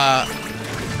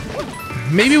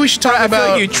 Maybe we should talk about. I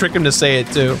feel like you trick him to say it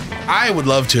too. I would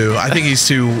love to. I think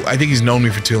he's known me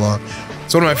for too long.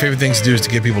 It's one of my favorite things to do is to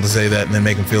get people to say that and then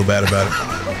make them feel bad about it.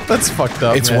 That's fucked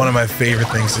up. It's one of my favorite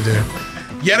things to do.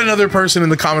 Yet another person in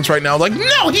the comments right now, like,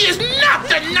 no, he is not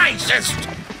the nicest.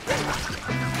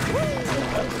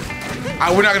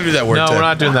 We're not gonna do that word. No, Ted. we're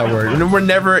not doing that word. We're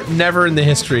never in the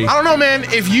history. I don't know, man.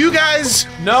 If you guys,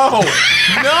 no,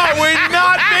 we're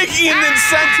not making an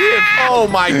incentive. Oh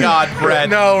my god, Brett.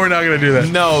 No, we're not gonna do that.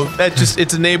 No,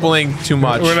 it's enabling too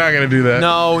much. We're not gonna do that.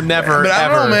 No, never. But I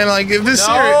don't know, man. Like, if this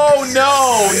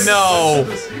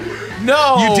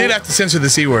no. You did have to censor the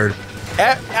C word.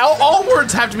 All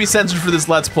words have to be censored for this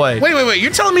Let's Play. Wait.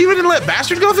 You're telling me you didn't let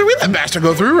Bastard go through? We let Bastard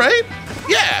go through, right?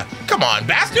 Yeah. Come on,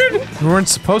 Bastard. We weren't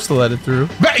supposed to let it through.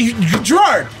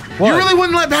 Jirard, you really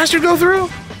wouldn't let Bastard go through?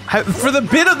 For the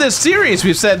bit of this series,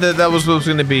 we said that was what it was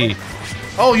going to be.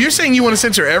 Oh, you're saying you want to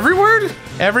censor every word?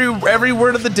 Every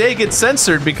word of the day gets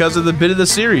censored because of the bit of the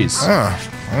series. Oh.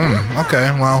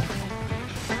 Okay, well.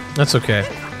 That's okay.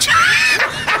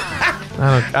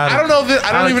 I don't know that.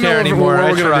 I don't even know anymore.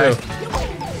 What we're gonna do.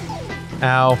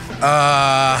 Ow.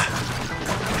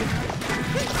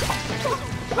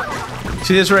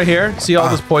 See this right here? See all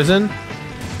this poison?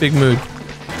 Big mood.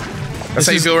 That's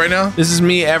how you feel right now? This is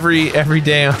me every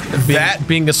day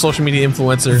being a social media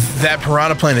influencer. That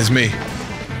piranha plant is me.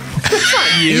 It's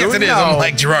not you. Yes, it is. I'm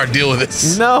like, Jirard, deal with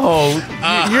this. No,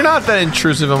 you're not that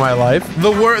intrusive in my life.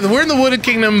 The word in the Wooded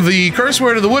Kingdom, the curse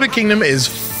word of the Wooded Kingdom is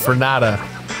Fernata.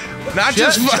 Not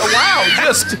just wow,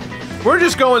 we're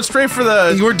just going straight for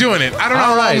the. We're doing it. I don't know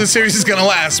how long this series is gonna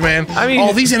last, man. I mean,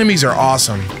 all these enemies are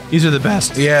awesome. These are the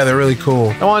best. Yeah, they're really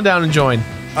cool. Come on down and join.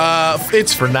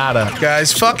 It's Fernata,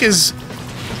 guys. Fuck is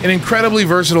an incredibly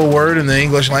versatile word in the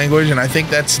English language, and I think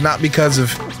that's not because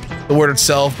of the word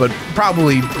itself, but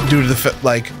probably due to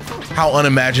the how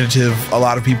unimaginative a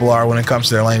lot of people are when it comes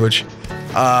to their language.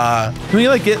 Can we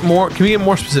get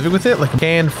more specific with it? Like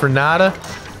can Fernata?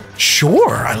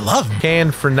 Sure, I love them.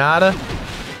 Can Fernata?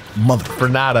 Mother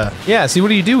Fernata. Yeah, see, what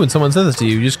do you do when someone says this to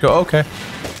you? You just go, okay.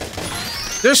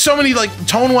 There's so many,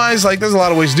 tone-wise, there's a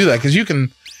lot of ways to do that, because you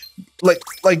can,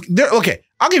 okay,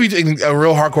 I'll give you a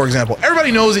real hardcore example.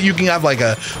 Everybody knows that you can have,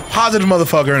 a positive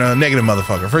motherfucker and a negative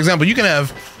motherfucker. For example, you can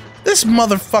have this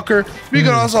motherfucker, you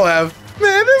can also have,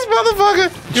 man, this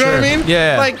motherfucker. You know what I mean?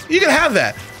 Yeah. You can have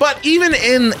that. But even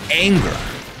in anger,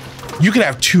 you can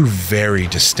have two very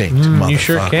distinct motherfuckers. You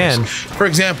sure can. For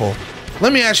example,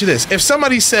 let me ask you this. If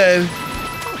somebody said,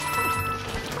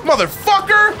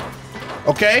 motherfucker.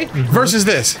 Okay, versus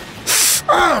this.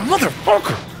 Ah,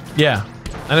 motherfucker. Yeah.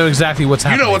 I know exactly what's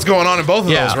happening. You know what's going on in both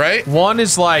of those, right? One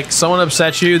is like someone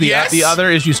upset you. The other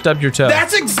is you stubbed your toe.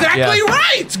 That's exactly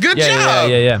right. Good job.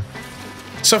 Yeah.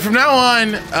 So from now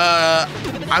on,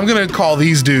 I'm gonna call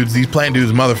these dudes, these plant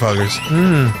dudes, motherfuckers.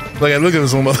 Look at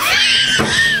this little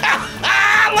motherfucker.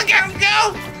 Look at him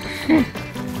go.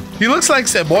 He looks like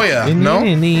Cebolla, no?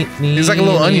 He's like a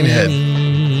little onion head.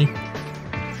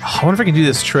 Oh, I wonder if I can do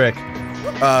this trick.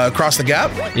 Across the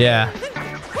gap? Yeah.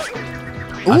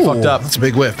 Ooh, I fucked up. That's a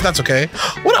big whiff. That's okay.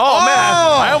 What? Oh, man,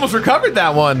 I almost recovered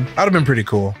that one. That'd have been pretty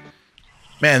cool.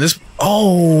 Man, this.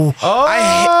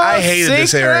 I hated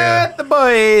this area. The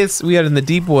boys. We are in the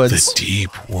deep woods. The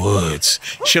deep woods.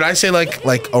 Should I say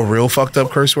like a real fucked up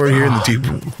curse word here in the deep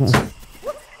woods?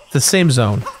 The same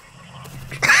zone.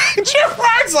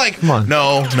 Jirad's like, come on.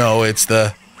 No, it's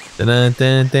the. I'm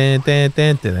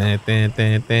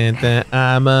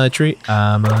a tree.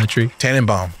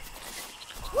 Tannenbaum.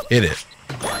 Hit it.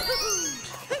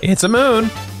 It's a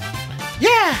moon.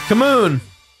 Yeah. Kamoon.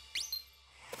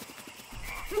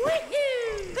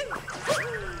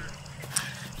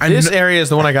 This area is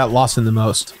the one I got lost in the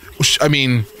most. I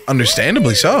mean,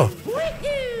 understandably so.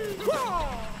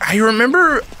 I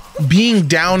remember being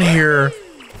down here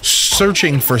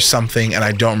searching for something, and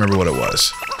I don't remember what it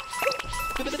was.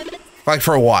 Like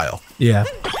for a while. Yeah.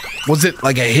 Was it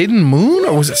like a hidden moon,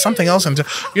 or was it something else?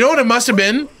 You know what it must have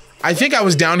been? I think I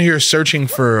was down here searching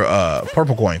for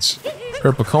purple coins.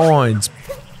 Purple coins.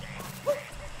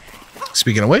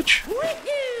 Speaking of which,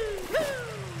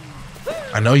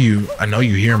 I know you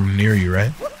hear him near you,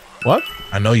 right? What?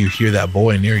 I know you hear that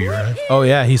boy near you, right? Oh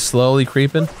yeah, he's slowly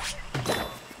creeping.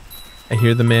 I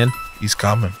hear the man. He's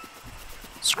coming.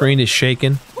 Screen is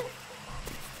shaking.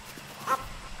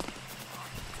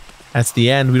 That's the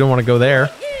end. We don't want to go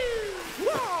there.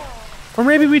 Or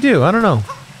maybe we do. I don't know.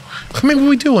 Maybe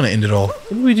we do want to end it all.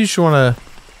 Maybe we just want to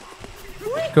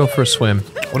go for a swim.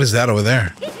 What is that over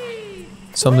there?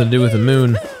 Something to do with the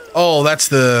moon. Oh, that's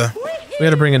the... We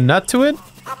gotta bring a nut to it?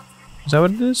 Is that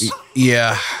what it is?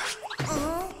 Yeah.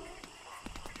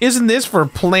 Isn't this for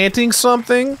planting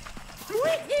something?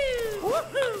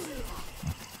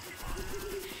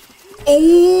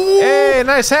 Oh! Hey,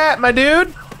 nice hat, my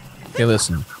dude! Okay,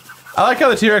 listen. I like how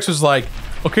the T-Rex was like,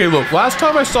 okay, look, last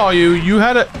time I saw you, you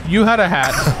had a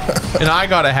hat, and I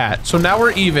got a hat. So now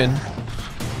we're even.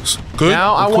 Good.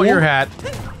 Now I want your hat.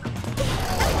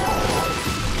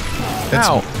 That's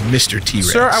Ow. Mr.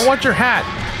 T-Rex. Sir, I want your hat.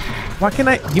 Why can't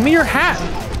I? Give me your hat.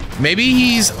 Maybe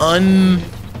he's Hattable?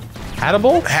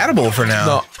 Hattable for now.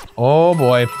 No. Oh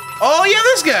boy. Oh yeah,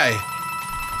 this guy.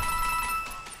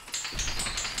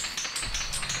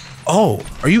 Oh,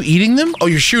 are you eating them? Oh,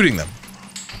 you're shooting them.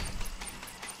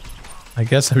 I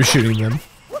guess I'm shooting them.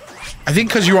 I think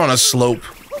because you were on a slope,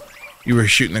 you were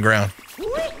shooting the ground.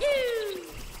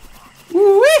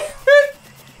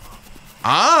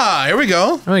 Ah, here we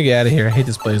go. I'm gonna get out of here. I hate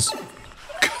this place.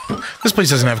 This place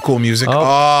doesn't have cool music.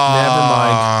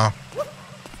 Oh, never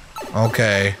mind.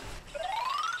 Okay.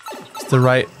 It's the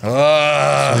right.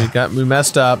 So we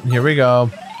messed up. Here we go.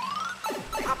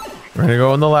 We're gonna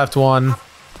go on the left one.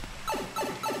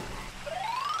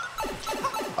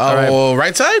 Oh,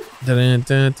 right side? I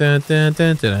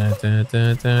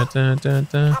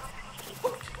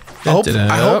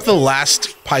hope the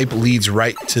last pipe leads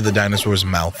right to the dinosaur's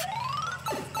mouth.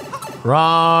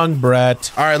 Wrong,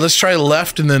 Brett. All right, let's try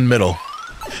left and then middle.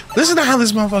 Listen to how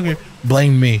this motherfucker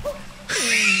blamed me.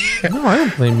 No, I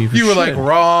don't blame you for You were shit. like,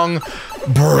 wrong,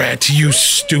 Brett, you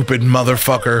stupid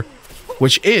motherfucker.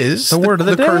 Which is the word of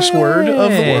the curse word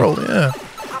of the world, yeah.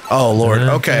 Oh, Lord,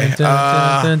 okay.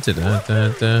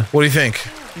 What do you think?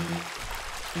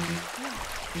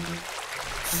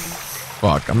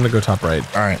 Fuck, I'm gonna go top right.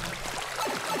 All right.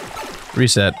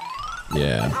 Reset.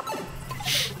 Yeah.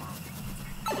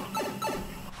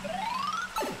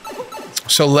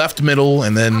 So left, middle,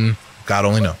 and then God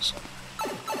only knows.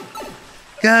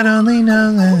 God only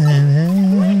knows.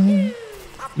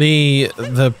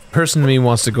 The person in me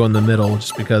wants to go in the middle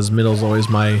just because middle's always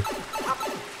my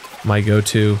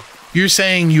go-to. You're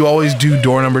saying you always do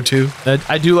door number 2?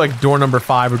 I do like door number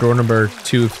 5 or door number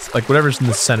 2, like whatever's in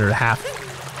the center, half.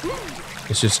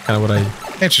 It's just kind of what I...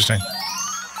 Interesting.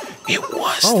 It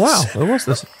was. Oh wow, what was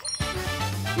this?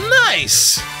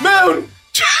 Nice. Moon!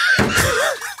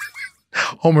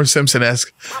 Homer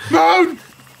Simpson-esque. Moon!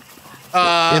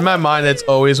 In my mind, that's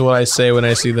always what I say when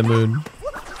I see the moon.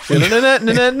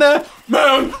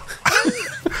 Moon!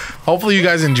 Hopefully you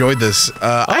guys enjoyed this.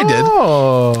 I did.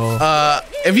 Oh.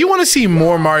 If you want to see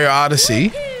more Mario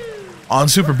Odyssey on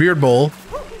Super Beard Bowl,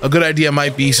 a good idea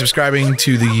might be subscribing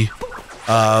to the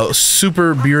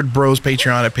Super Beard Bros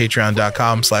Patreon at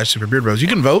patreon.com/Super Beard Bros. You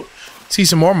can vote, see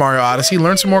some more Mario Odyssey,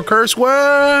 learn some more curse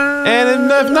words.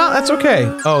 And if not, that's okay.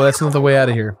 Oh, that's not the way out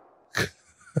of here.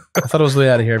 I thought it was the way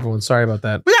out of here, everyone. Sorry about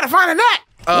that. We gotta find a net.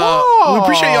 We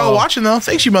appreciate y'all watching, though.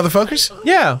 Thanks, you motherfuckers.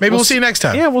 Yeah. Maybe we'll see you next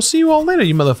time. Yeah, we'll see you all later,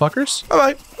 you motherfuckers.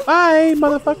 Bye-bye. Bye,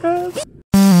 motherfuckers.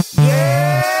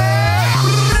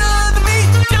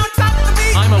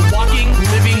 I'm a walking,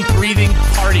 living, breathing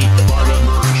party.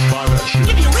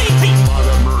 Give me a repeat.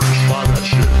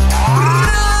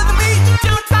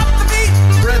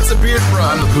 Brett's the beard bro.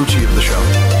 I'm the Poochie of the show.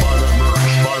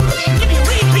 Give me a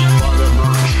repeat.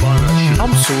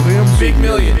 I'm so damn big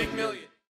million.